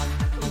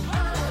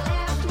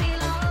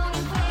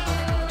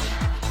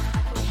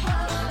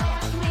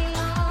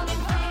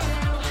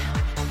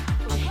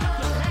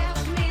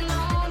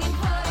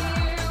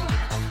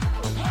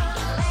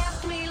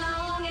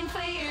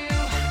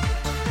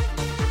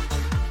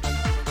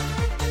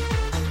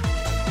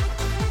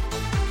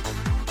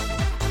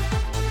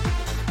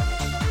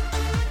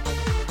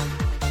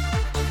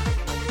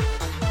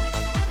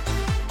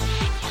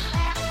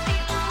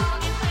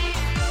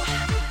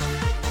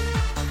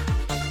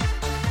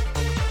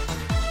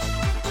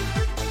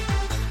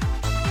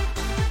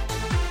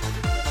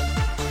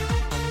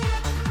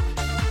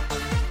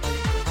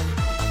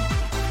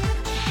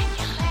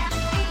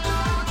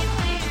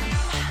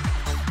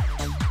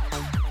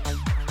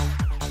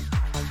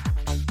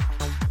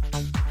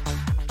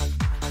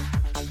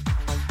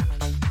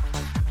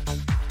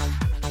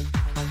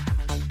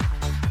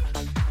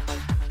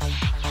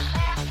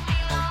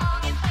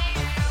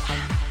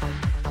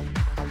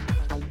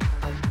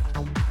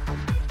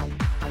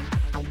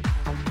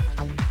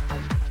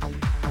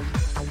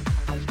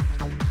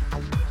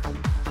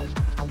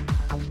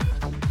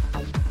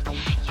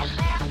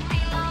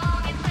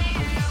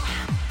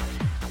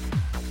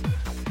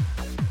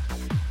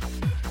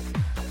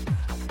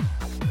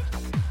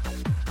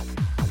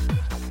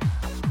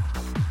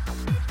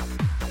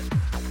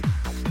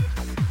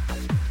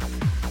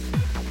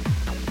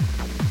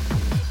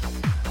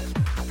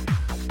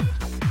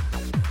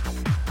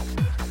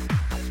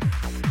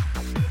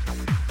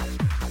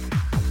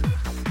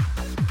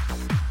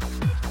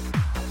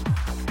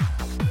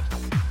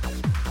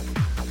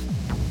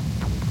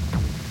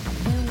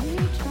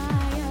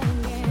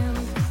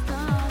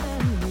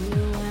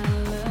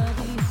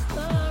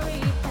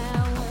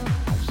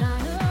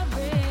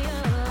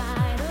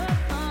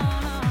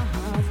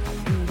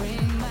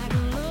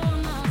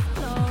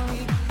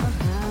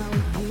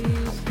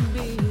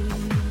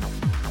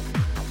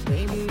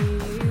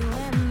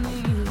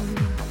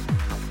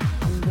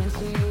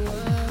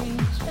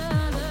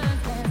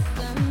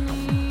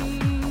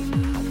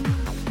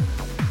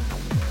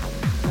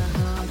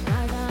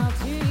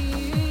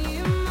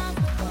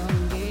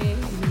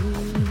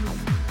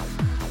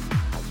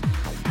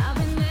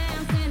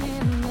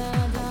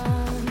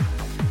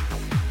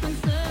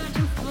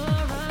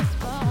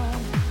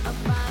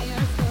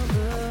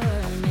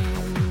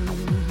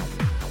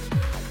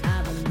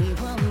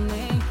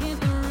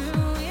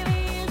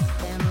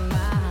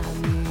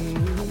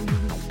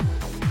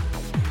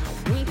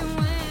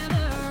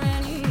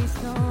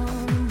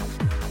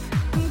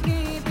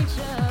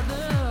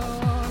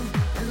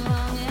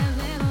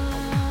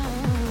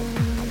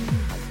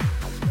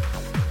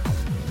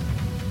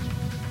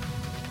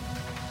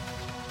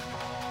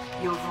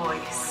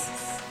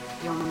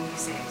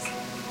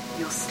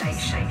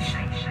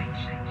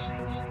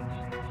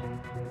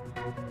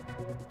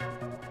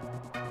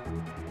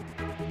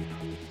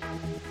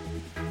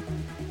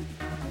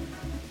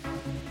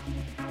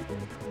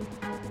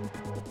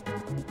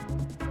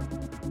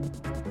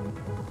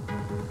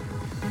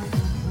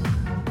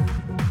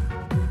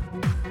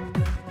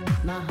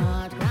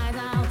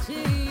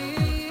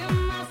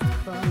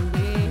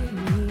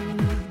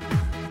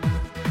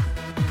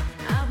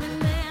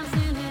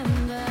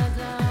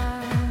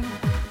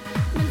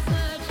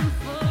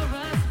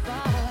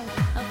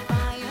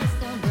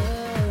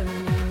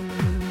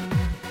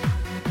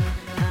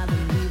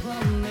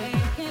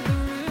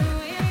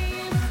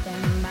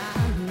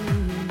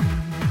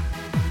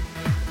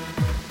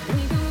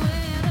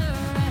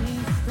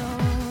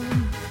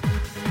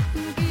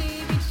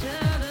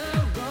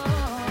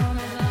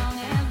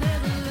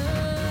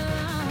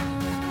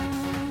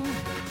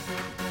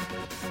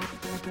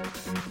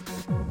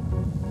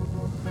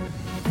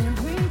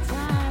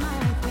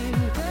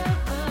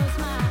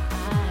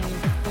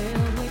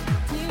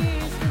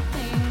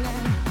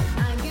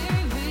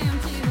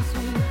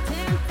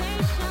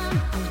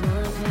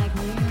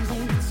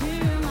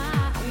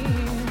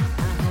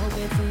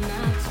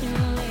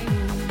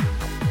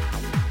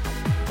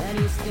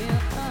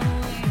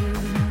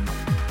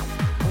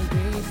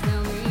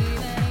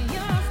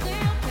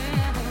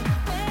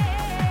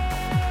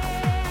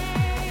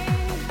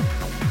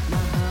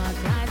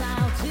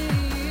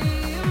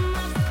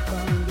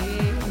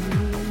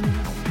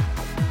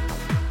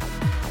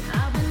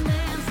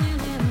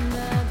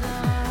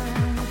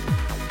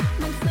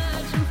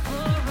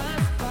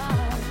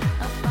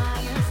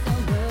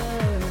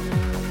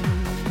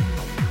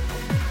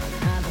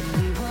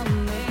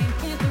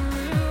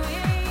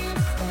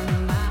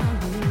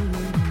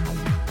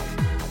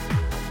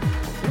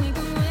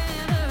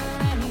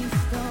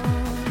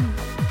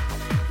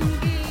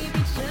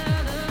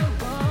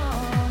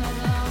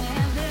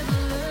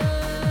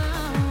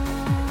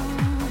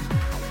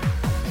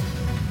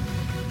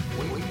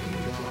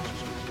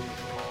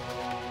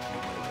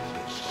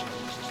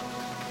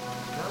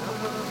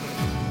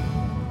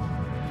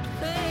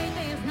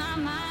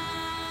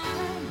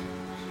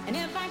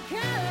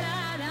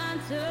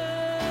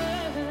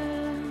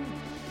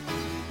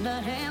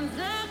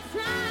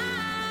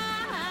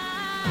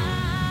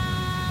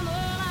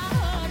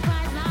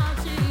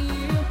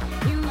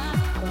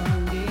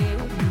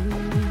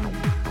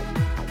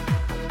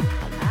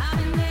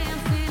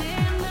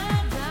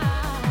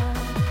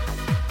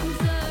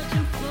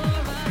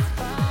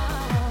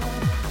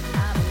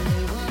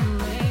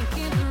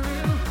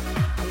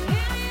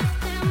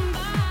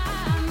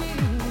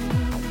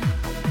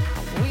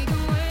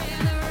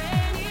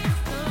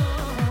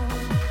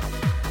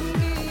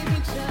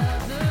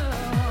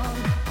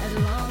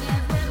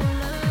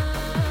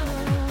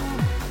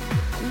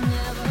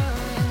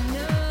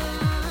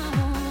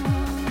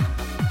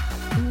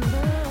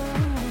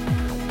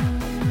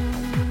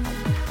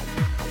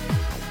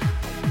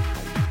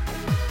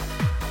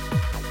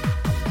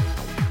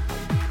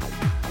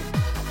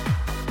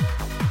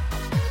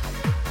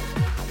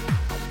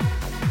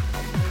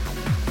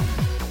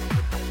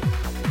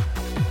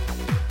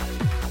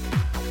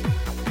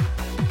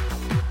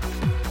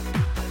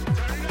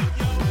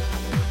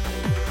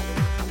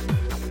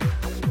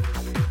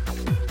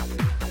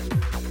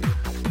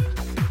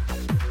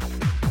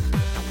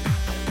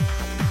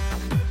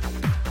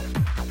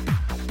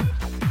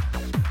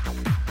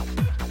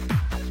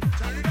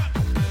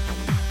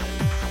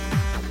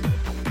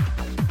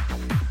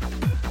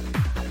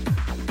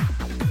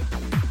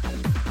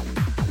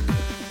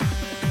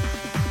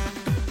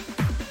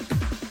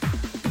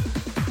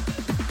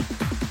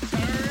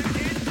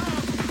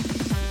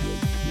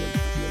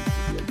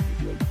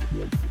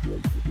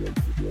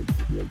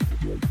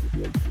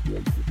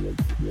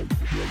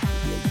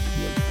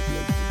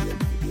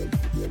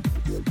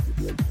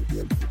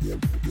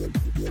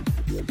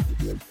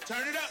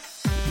 Turn it up.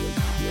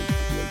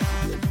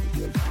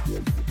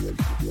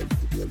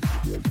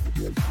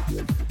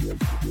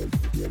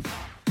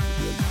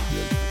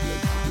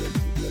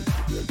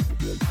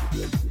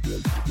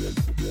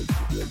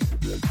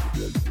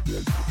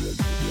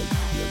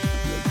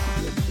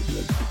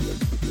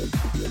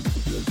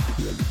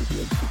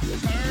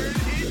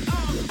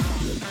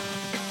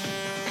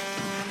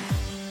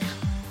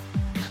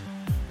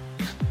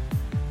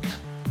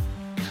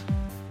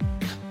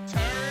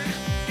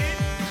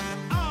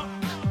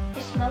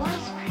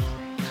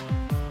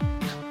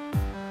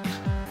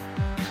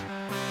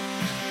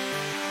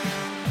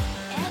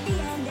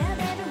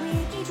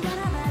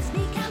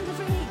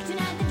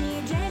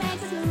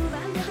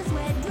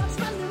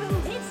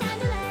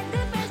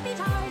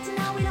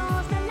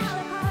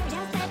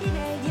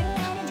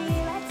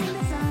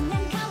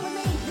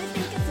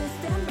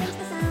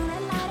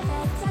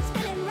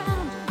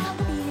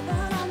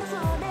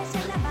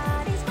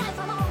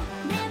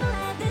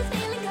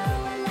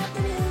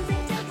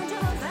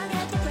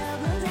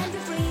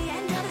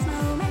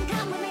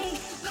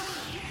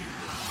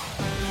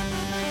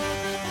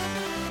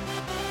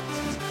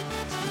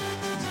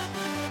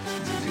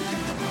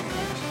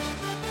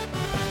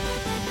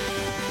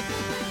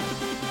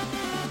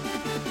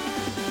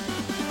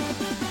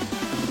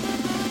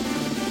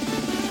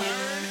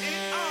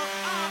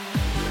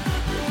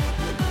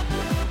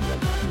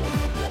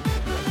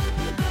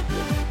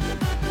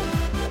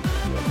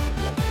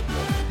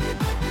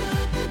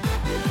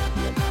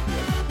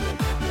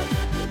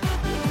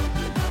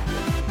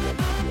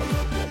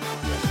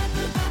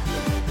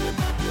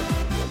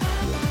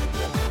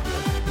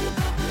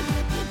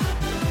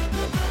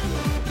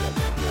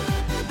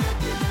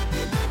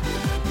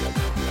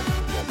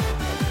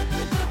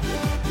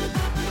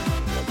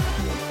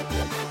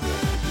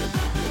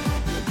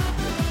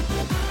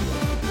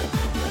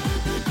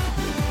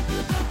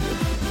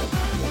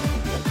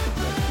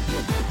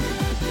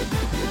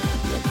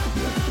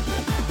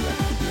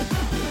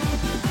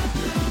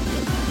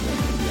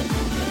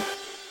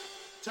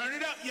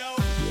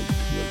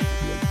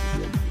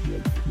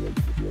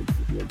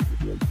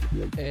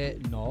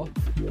 No.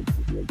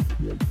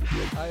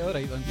 Aye,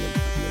 alright then.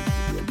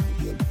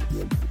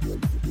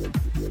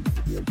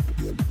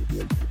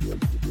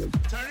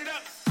 Turn it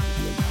up.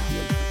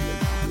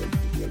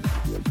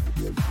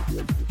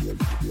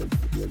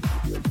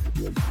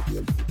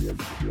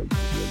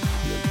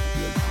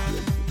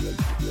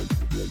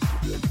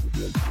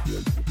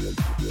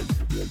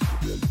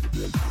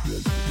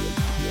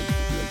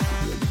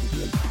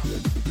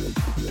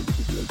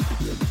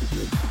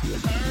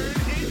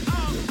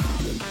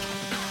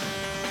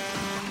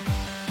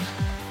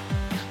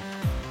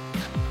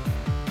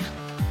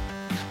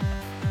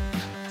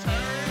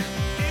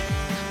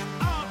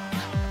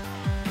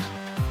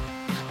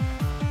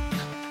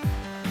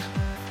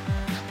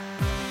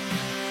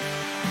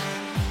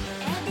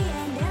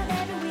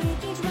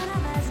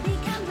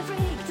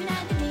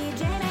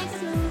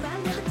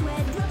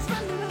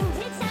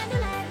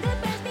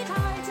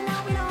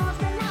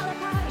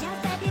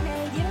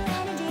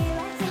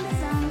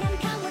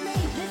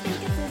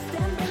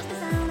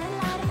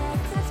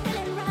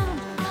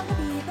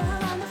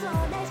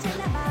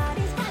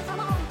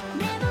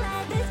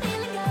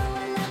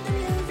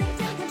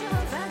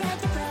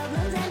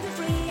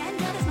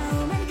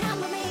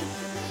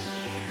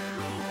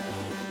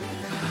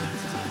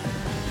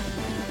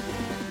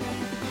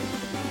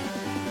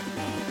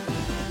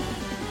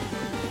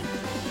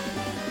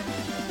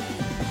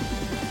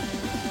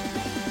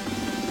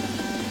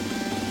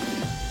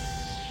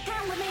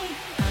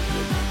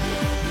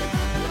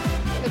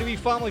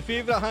 Family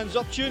favourite Hands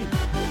Up tune.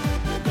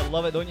 You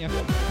love it, don't you?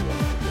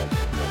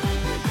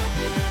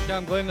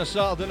 Cam Glen this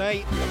Saturday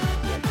night.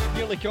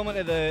 Nearly coming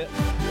to the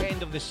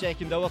end of the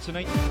second hour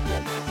tonight.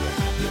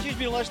 You've just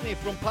been listening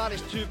from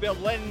Paris to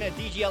Berlin,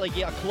 DJ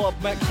Alligator Club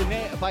mixing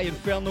it by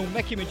Inferno,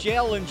 Mickey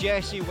Magell and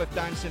Jesse with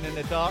Dancing in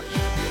the Dark.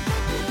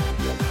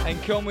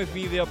 And Come With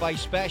Me there by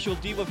Special.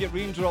 D will get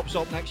Raindrops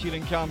up next year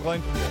in Cam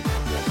Glen.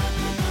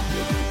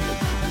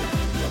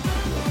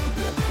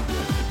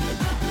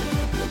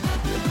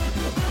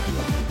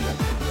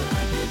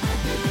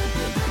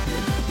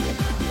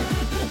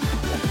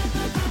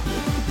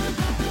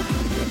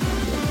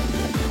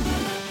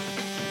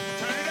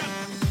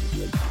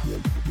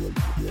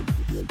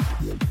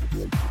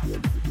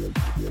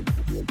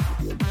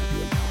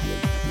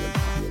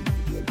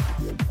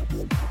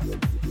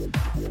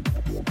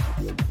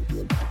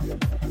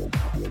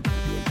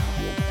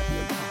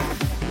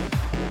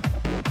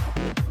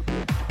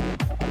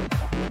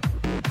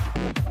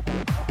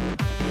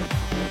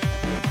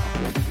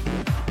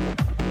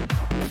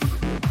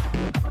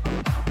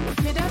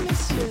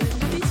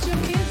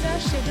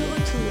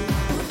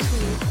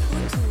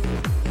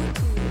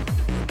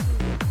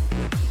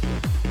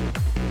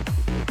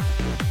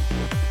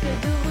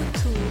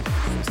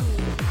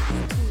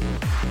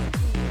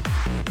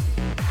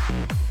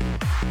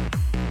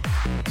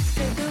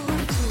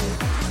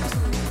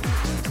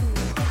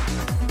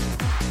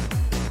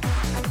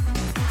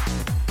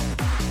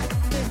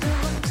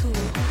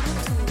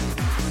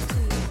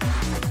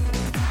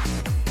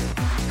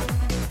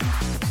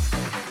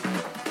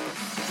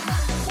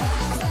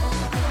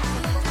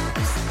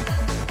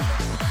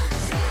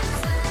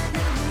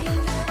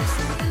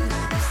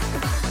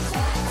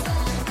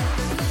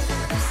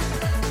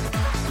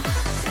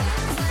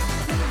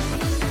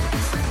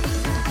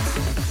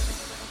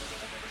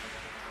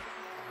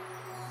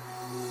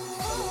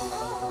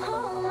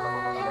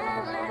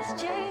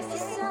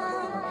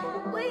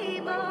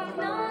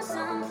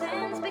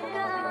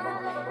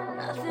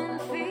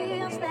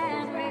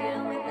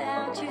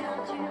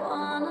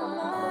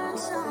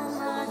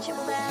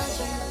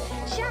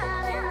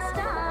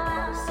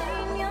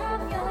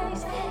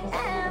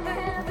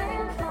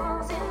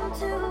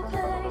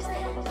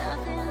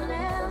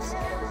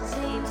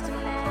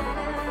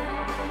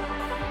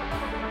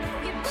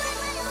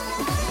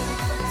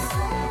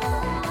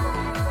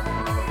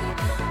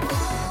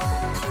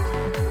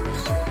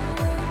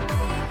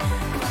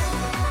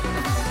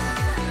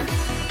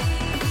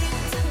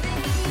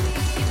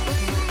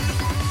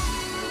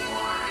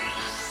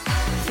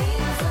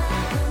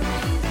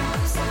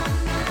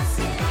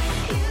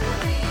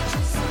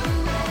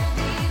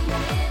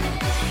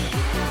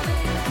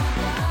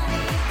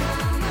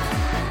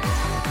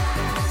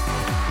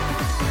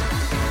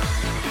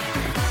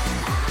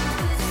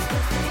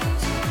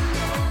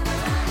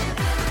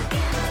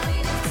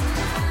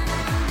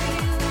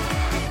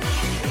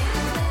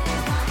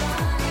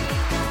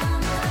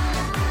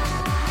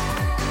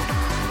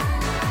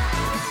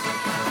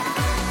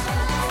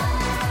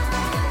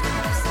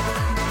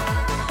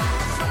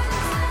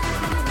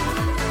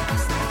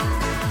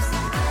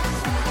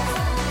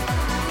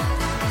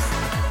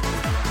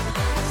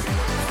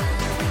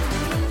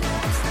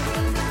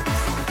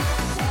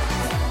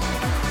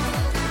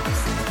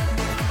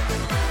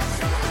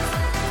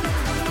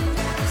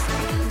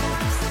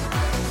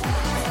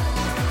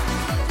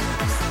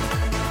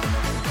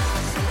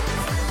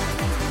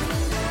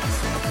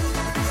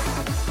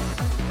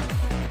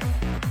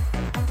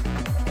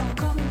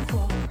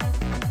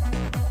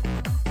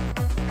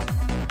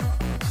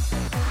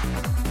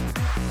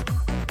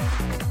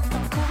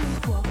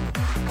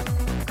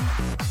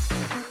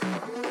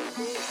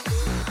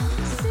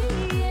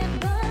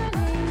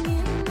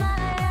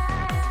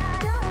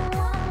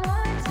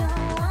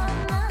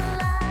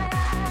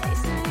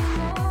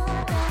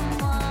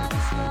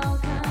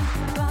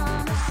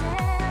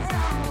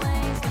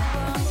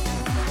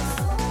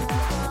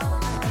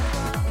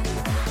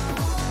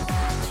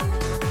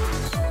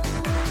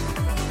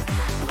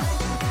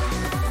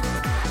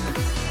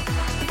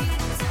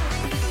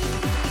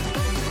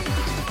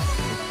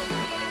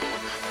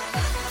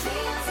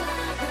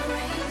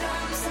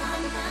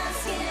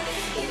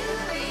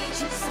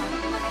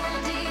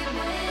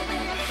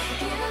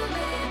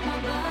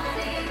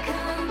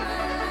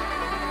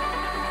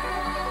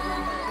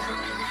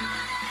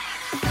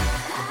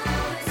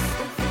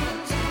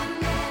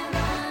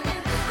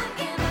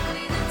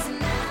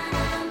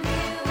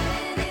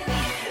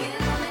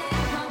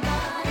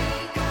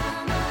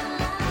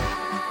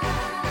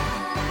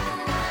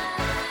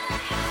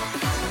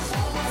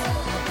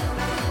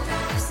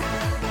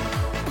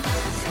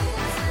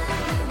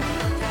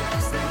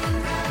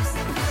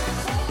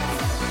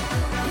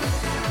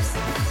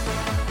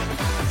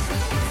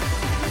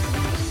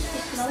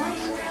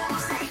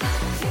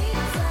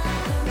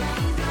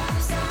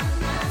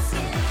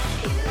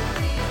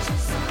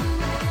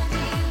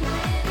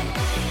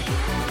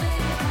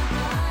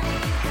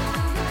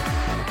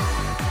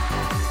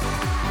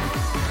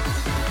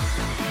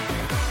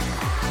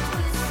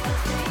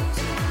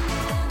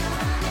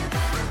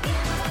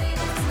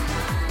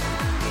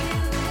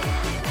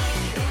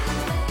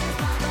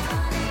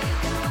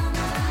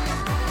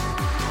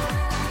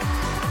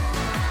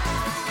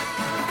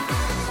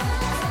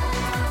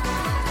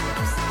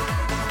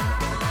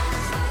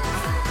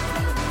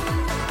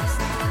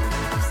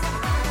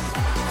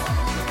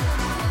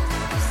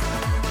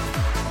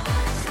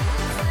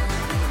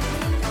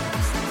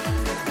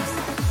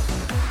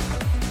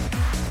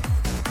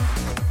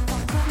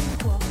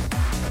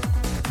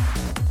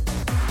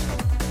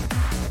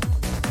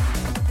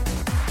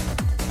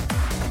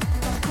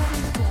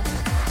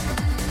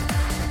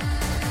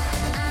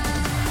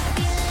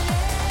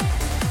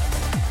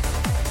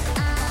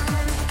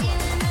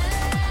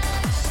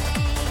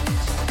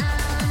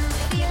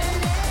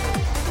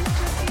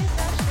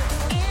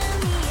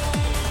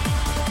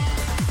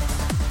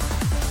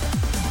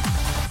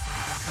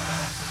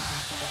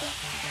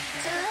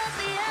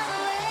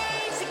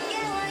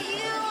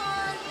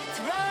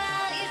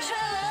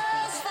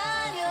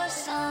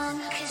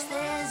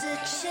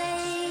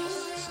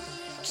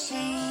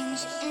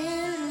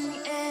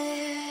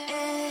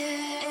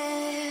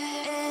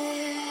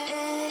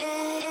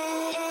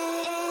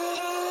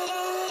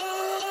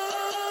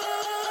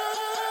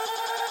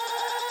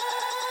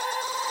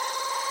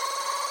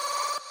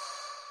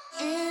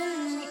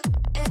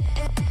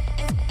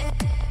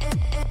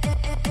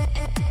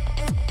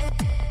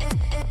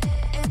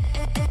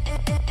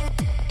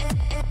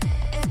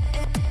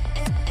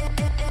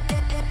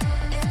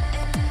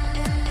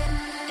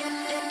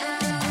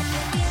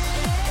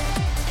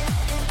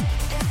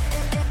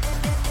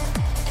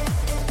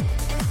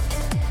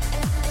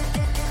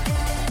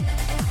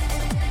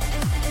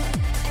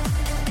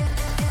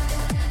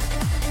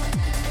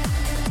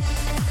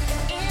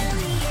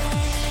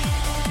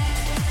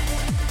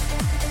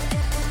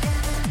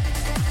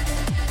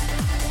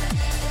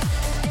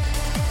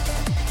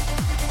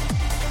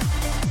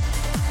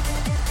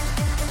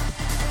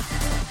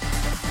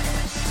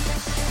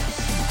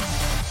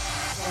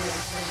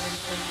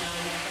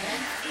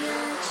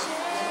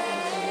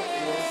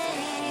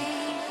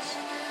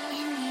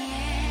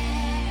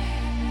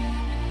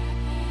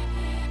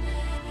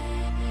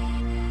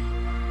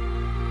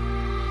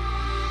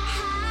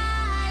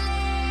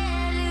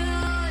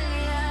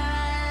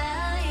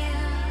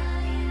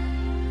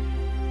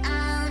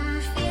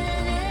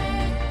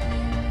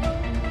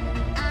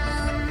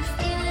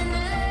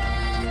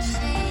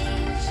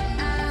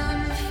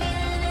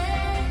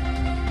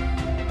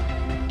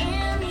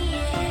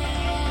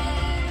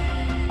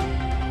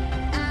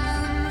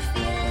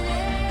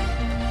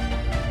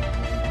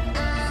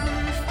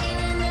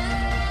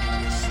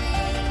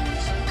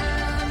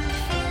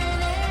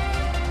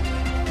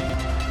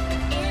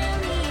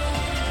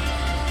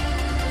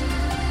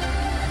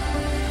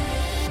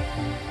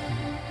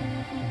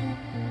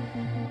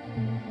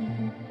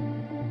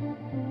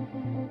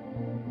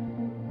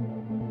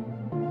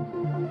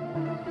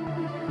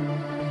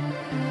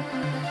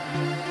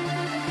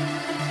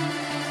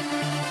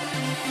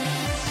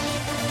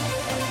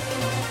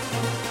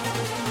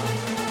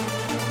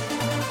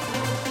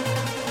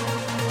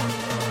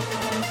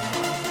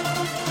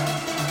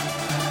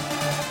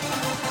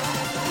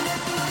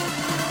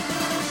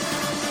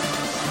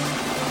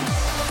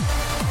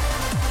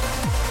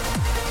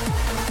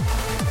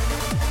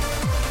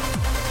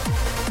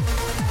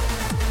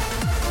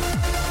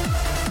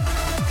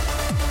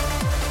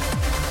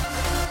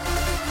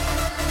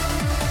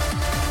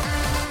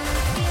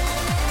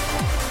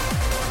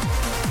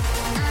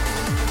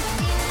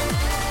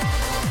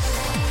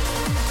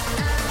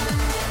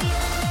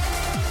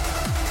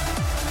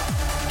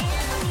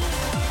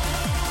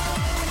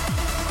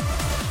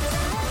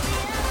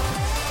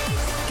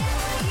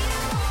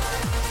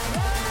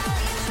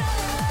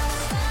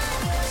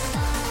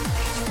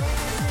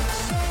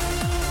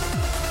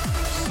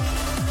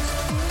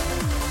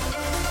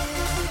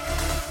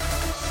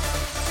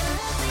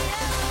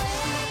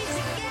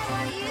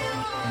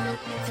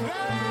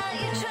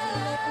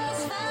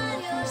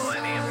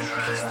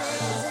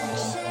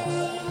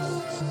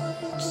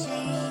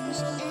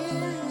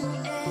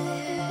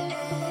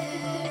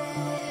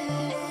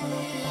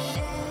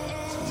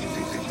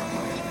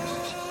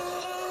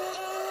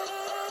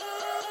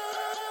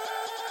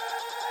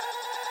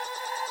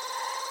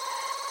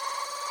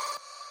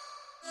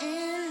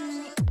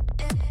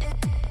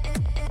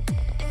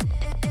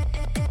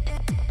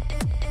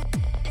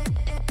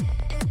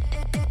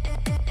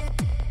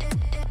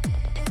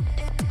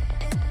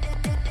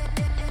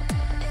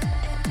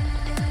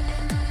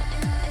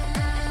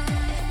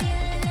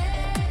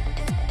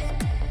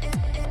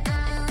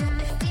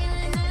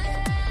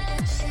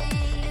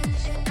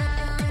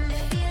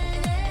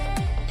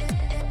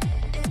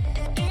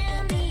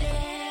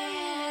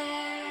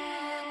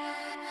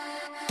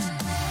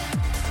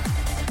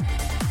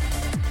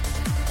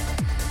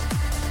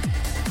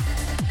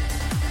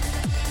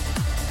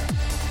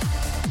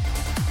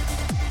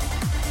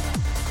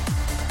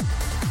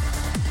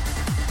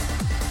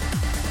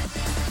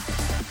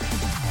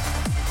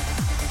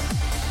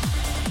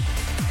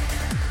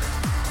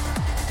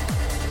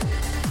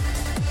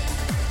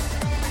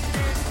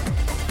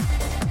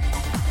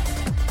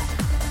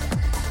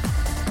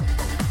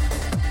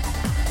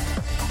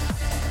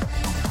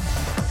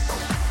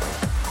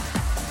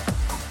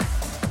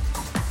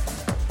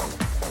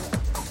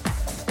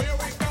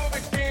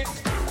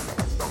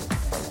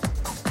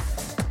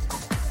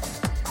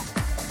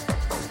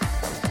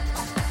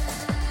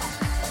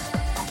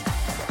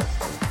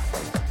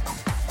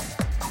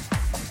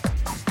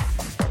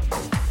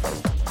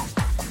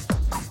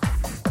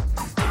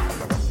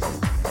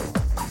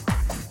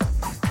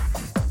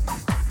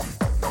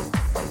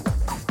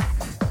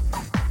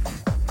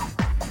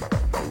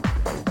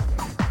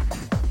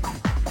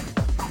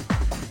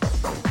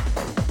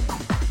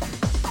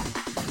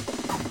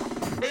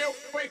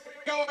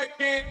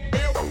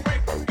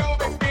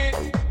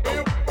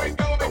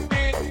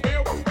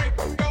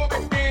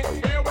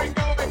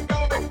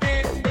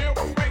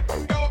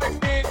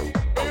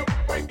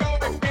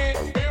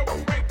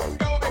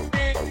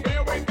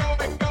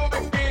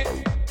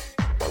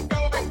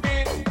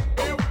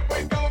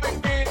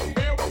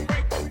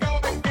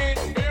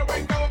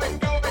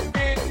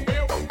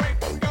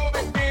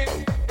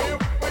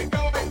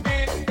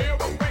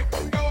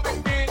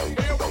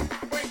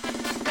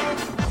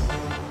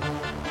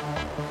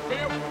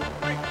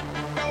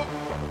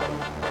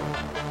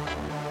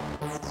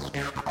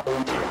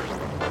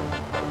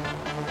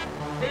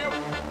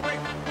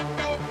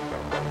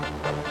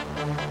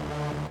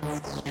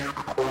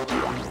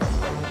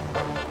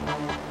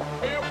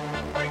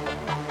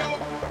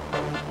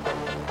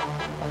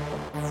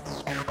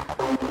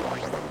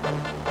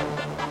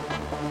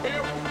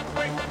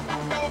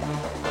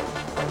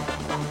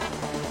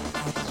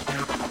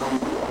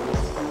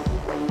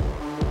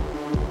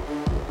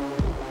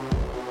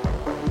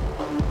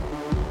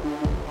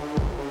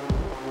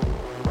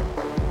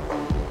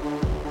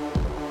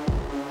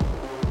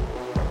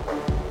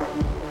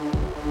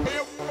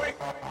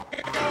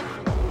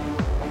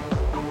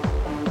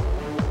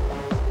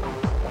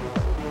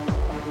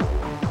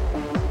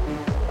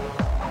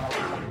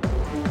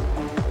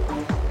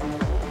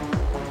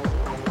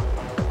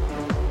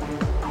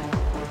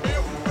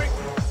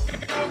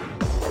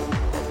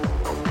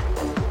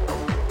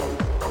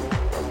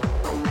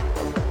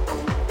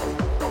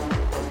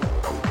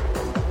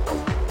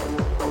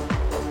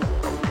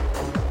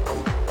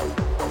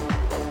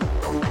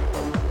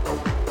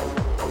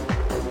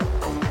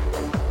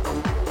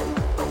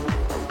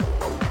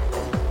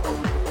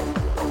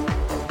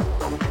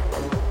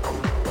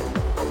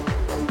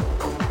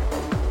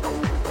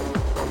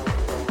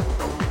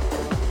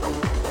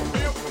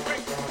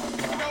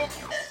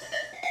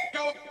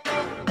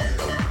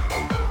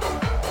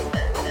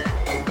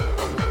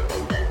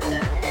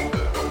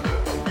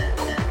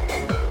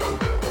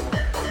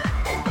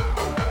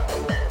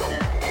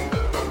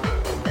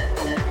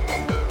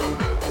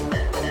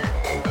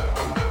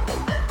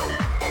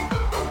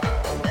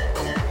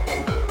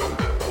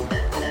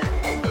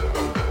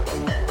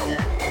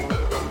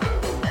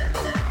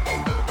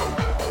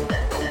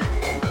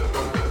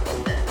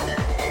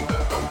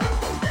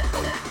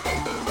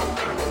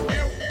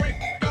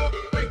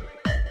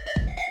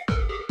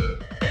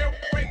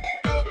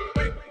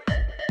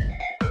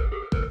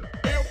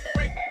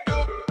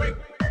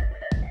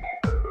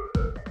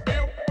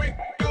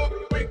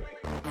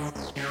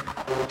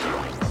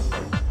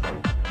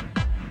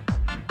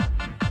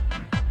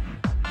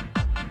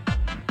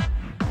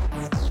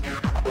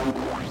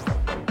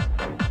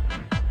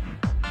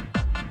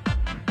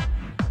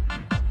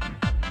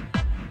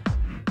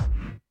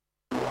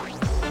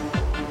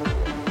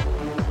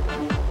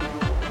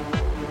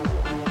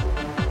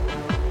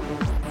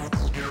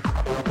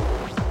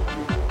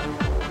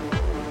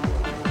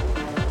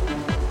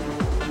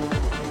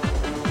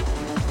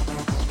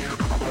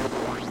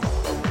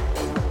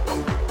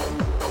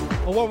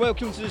 Well,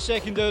 welcome to the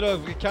second hour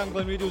of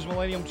Camglen Radio's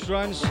Millennium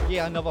Trance.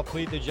 Yeah, I never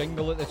played the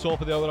jingle at the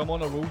top of the hour. I'm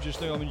on a roll just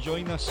now, I'm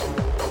enjoying this.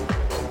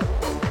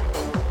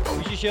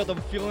 We just heard I'm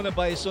Feeling It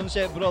by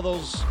Sunset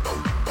Brothers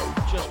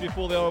just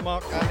before the hour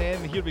mark, and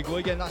then here we go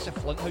again. That's a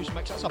Flint House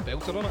mix, that's a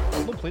belter on it.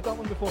 I've not played that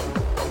one before.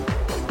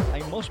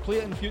 I must play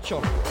it in future.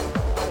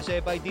 That's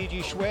by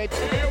DJ Schwed.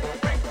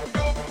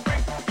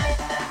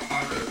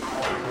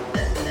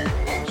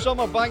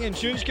 Summer banging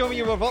tunes coming.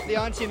 We've up the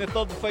ante in the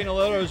third and final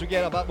hour as we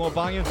get a bit more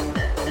banging.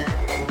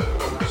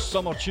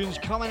 Summer tunes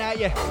coming at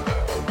you.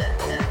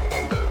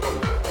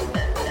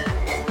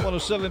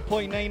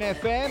 107.9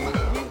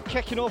 FM. We're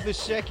kicking off the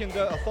second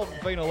third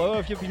and final hour.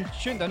 If you've been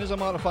tuned in, as a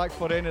matter of fact,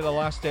 for any of the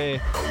last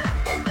hour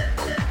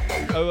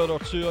or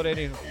two or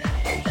any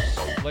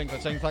length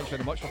of time, thanks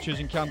very much for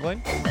choosing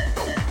Camglen.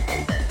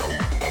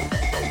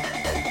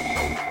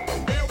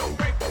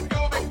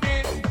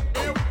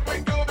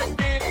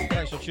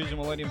 Choosing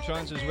Millennium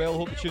Trance as well.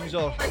 Hope the tunes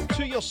are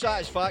to your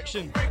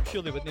satisfaction. I'm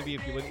sure they wouldn't be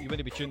if you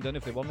wouldn't be tuned in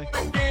if they weren't.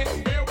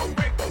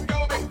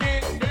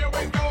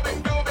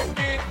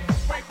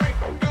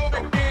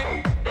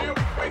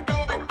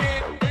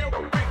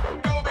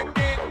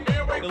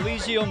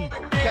 Elysium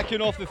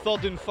kicking off the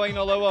third and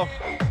final hour.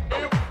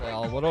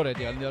 Well, we're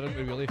already in there, aren't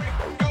we, really?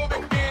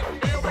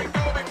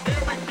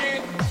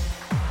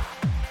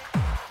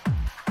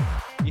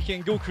 You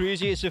can go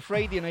crazy. It's a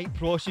Friday night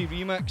Prosy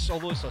remix,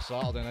 although it's a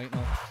Saturday night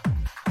now.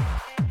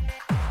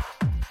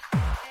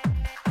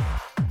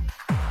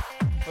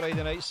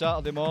 Friday night,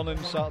 Saturday morning,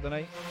 Saturday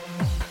night.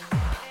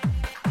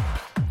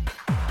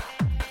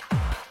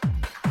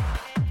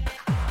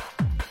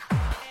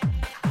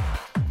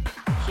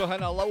 So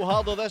hitting a little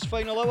harder this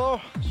final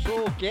hour,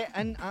 so get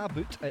in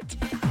about it.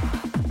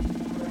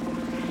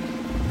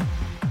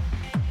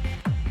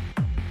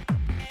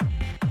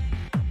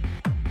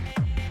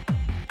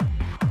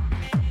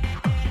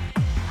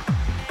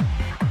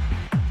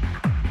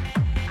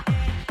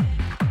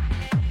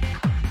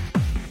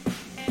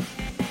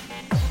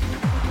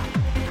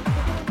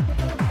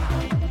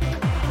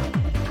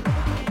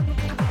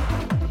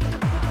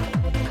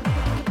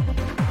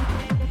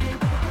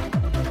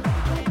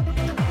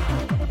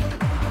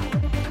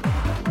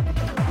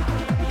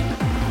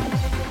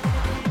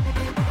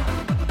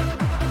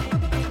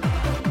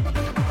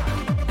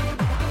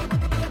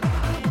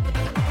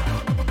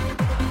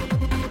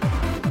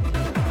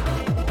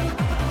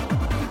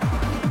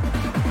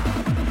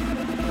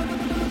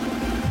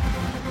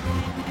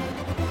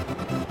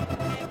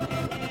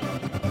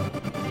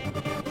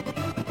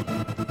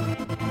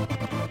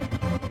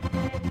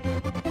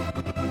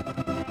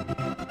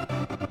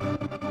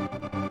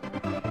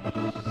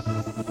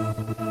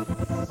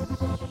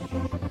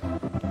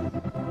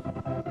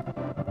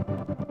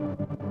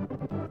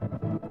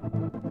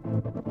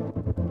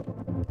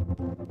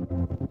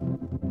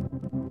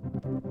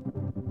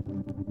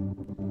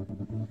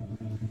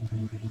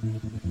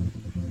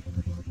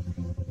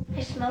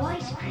 I smell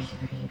ice cream.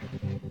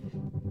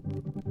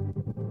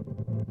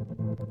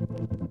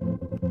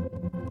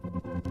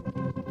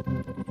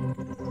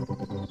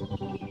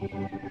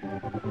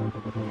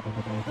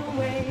 The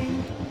way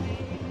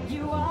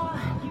you are,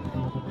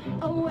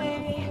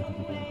 away,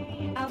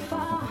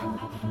 afar.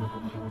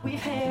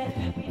 We've had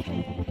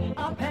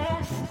our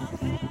past.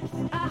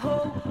 I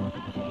hope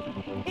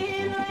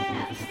it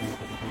lasts.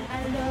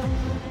 I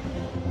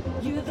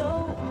love you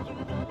though.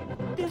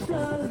 This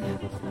love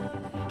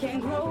can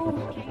grow.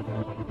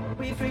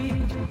 We free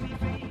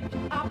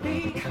our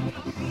peak.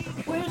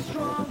 We're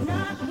strong,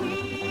 not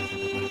weak.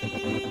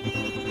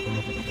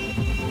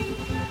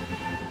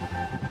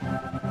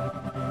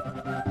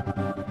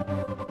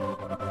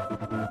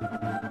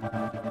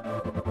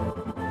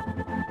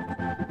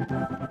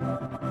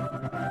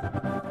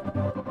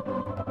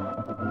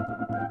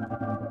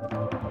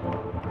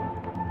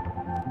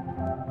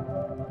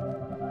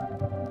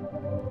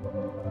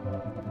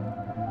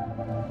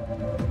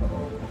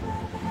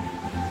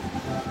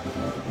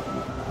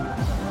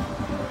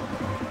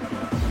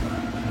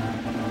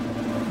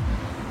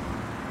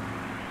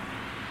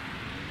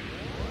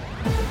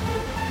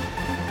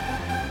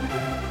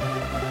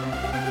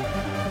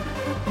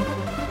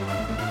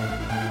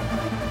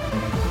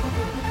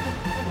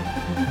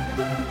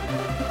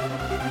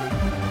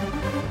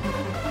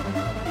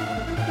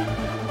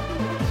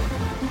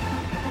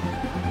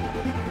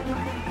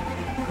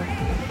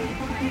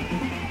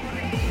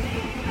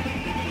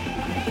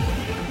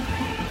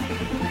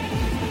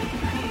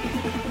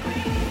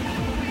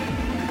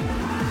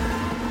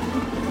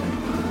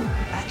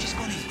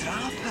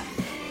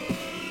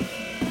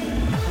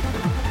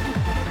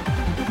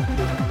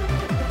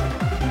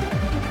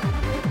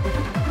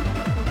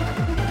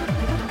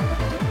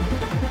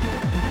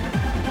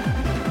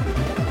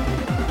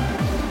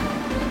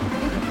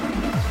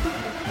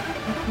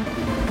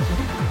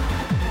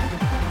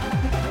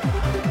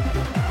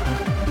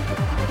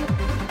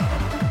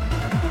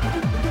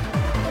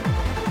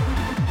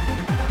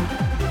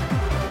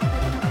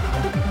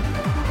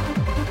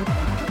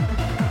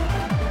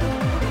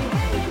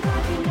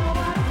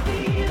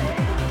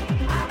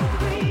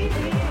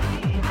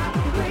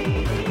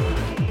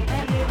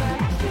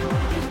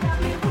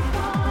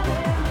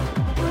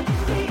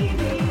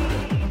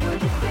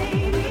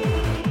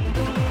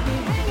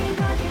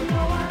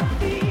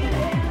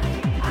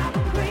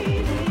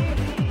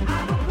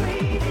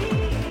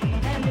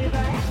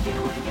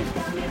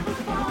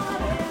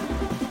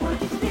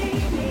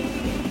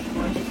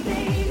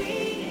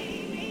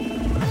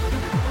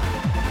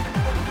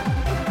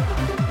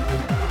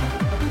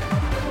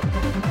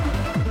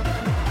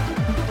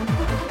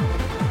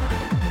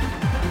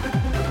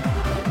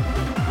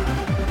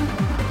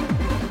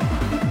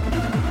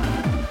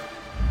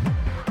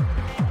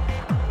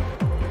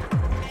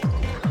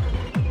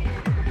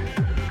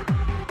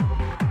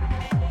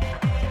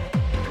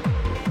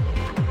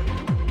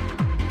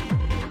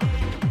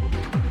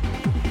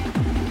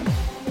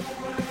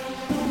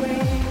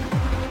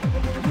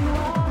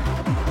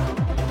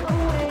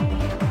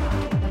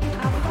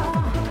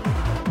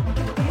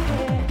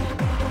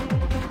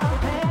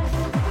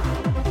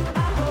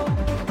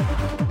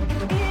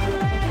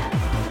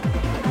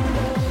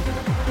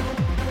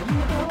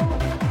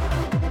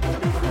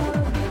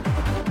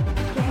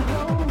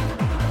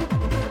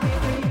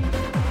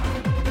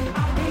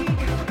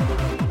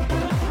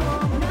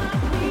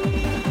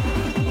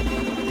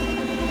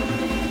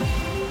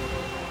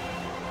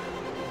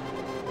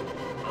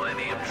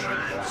 Millennium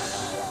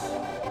Trance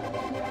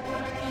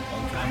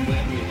on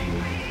Camglen Radio.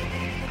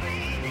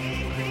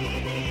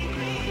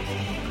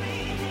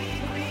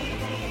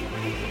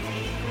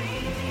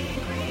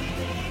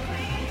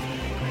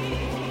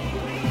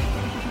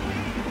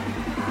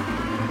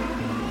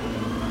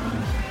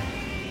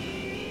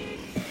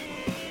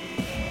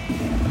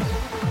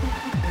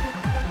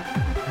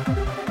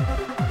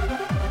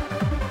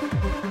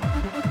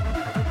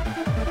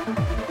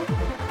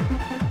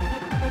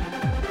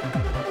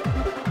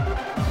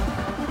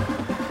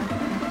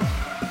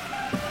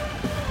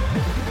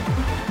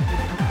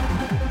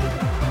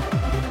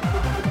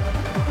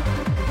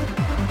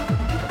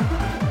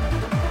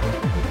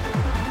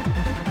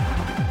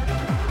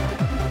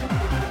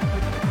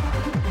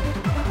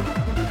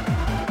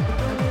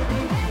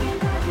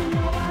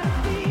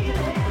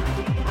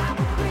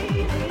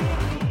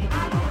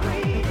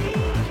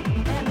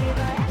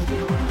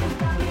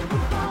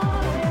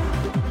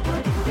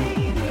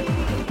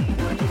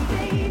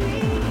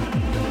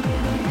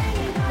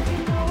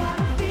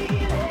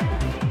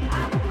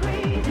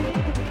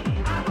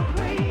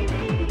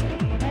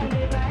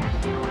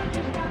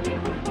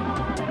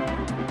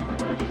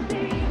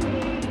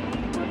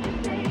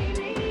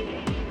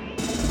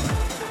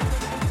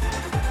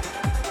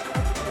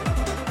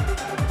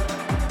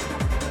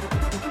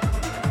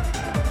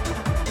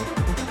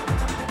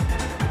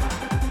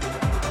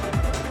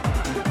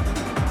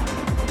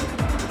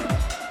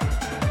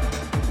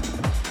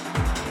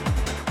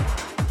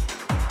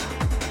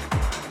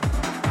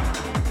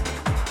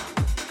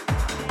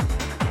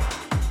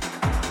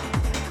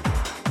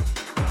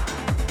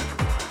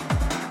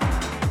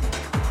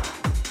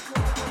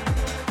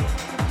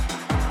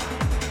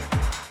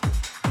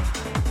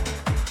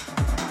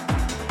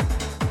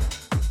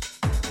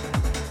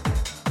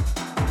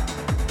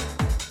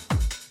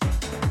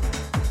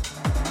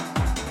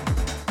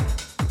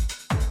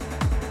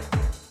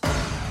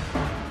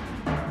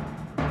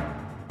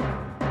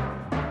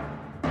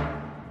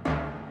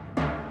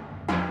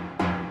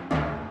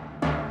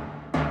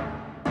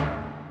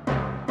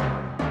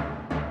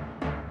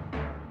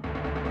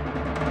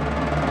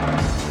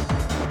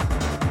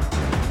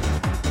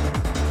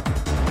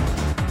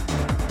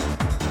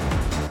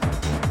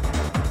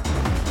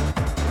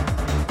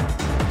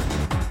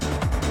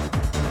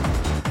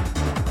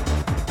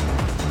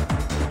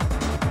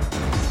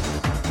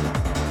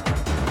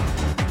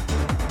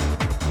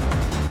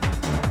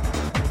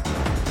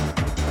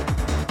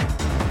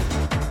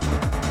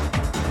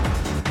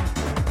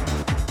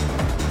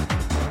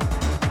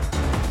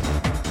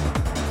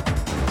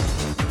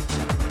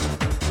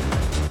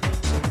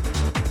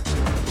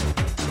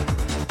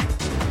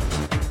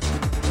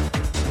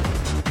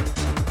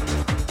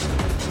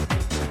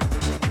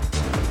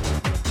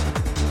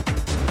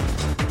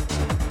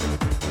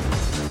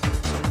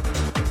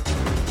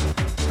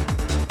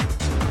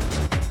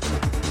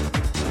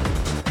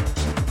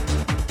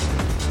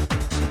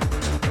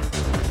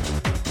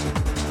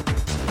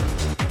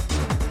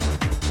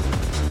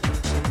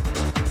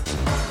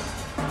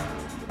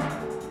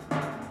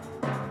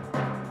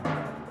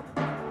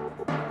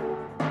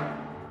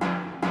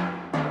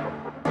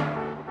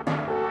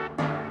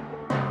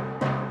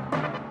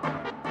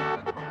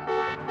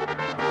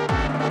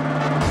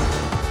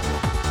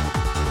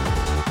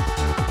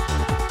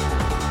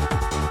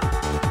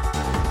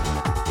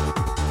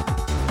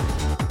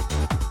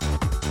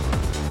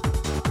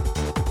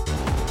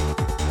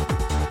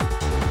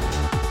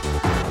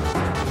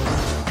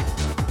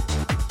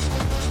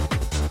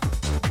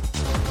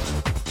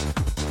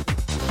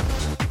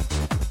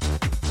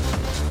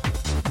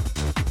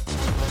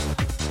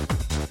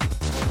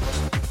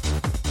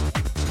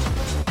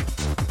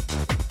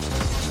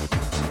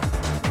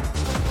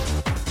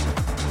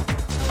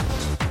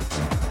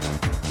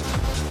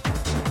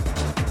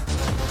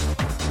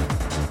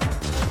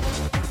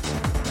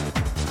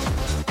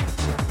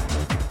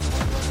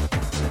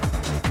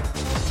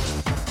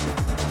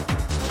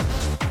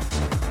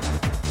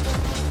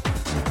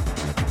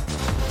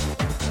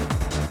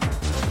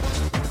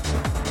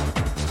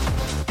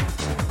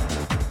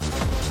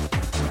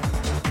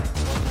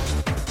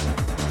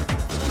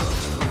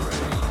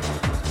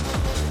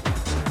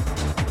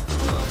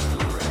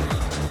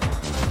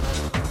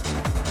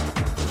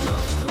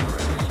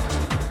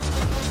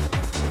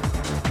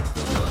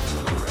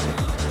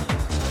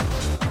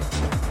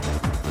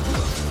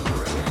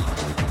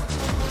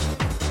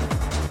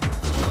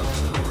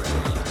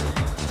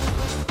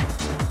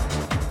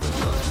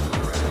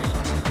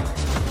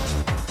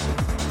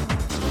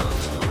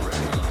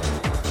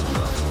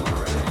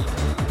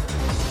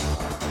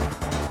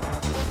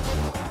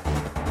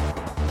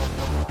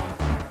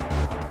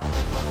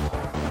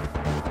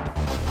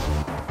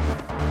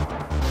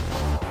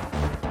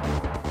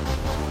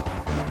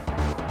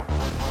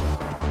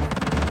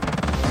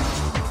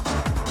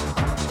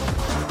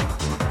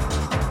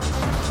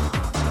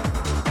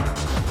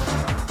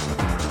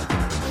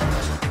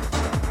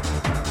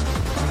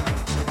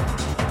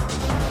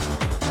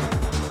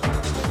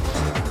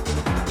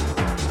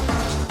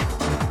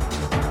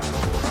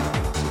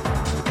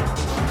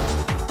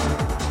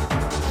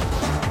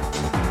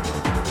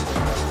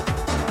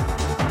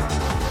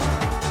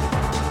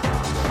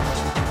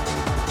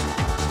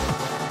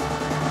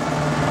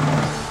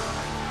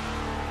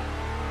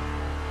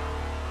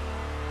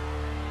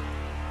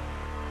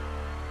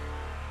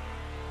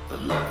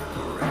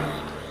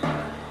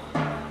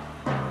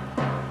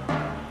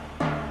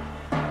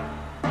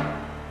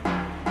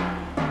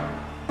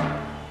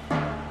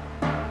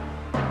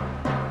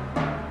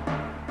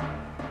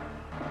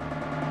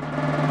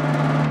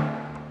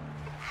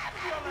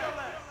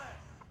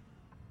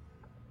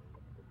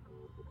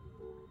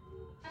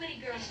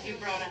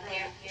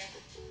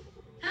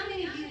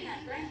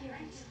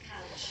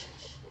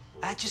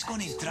 I just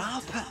gonna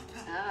drop it.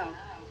 Oh,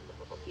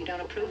 you don't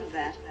approve of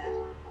that.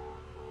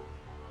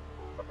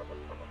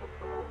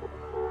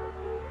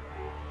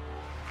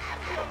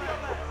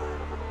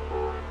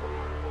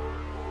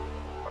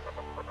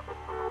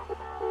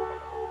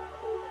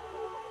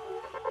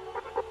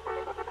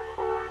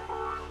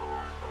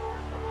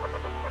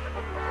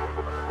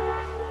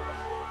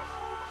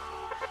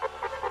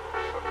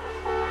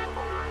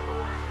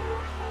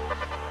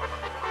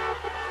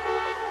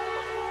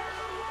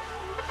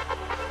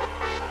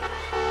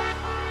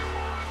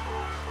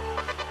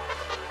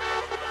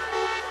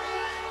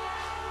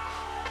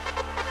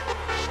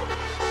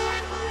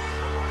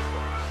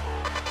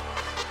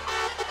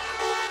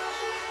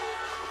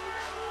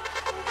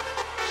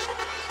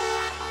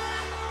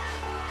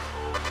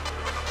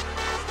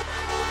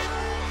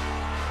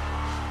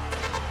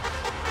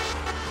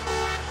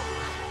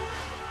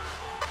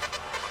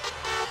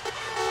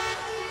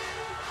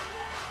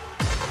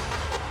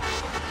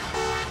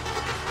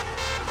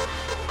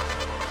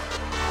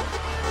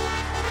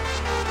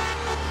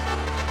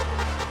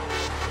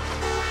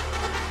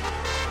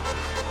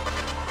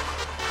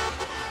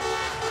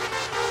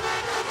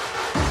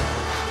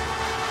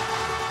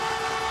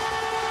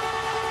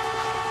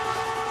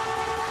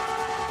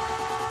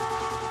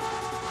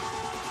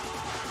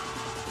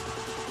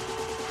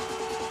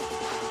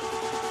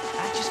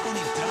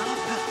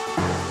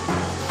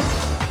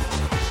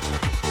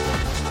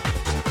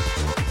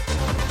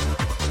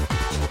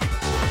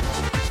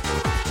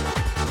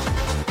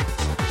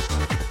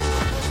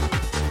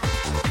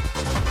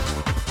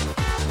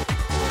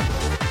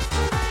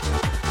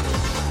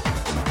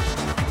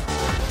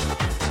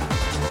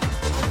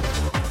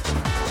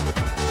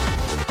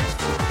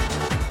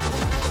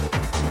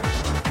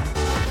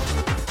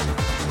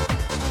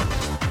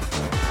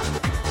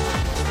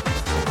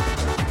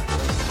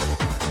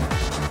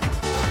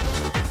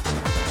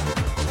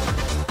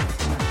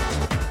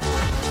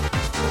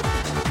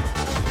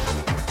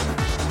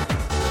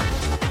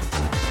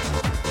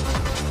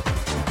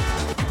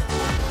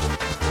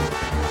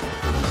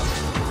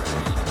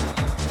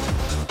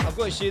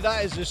 got to say,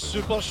 that is a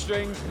super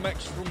strength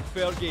mix from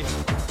Fergie.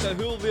 To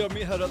who'll there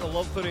meet her at the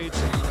Love Parade.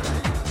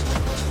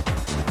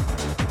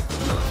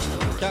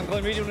 Camp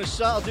Glen Radio on a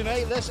Saturday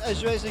night. This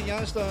is DJ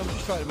Yanzta. I'm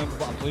just trying to remember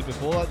what I played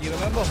before that. Do you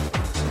remember?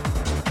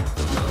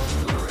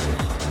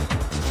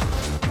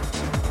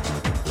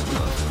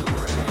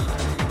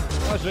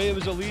 That's right, it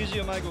was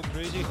Elysium, I Go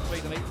Crazy,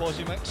 Friday Night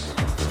Posse mix.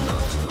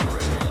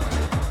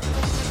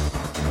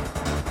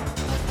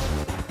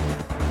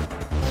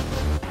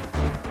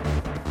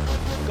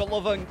 Got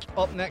Love Inc.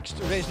 up next,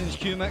 Resonance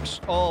Q mix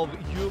of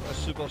You, a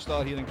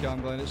Superstar here in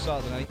Camp Glen. It's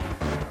Saturday night.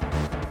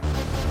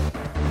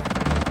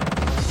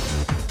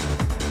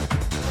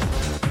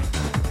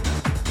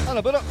 And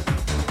about it.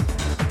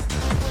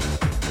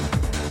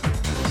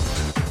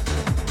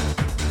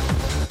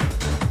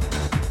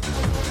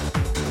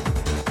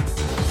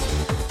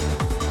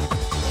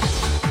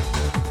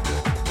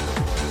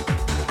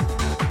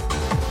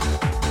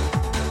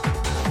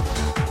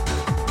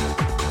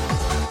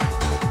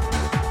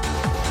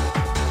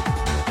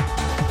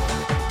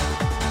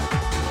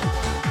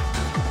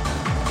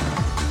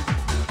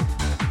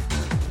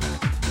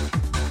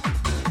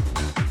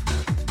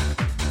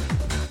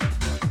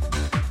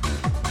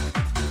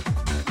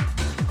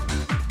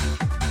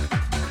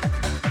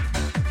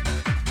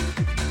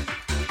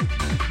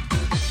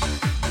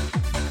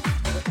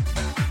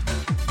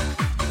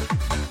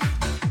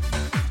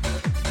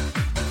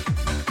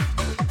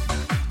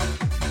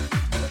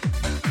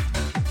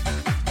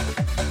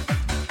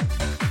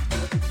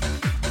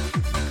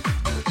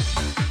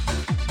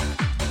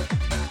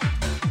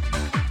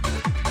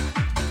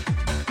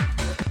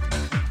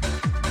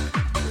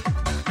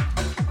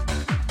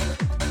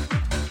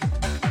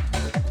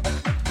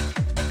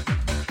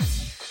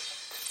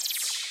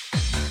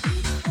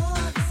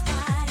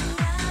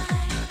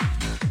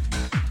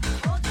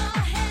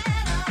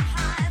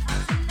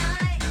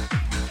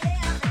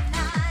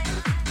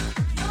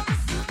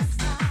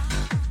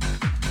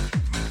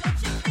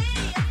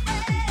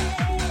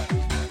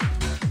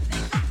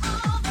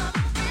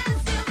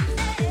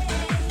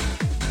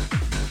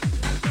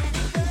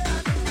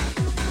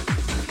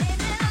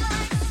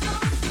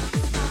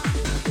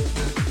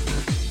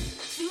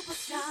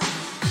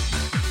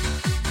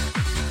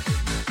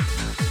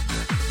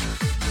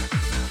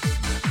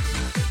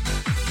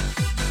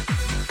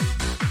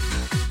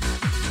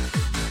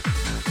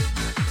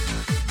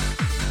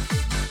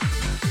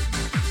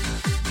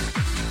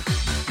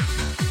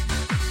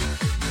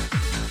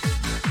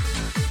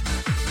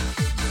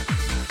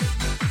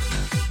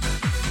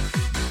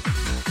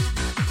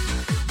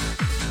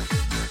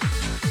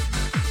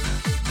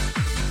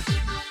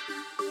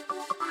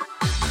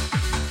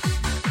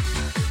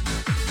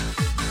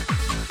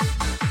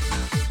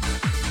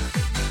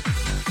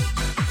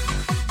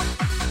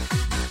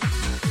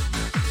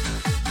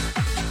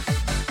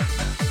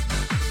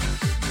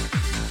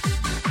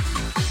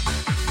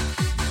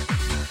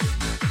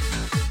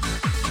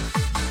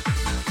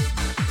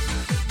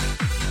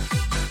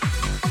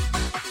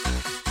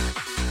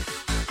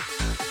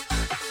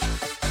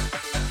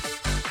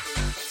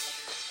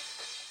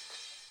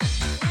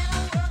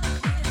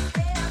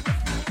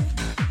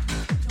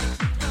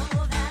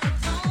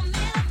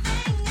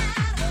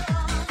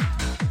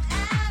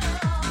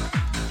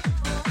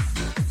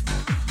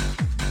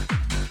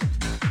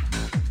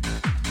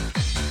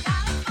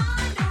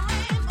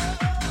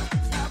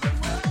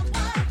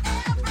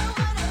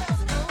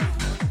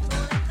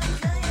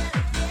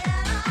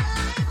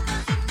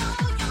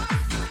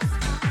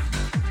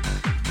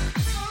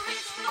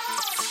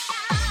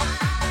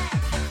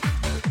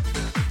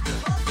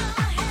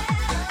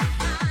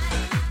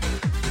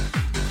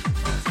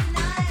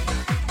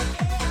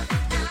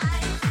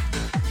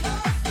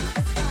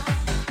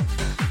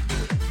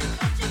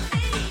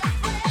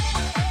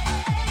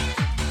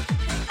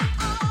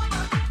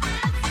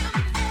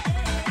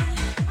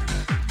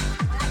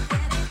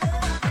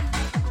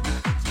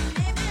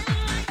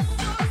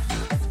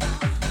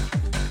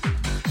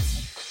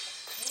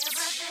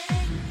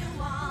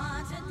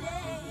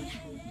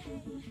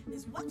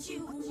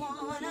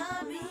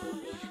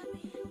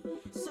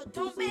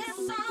 Don't be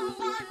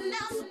someone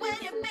else when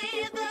you be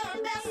the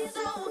best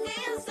so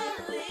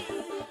easily.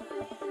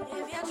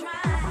 If you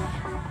try,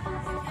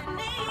 if you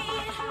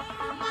need,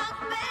 my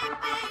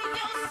baby,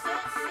 you'll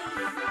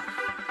succeed.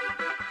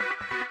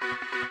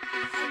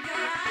 And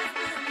your eyes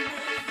will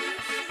make you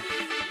see.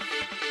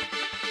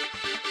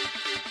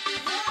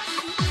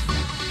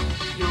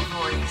 Your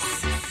voice,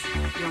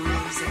 your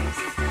music,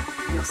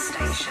 your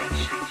station.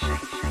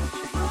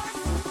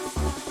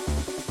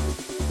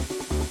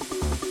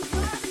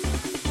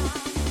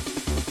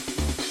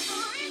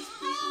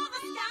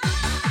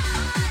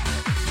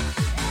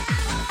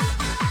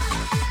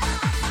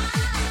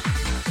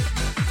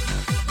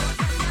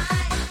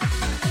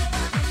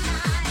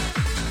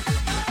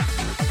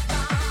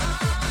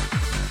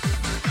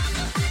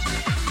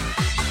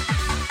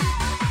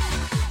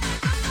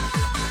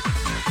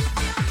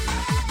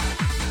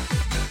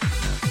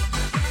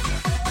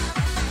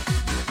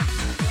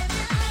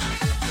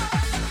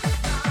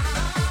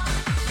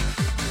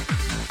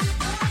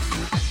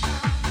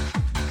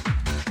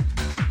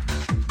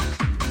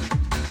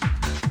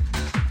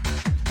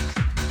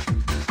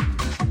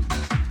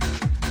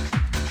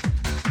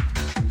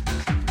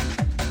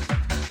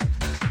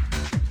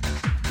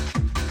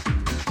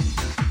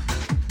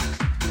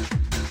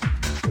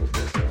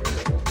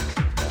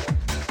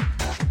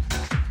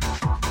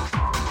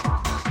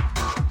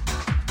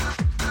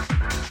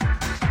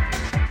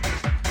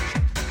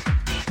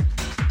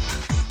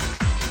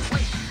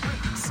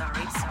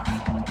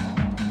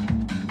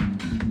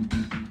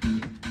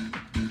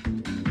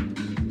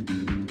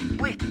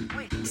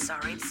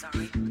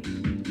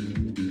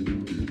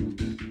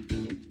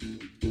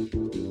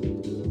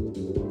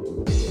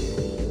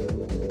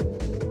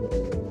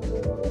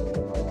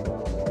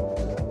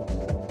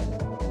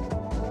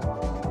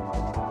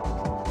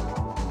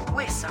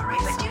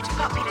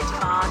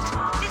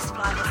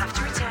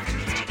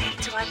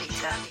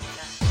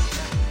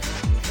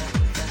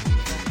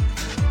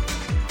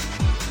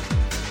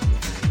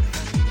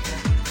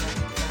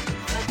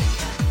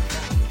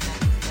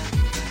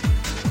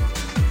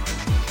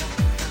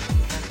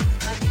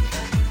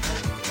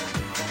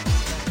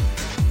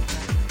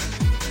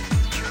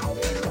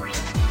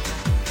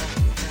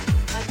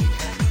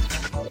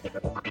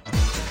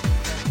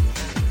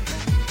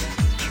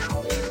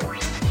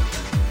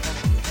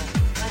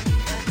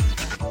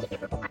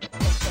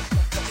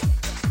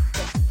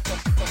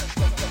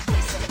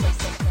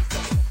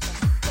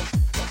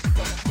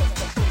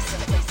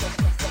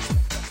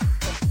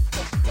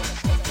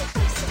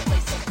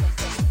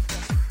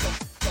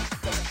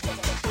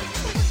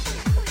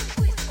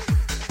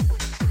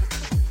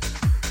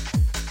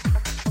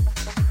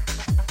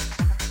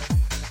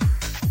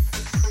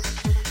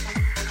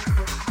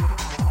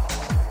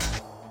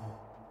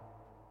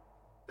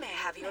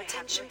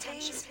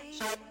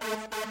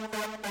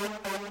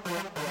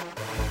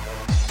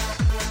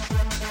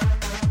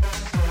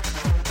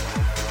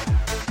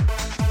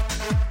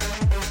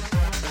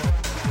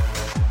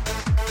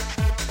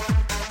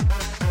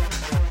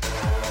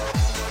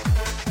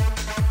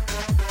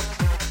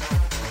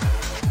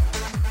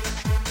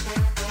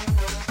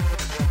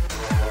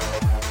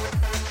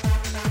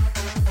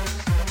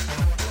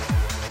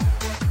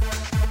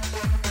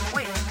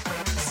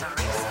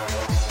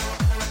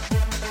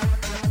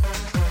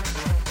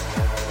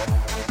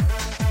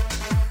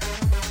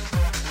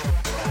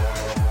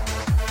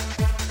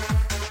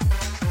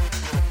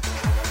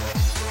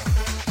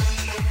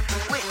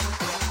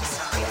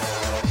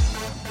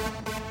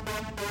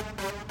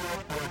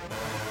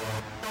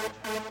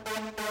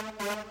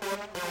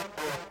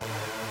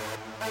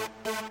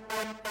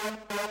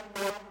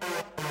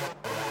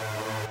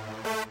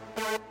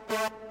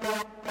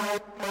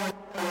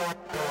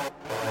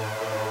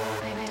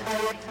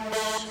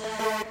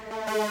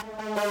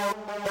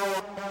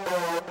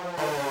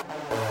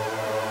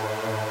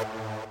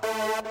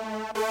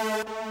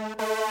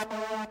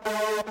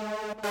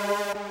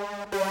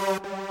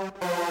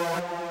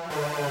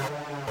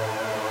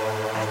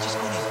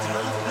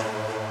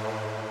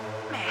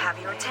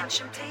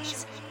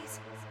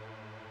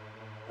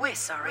 We're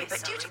sorry,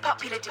 but due to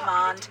popular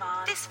demand,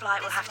 this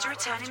flight will have to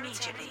return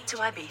immediately to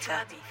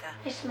Ibiza.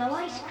 It's no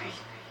ice cream.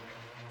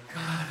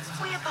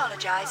 We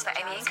apologise for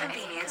any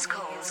inconvenience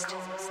caused.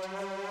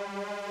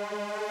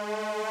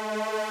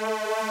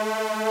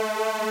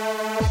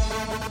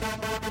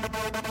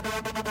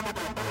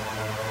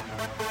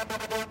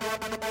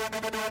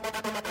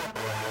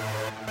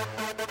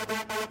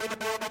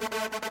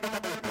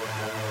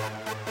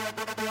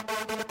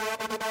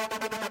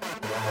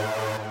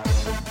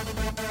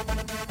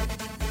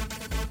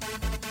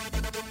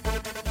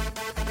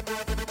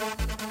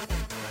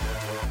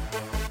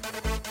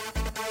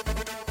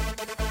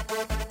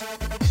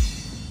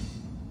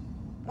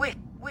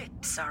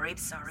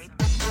 Sorry.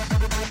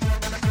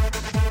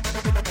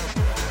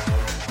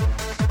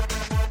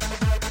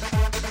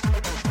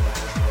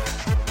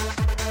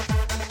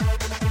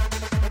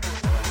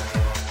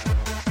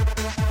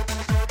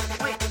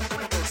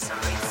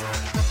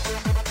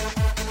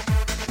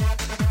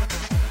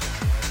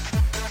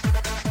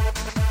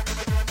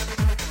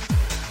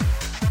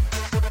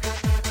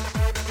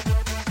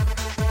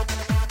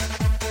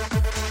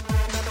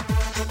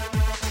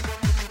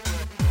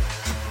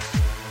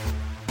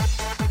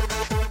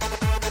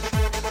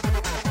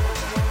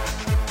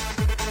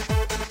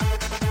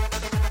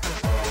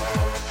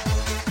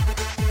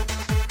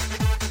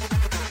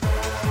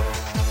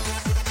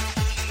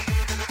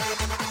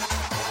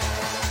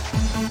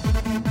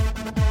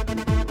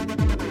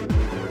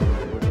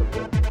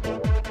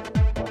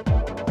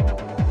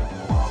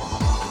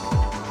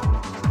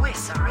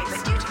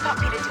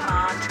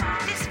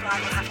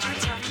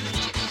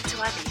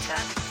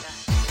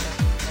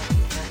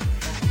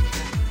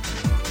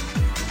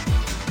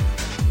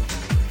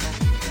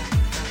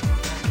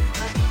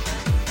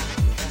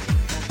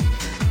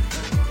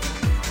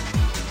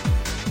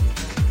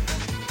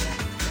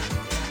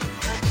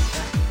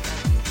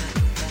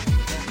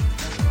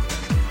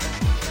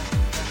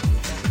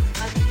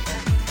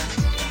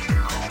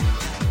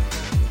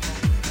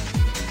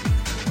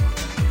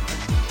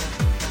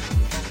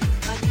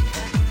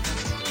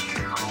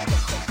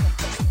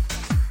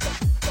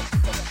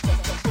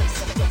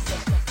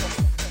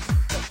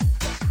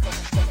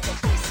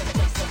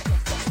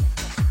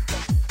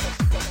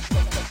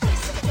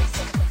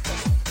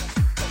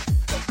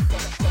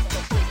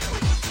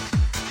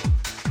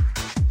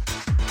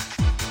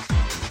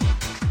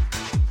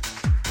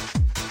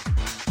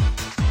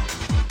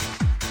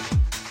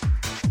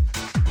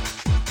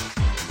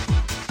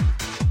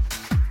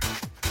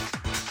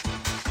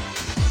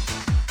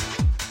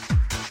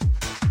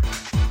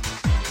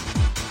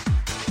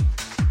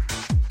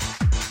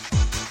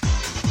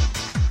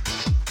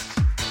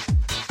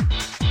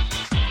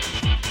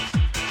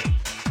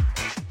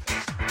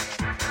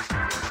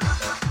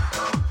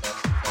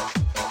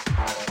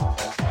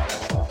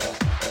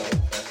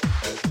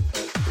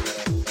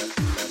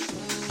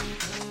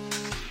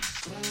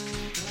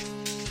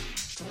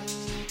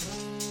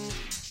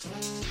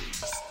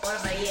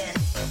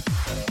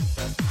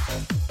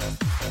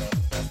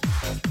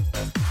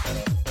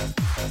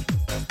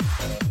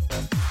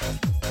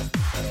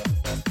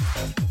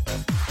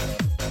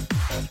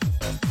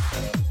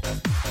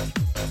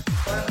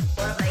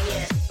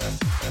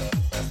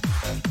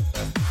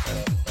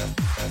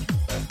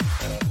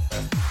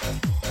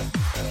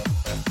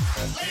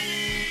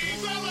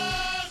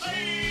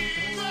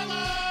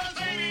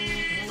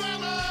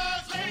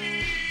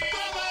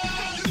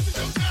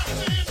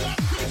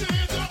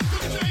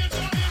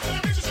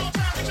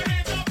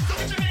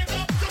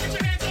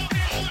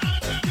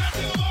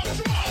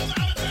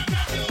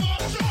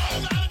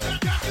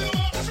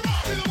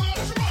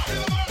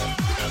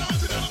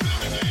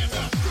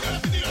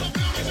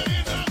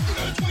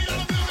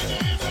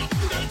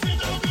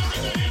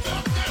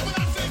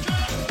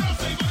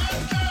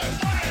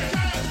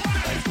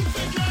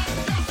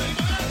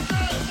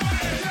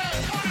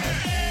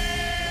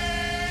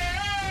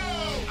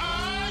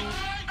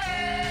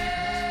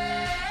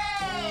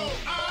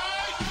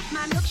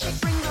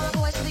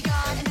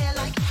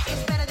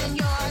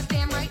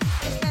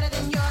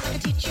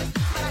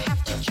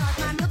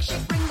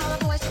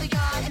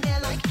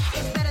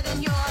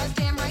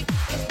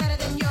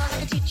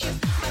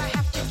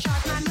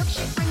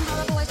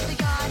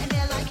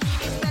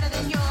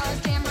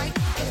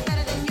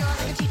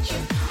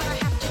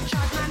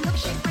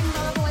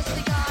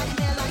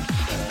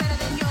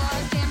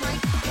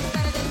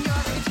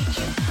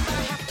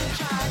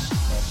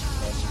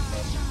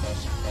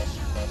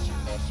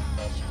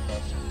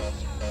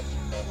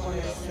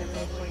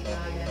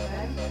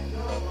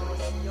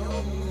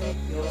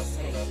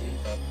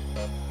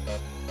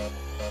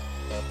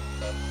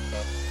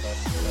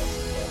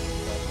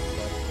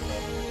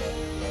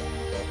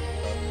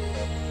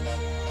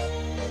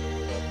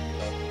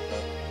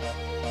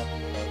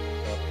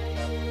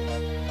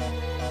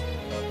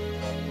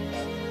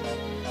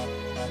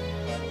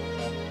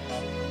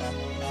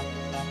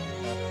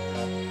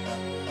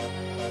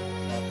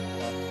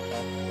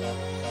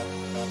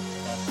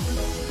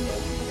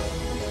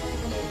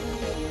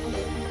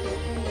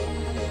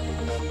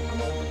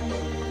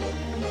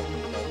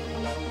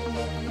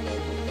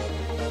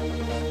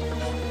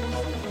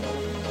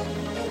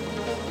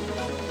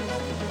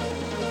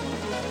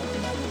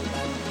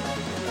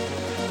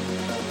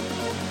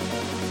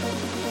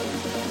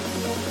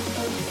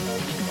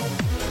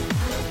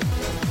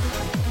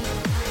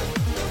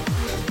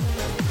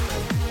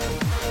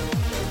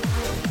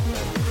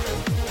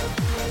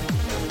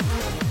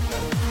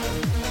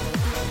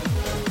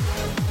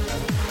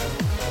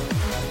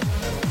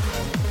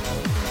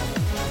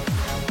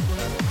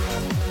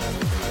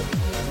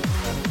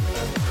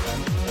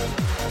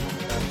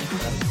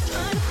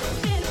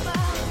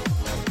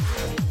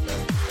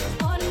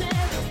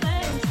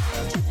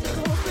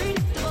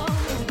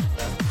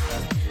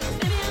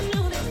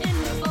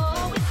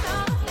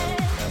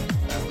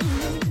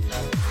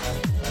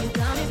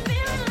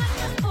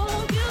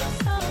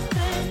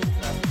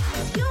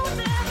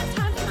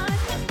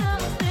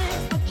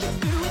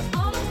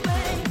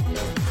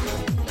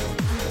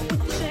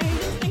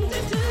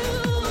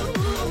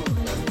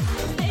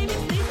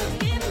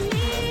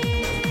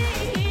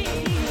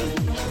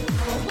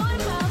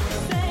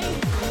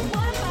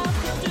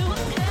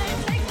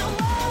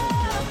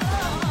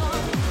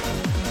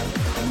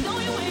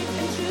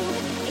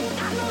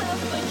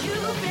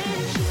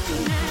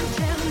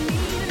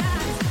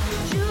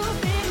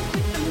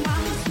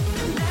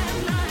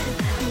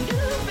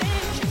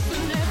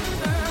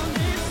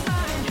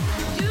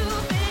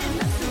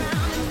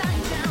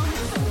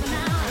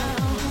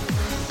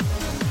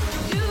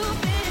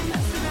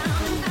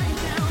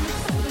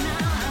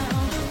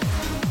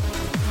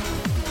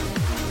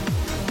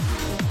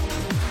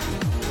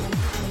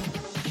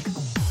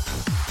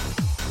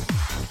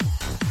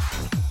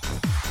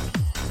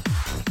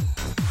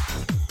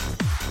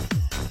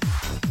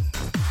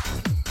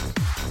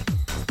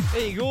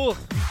 There you go.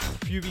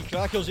 Few wee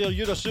crackers there.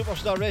 You're a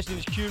Superstar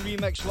Residence Q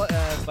remix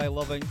by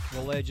Love Inc,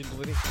 the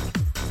legendary.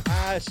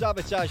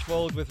 Sabotage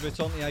followed with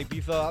Return to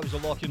Ibiza. That was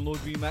a Lock and Load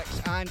remix.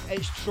 And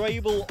it's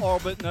Tribal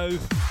Orbit now. A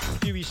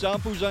few wee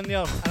samples in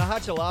there. And I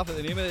had to laugh at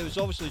the name of it. It was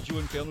obviously Joe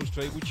Inferno's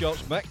Tribal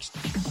Charts mixed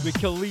with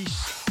Khalees,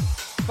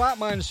 Fat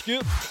Man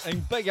Scoop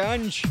and Big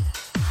Ange.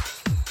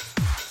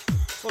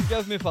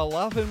 Forgive me for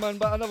laughing, man,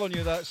 but I never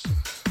knew that's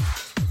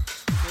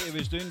what he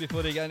was doing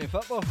before he got into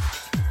football.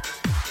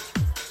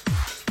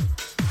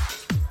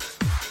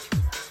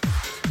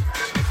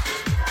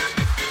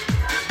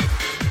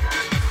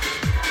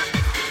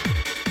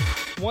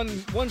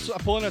 Once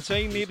upon a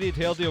time, nobody had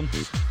heard of him.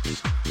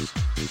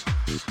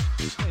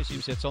 He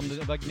seems to have turned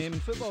into a big name in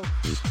football.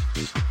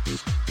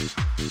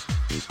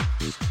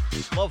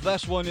 Love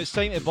this one. It's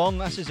Time to Burn.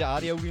 This is the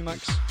Ariel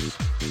remix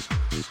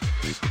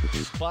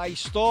by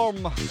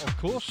Storm, of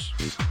course.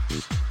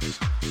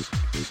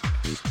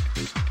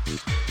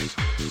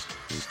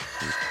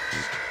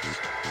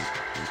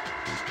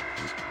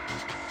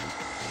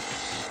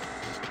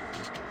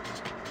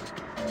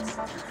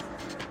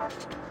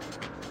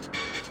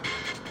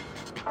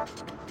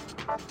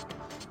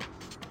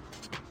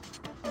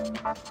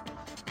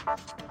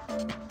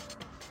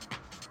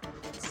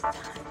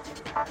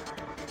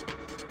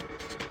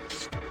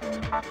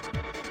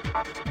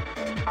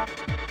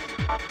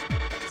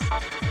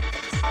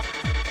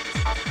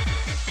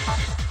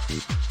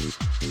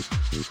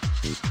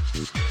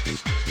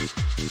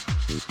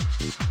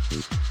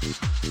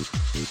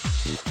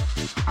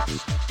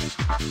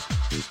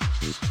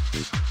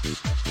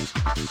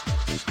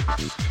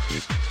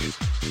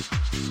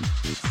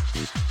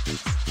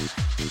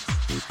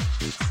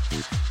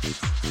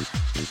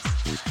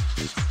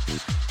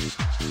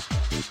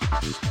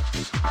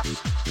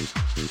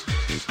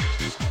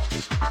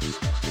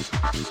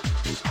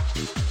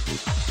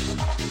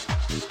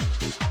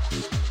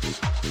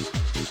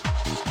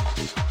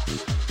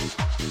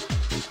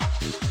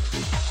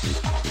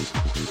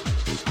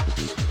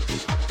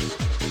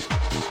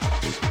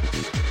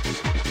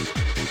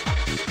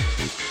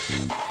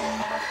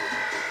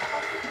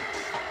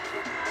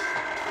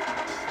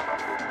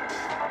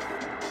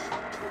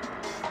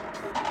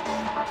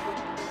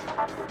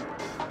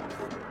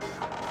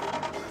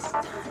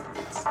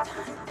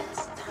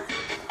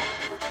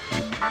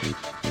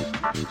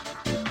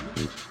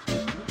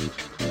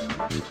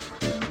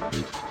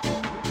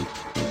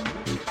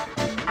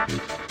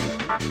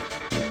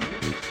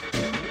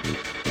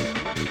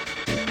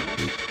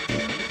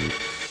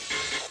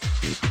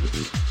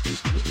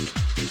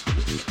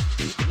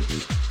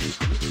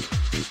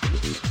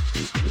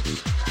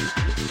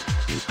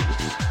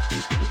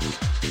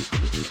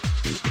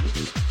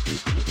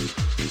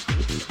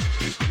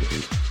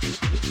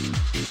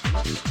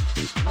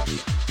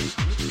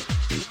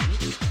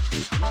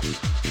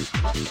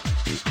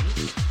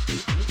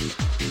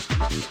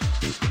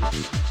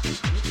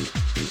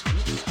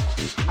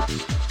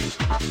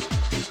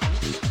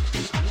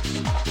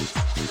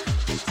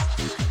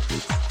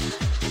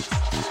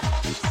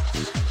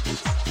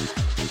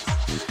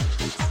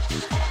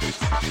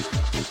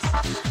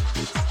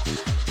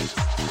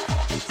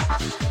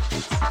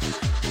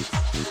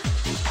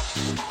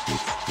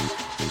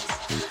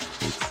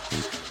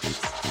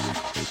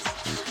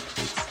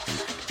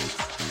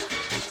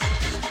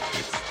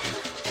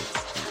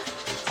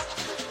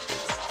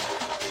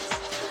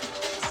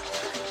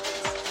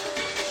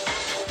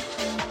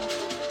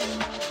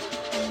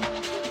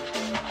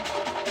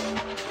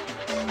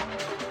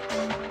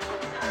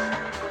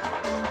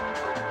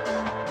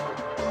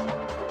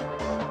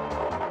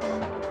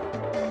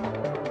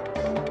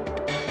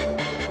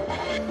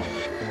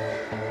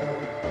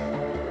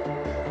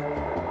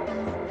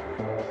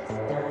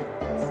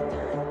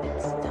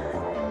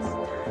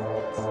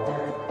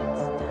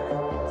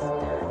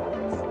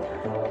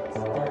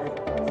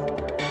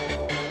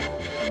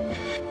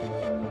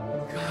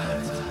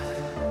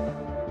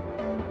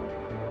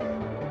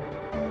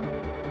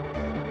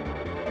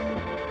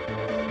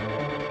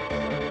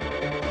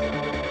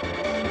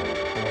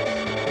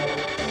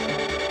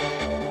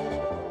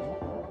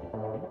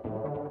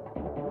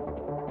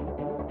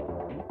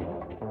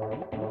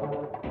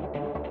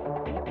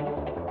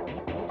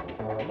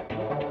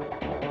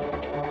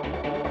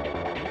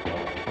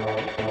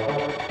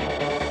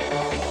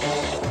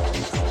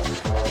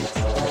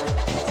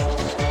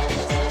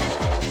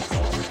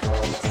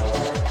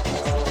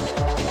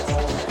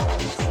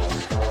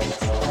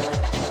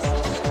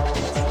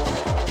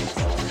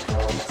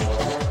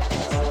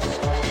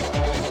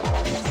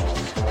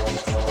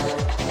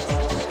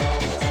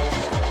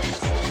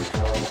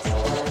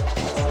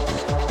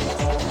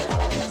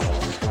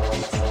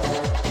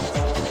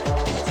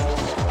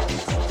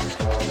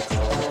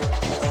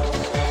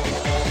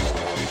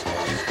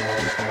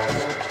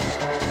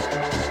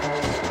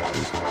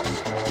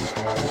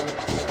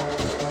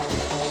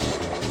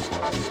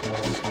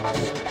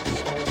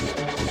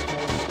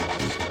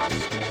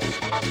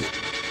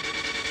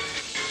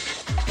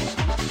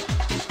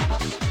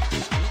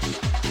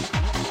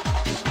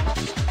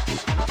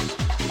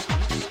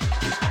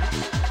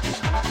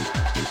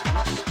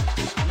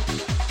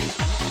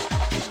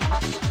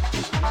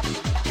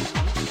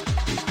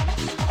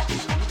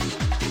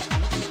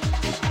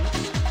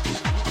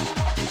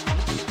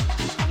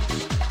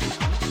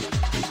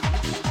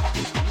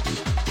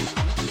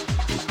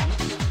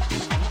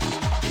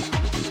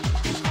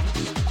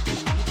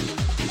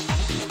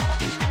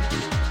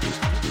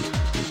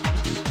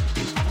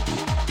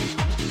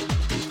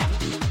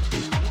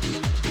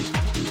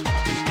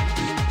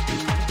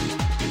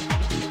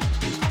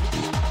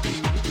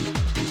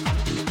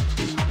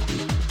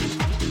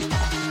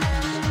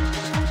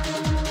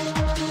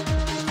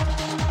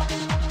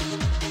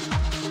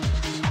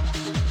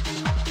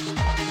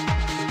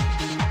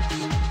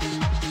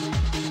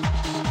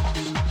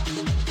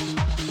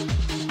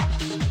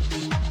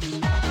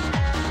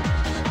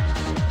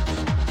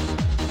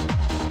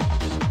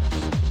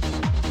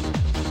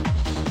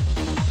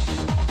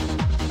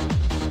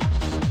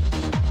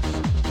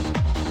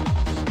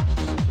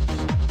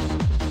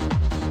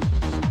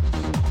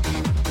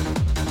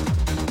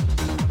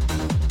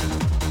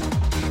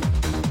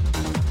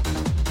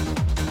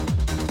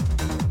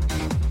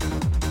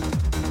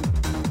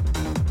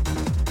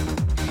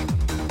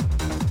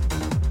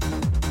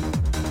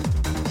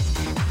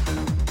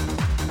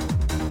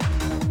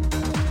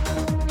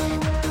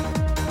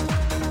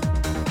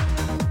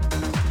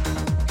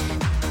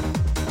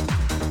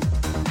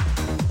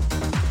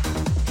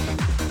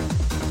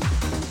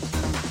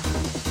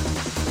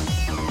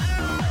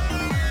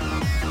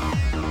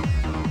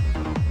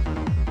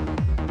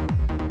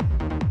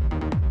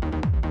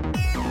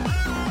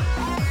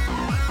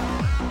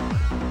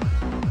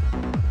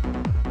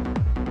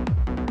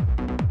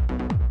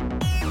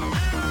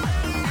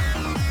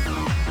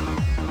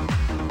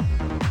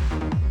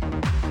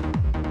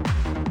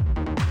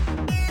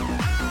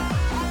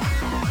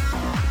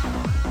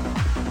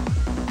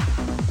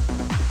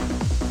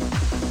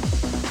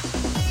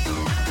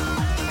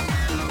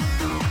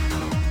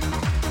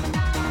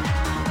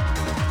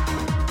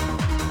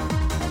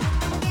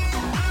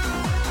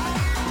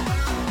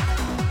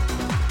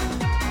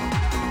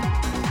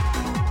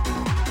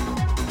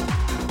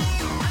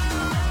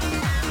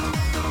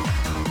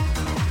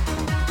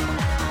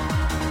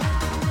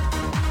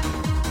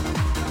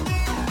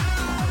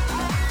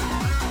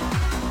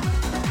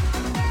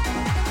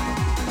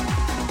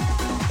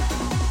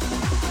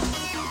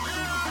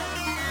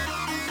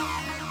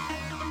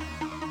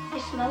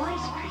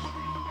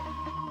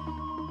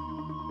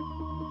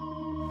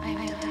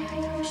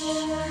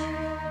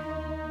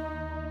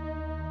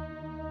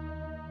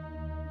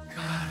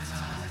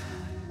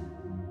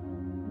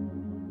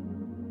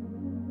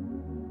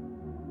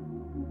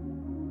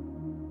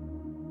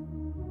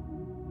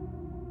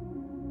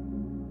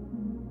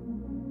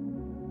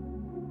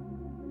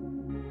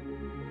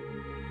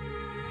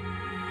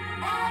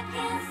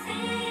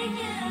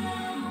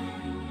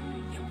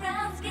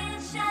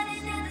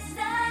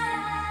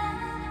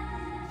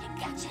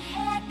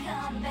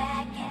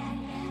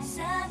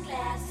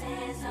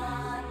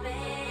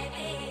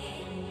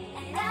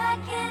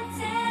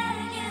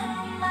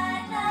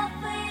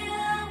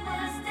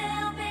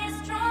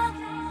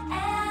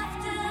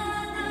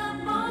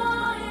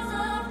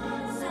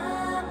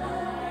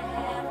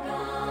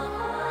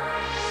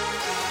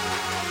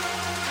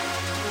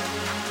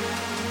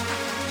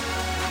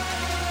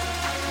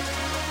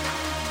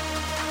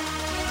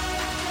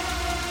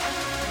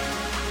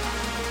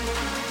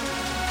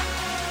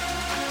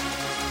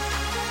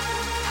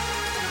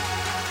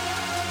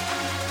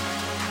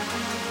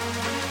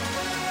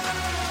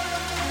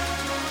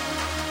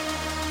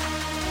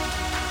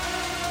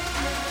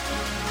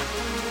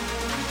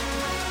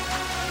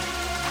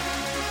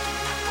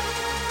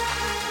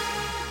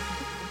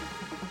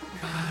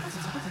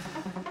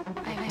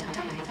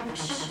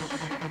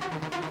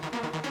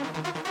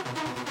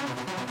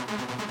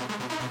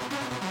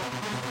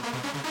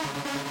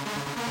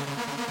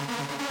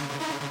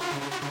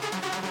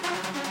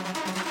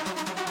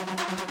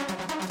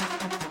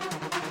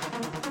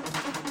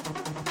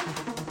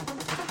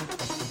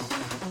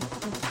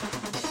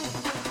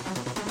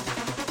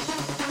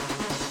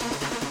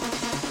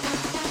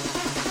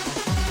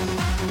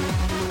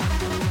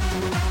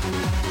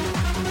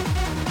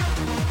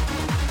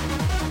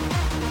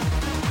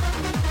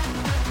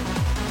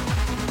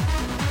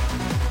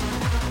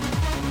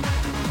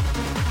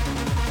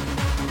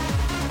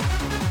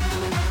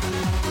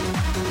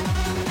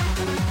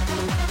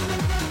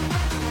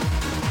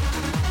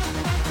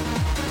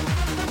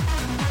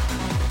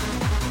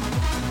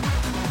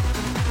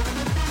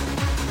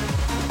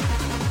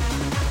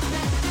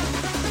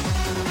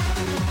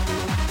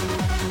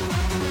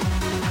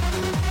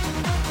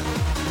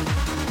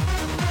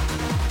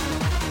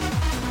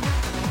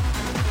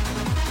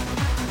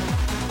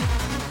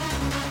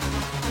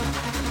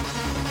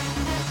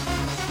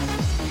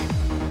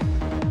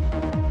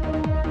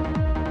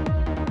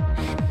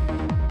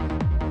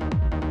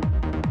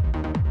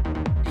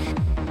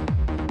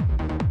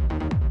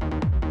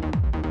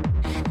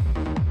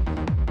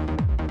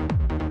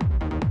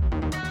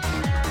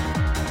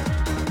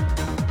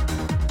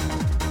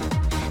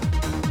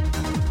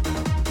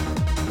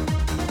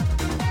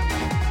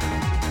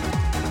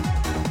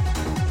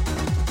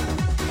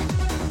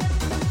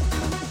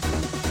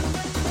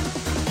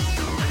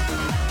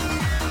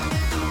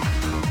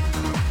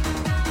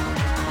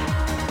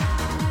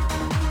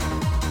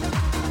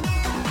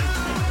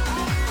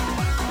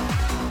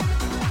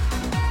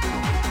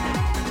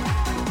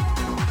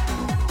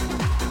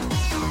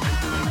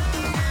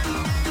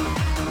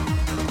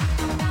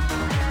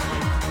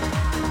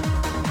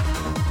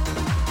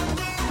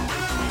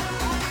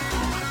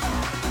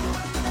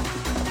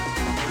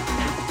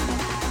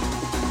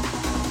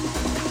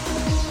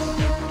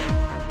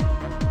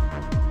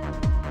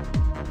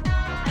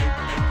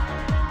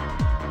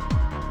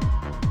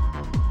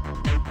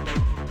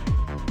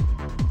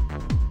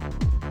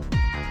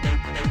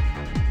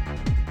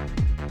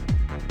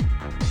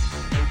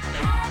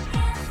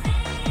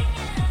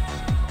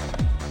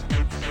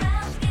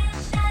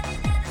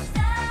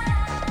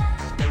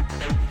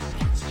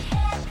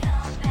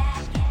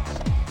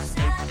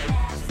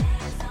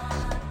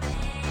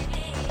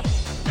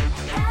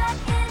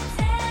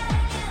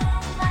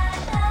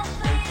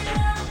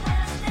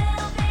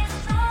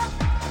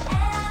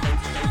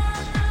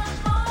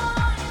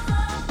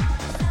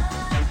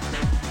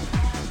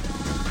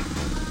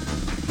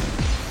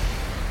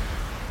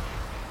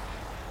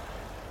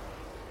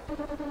 All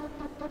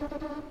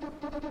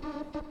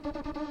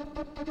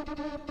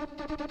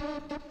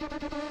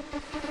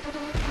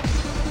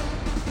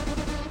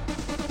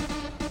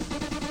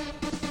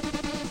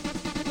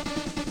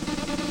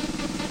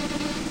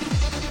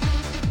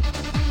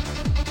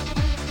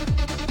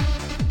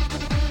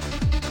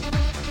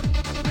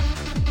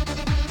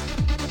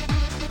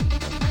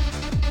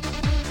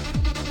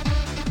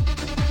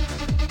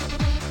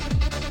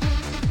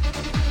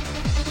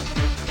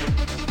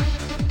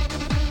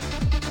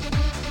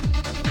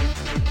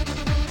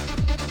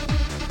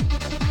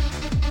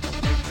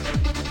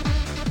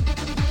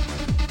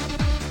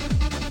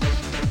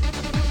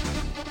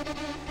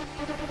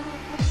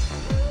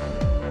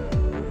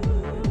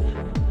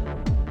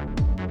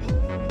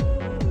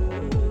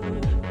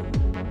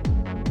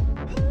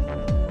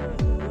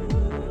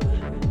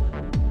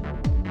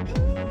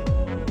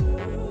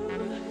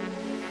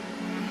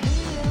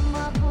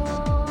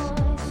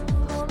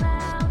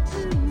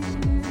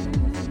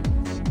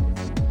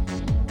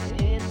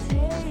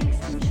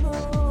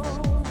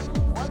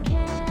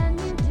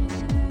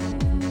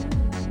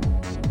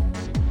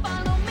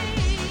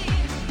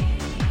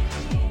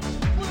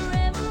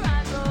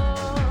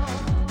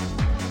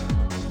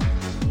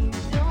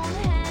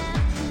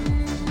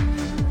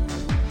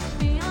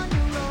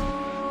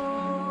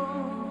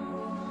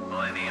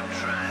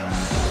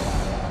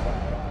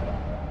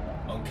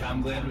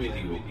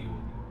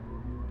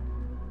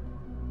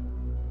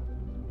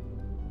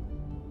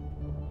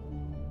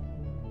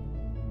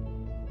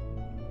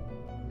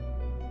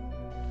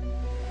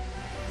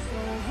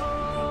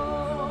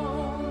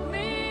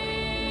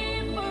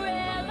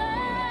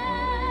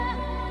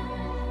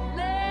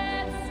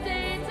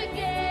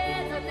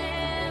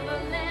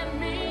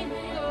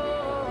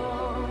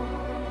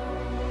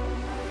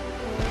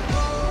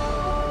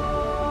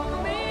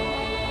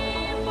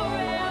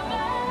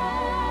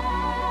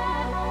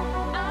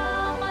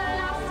my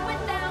last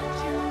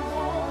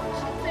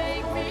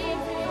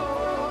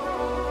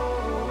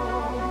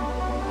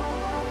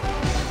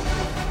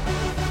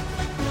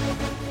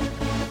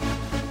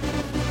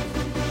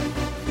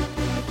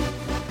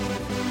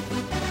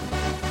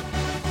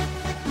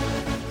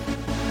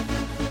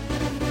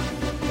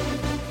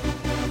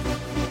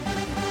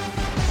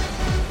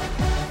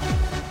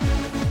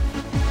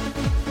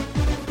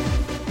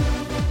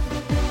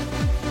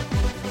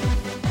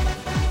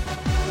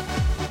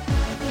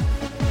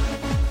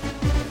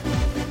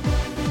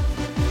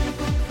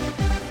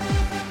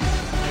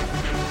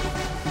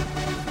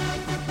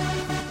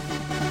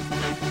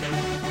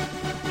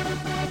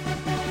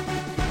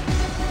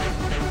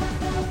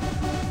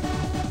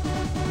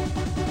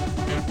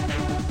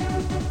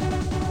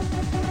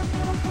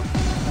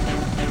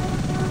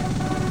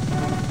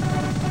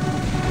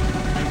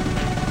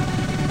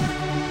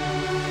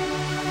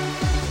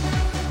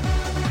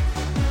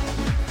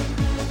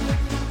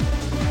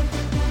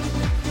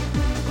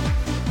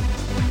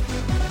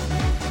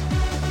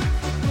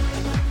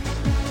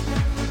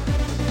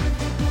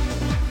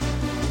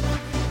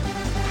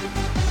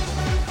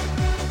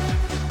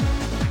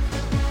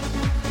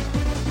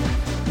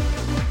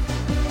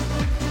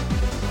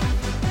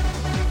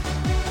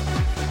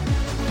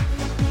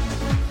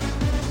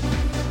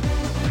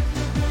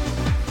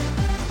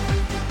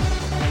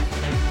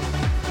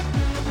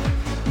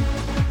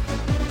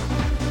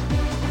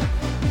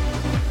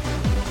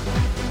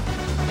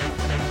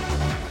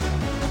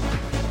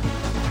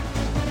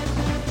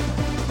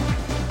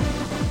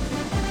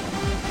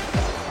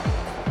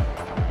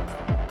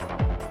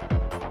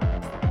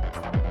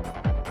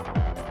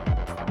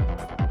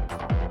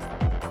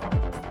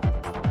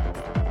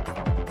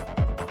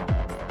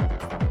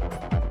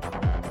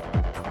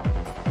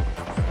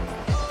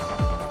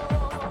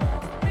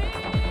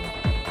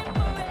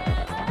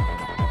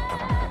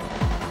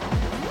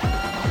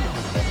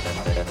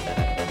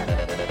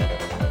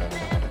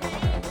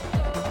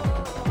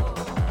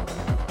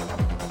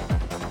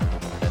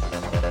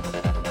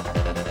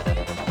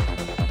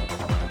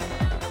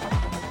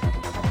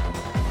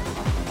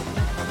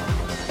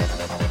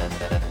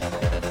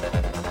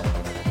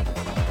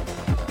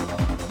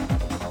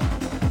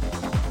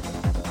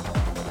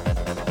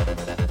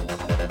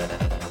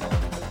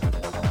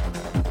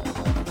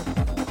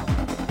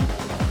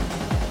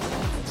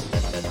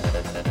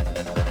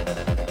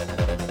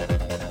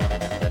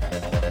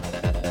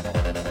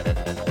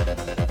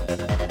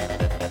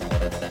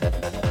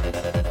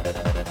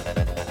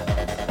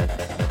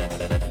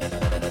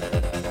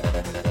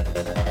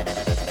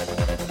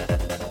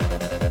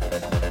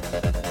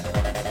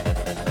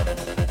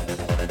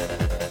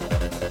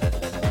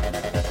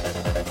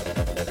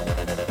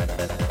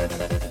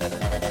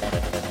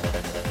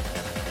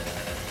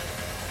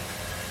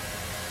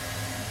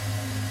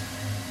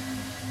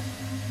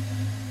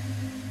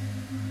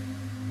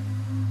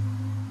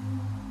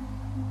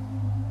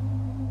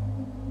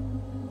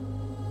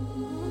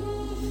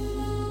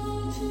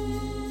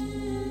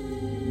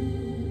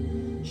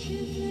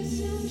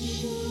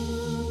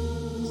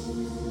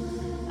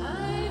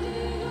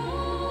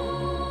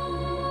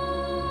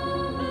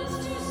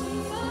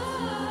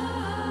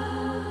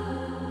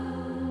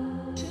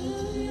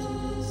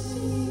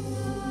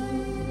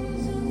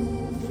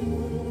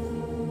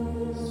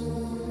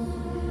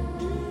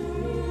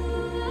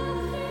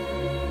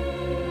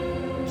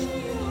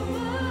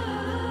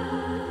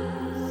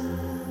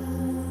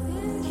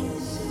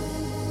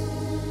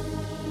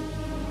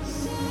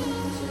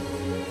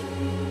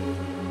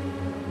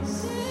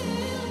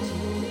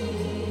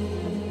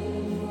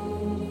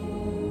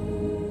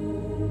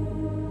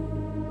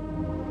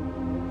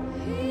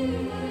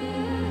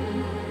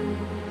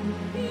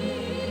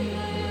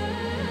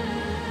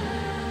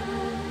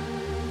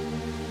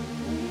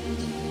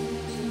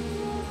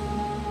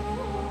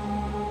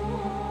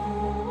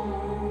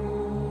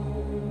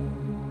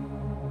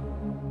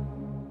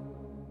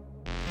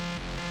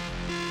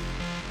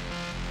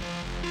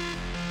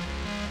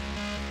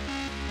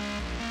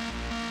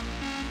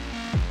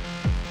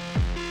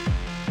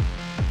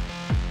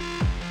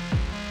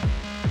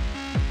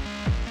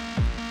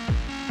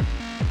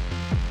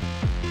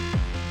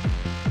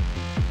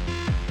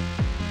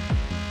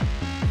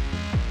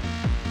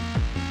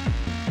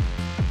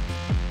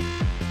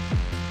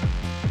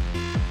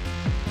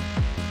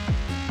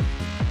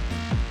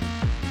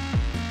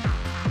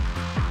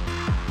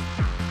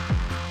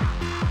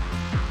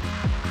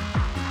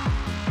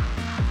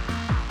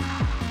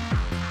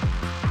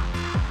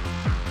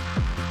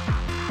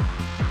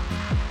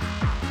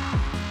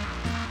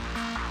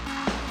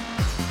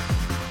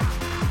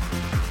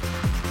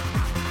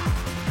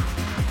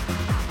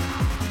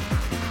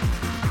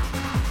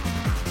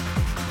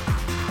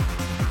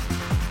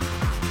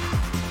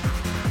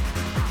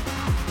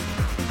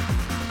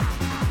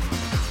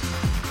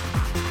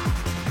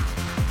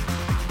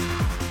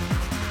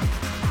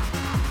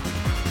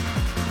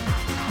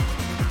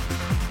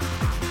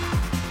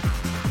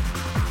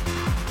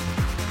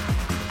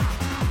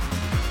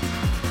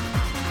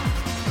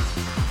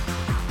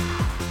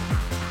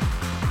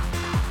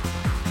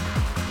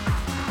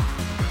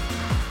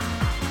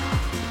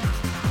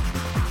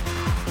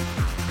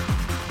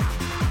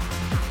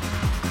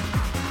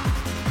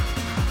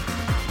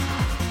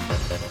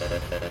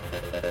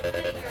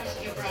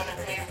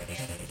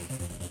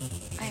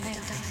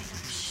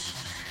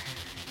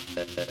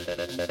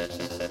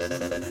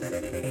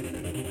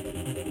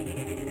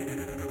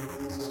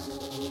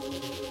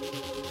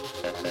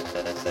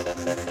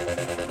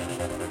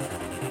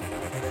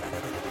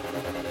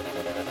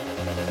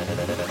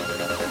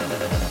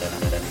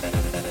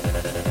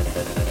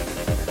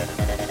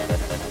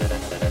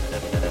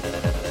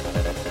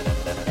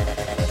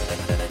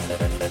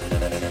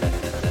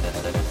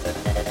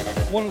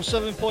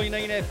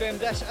FM,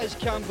 this is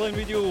Cam Glen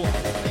Radio.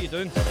 How you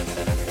doing?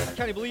 I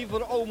can't believe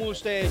we're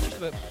almost just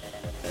about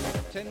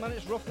 10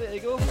 minutes roughly to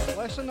go,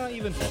 less than that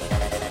even.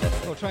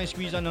 We'll try and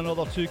squeeze in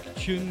another 2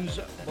 tunes,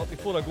 but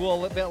before I go,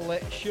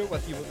 let's share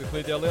with you what we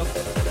played earlier.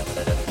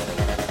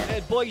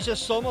 Boys This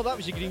Summer, that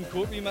was a Green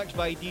Coat remix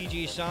by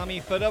DJ Sammy,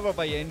 Forever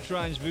by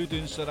N-Trance, Voodoo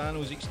and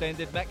Serrano's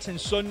extended mix,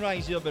 and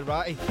Sunrise here by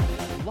Ratty.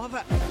 Love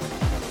it!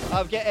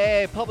 I've got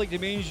a Public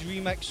Domain's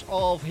remix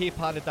of Hey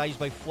Paradise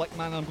by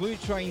Flickman. I'm going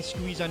to try and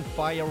squeeze in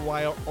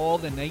Firewire or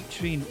The Night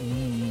Train.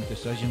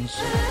 Decisions.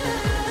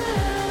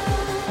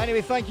 Anyway,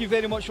 thank you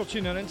very much for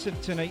tuning in to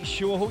tonight's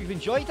show. I hope you've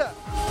enjoyed it.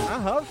 I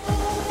have.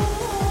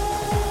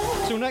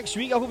 Till next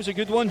week, I hope it's a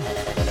good one.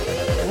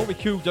 I hope we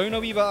cool down a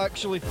wee bit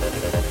actually.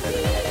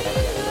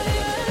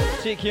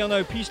 Take care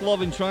now. Peace,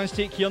 love and trance.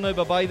 Take care now.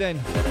 Bye-bye then.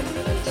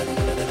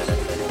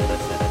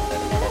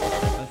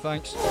 And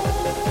thanks.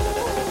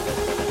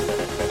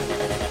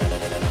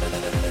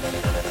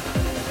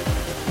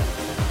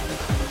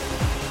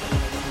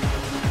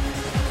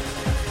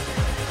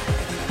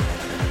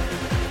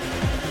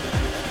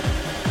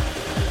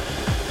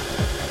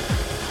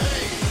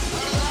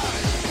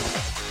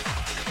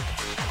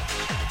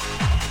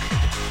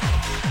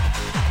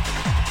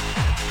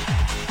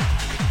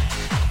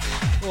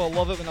 I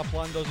love it when a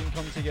plan doesn't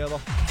come together.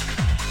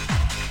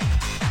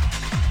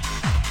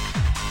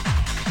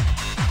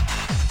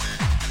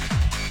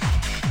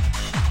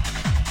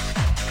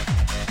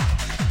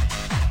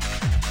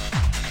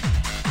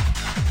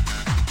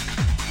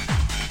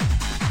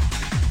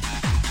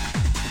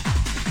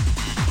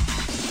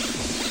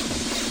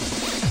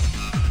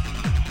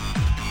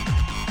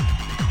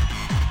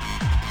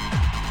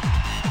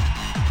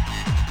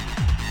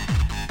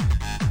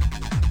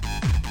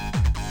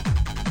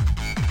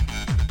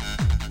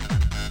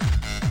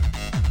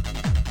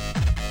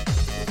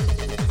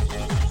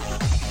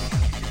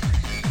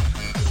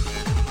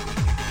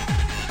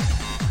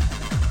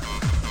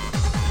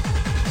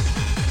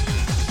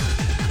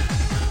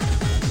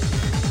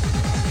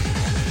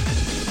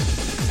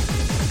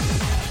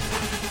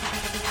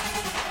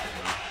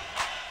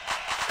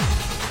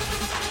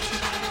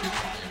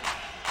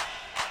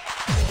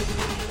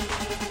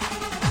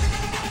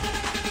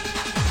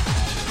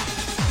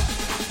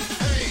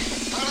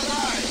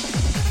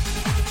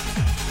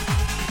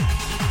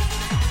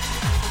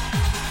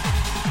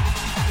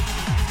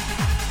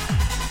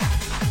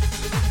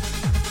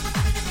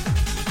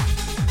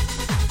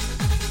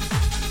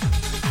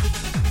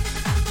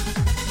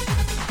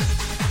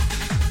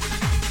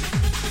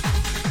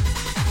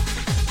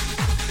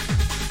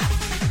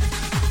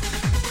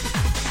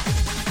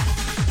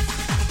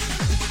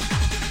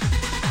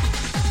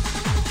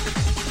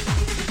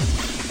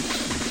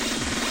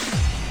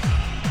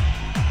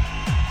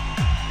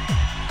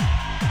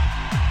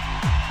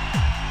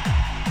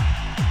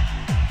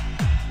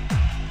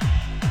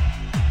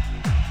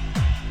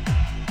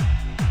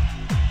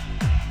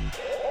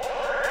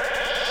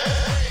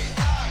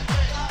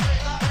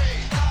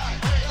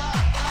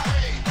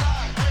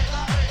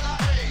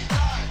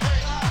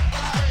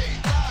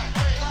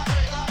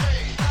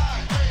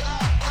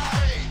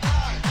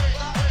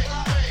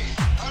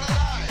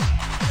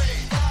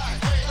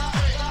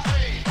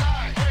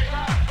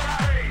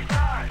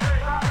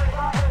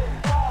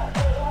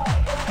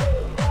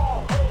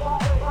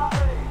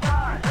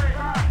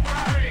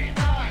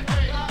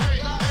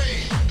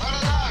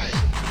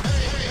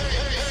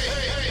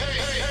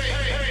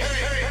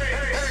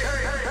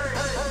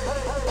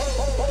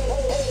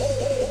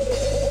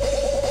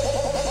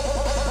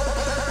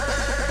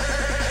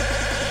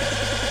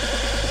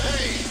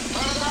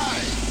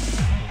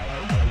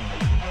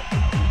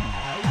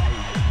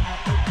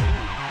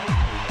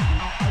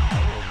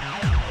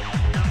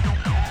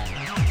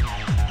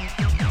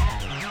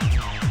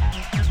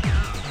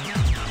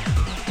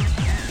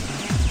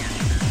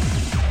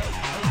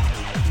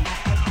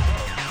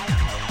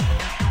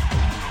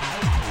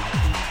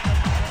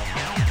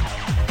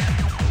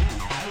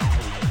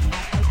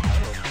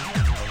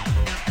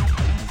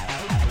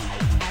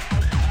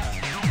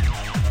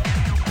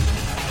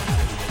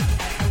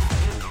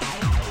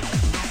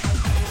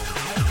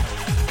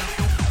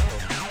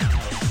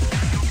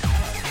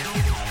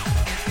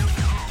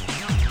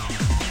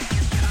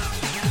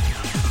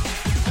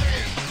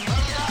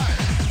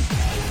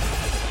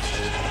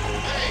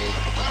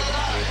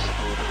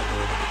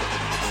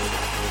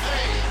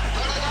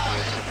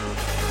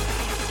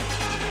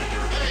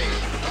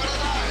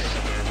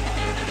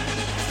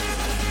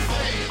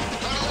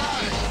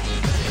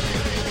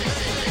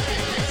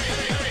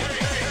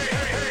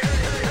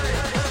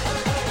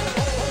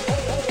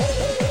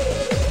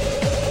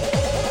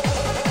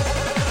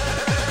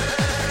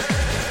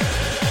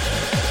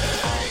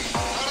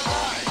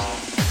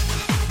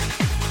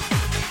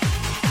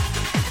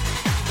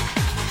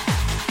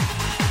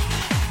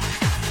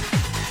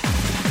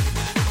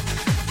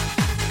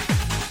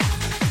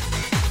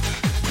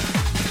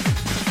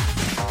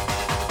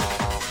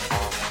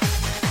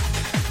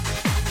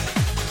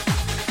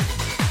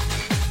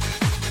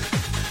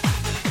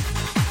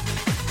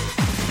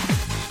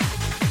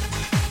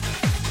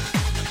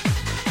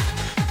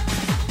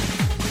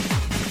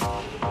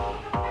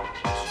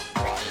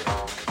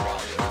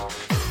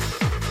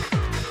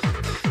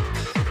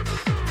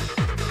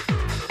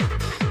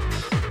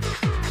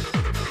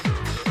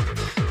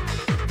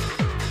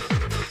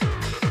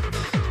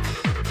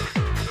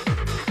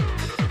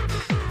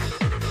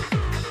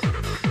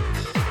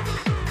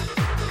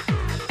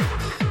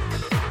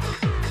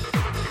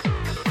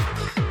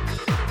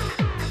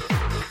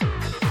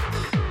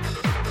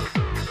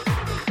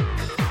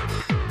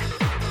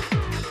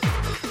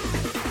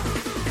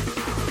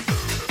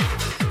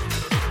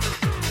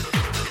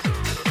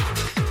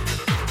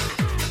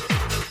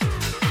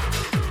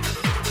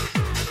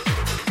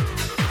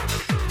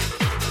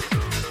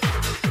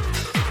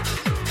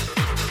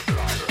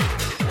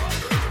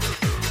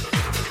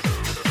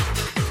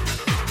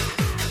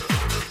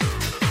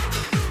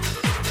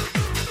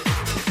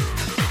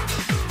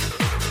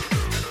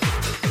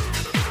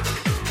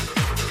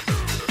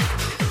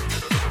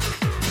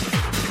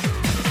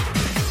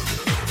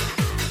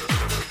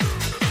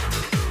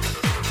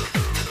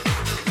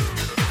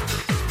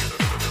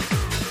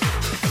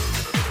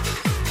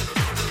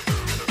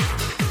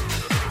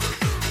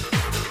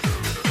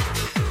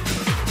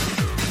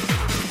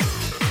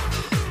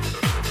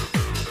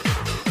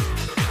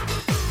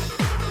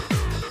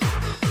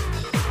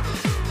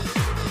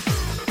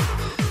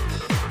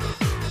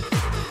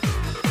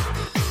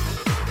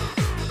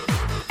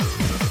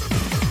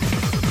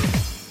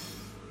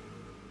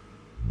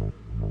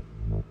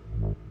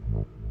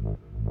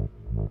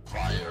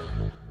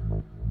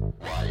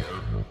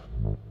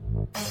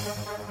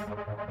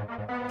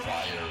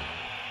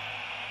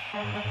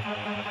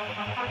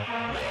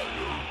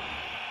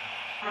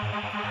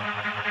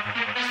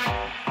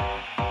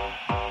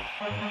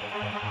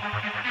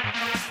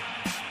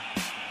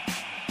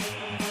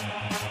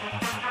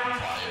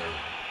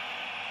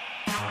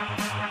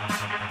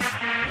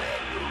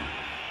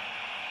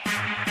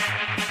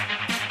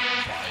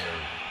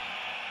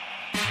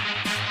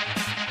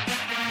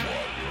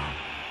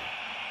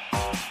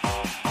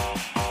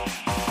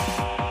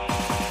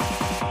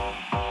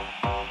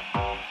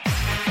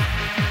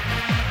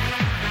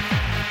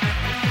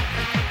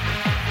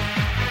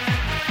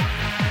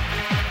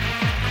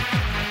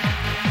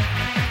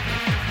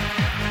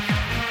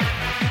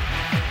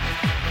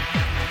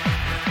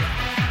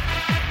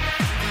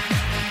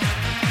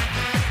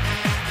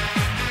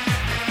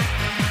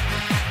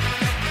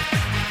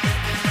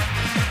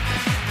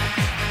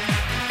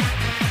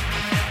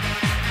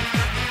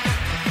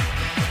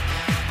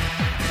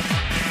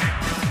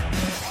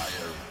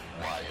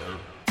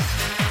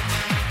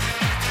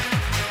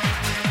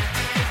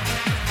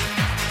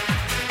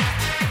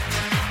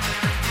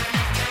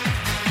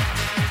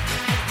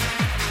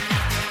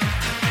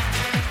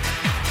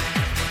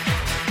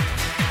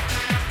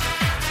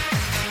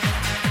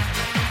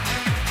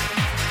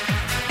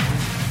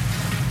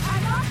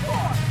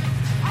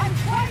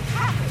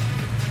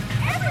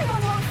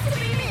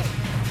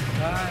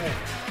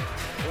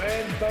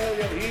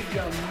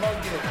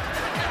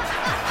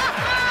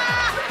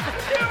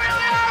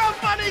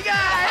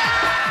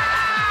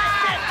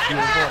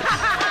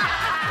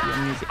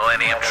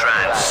 Millennium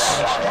Trance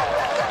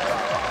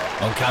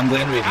on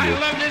Camglen Radio. I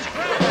love this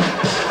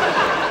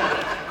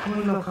Can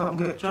we lock up and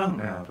get drunk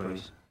now,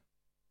 please?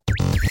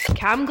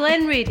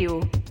 Camglen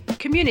Radio.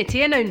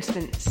 Community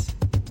announcements.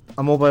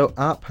 A mobile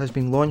app has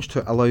been launched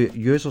to allow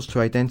users to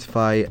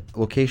identify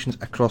locations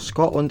across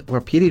Scotland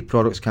where period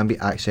products can be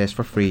accessed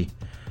for free.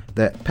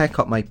 The Pick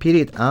Up My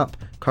Period app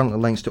currently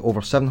links to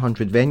over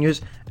 700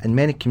 venues in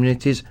many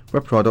communities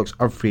where products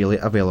are freely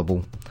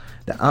available.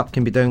 The app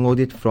can be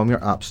downloaded from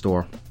your app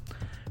store.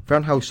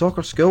 Fernhill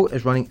Soccer School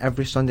is running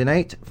every Sunday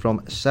night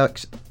from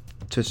 6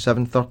 to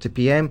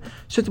 7:30pm,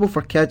 suitable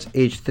for kids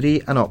aged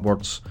 3 and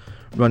upwards,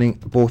 running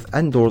both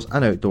indoors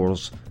and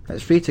outdoors.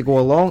 It's free to go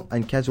along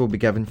and kids will be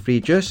given free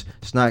juice,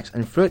 snacks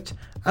and fruit,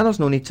 and there's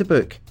no need to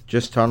book,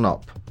 just turn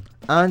up.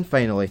 And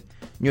finally,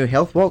 new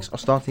health walks are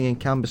starting in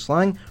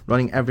Cambuslang,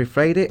 running every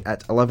Friday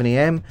at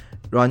 11am,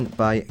 run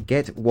by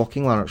Get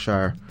Walking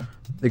Lanarkshire.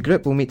 The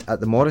group will meet at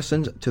the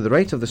Morrisons to the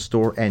right of the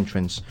store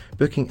entrance.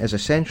 Booking is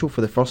essential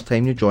for the first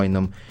time you join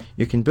them.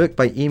 You can book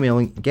by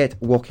emailing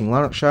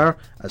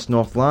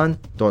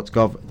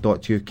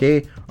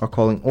getwalkinglanarkshire@northland.gov.uk or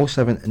calling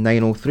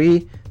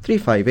 07903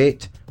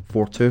 358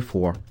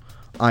 424.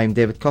 I'm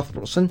David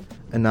Cuthbertson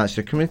and that's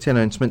your community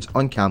announcements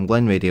on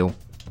Camglen Radio.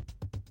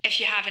 If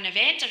you have an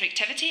event or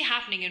activity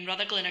happening in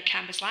Rutherglen or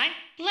Cambuslang,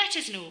 let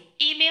us know.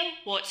 Email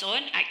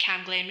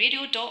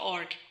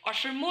whatson@camglenradio.org, or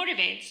for more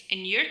events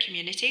in your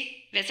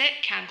community,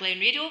 visit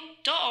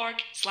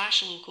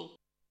camglenradio.org/local.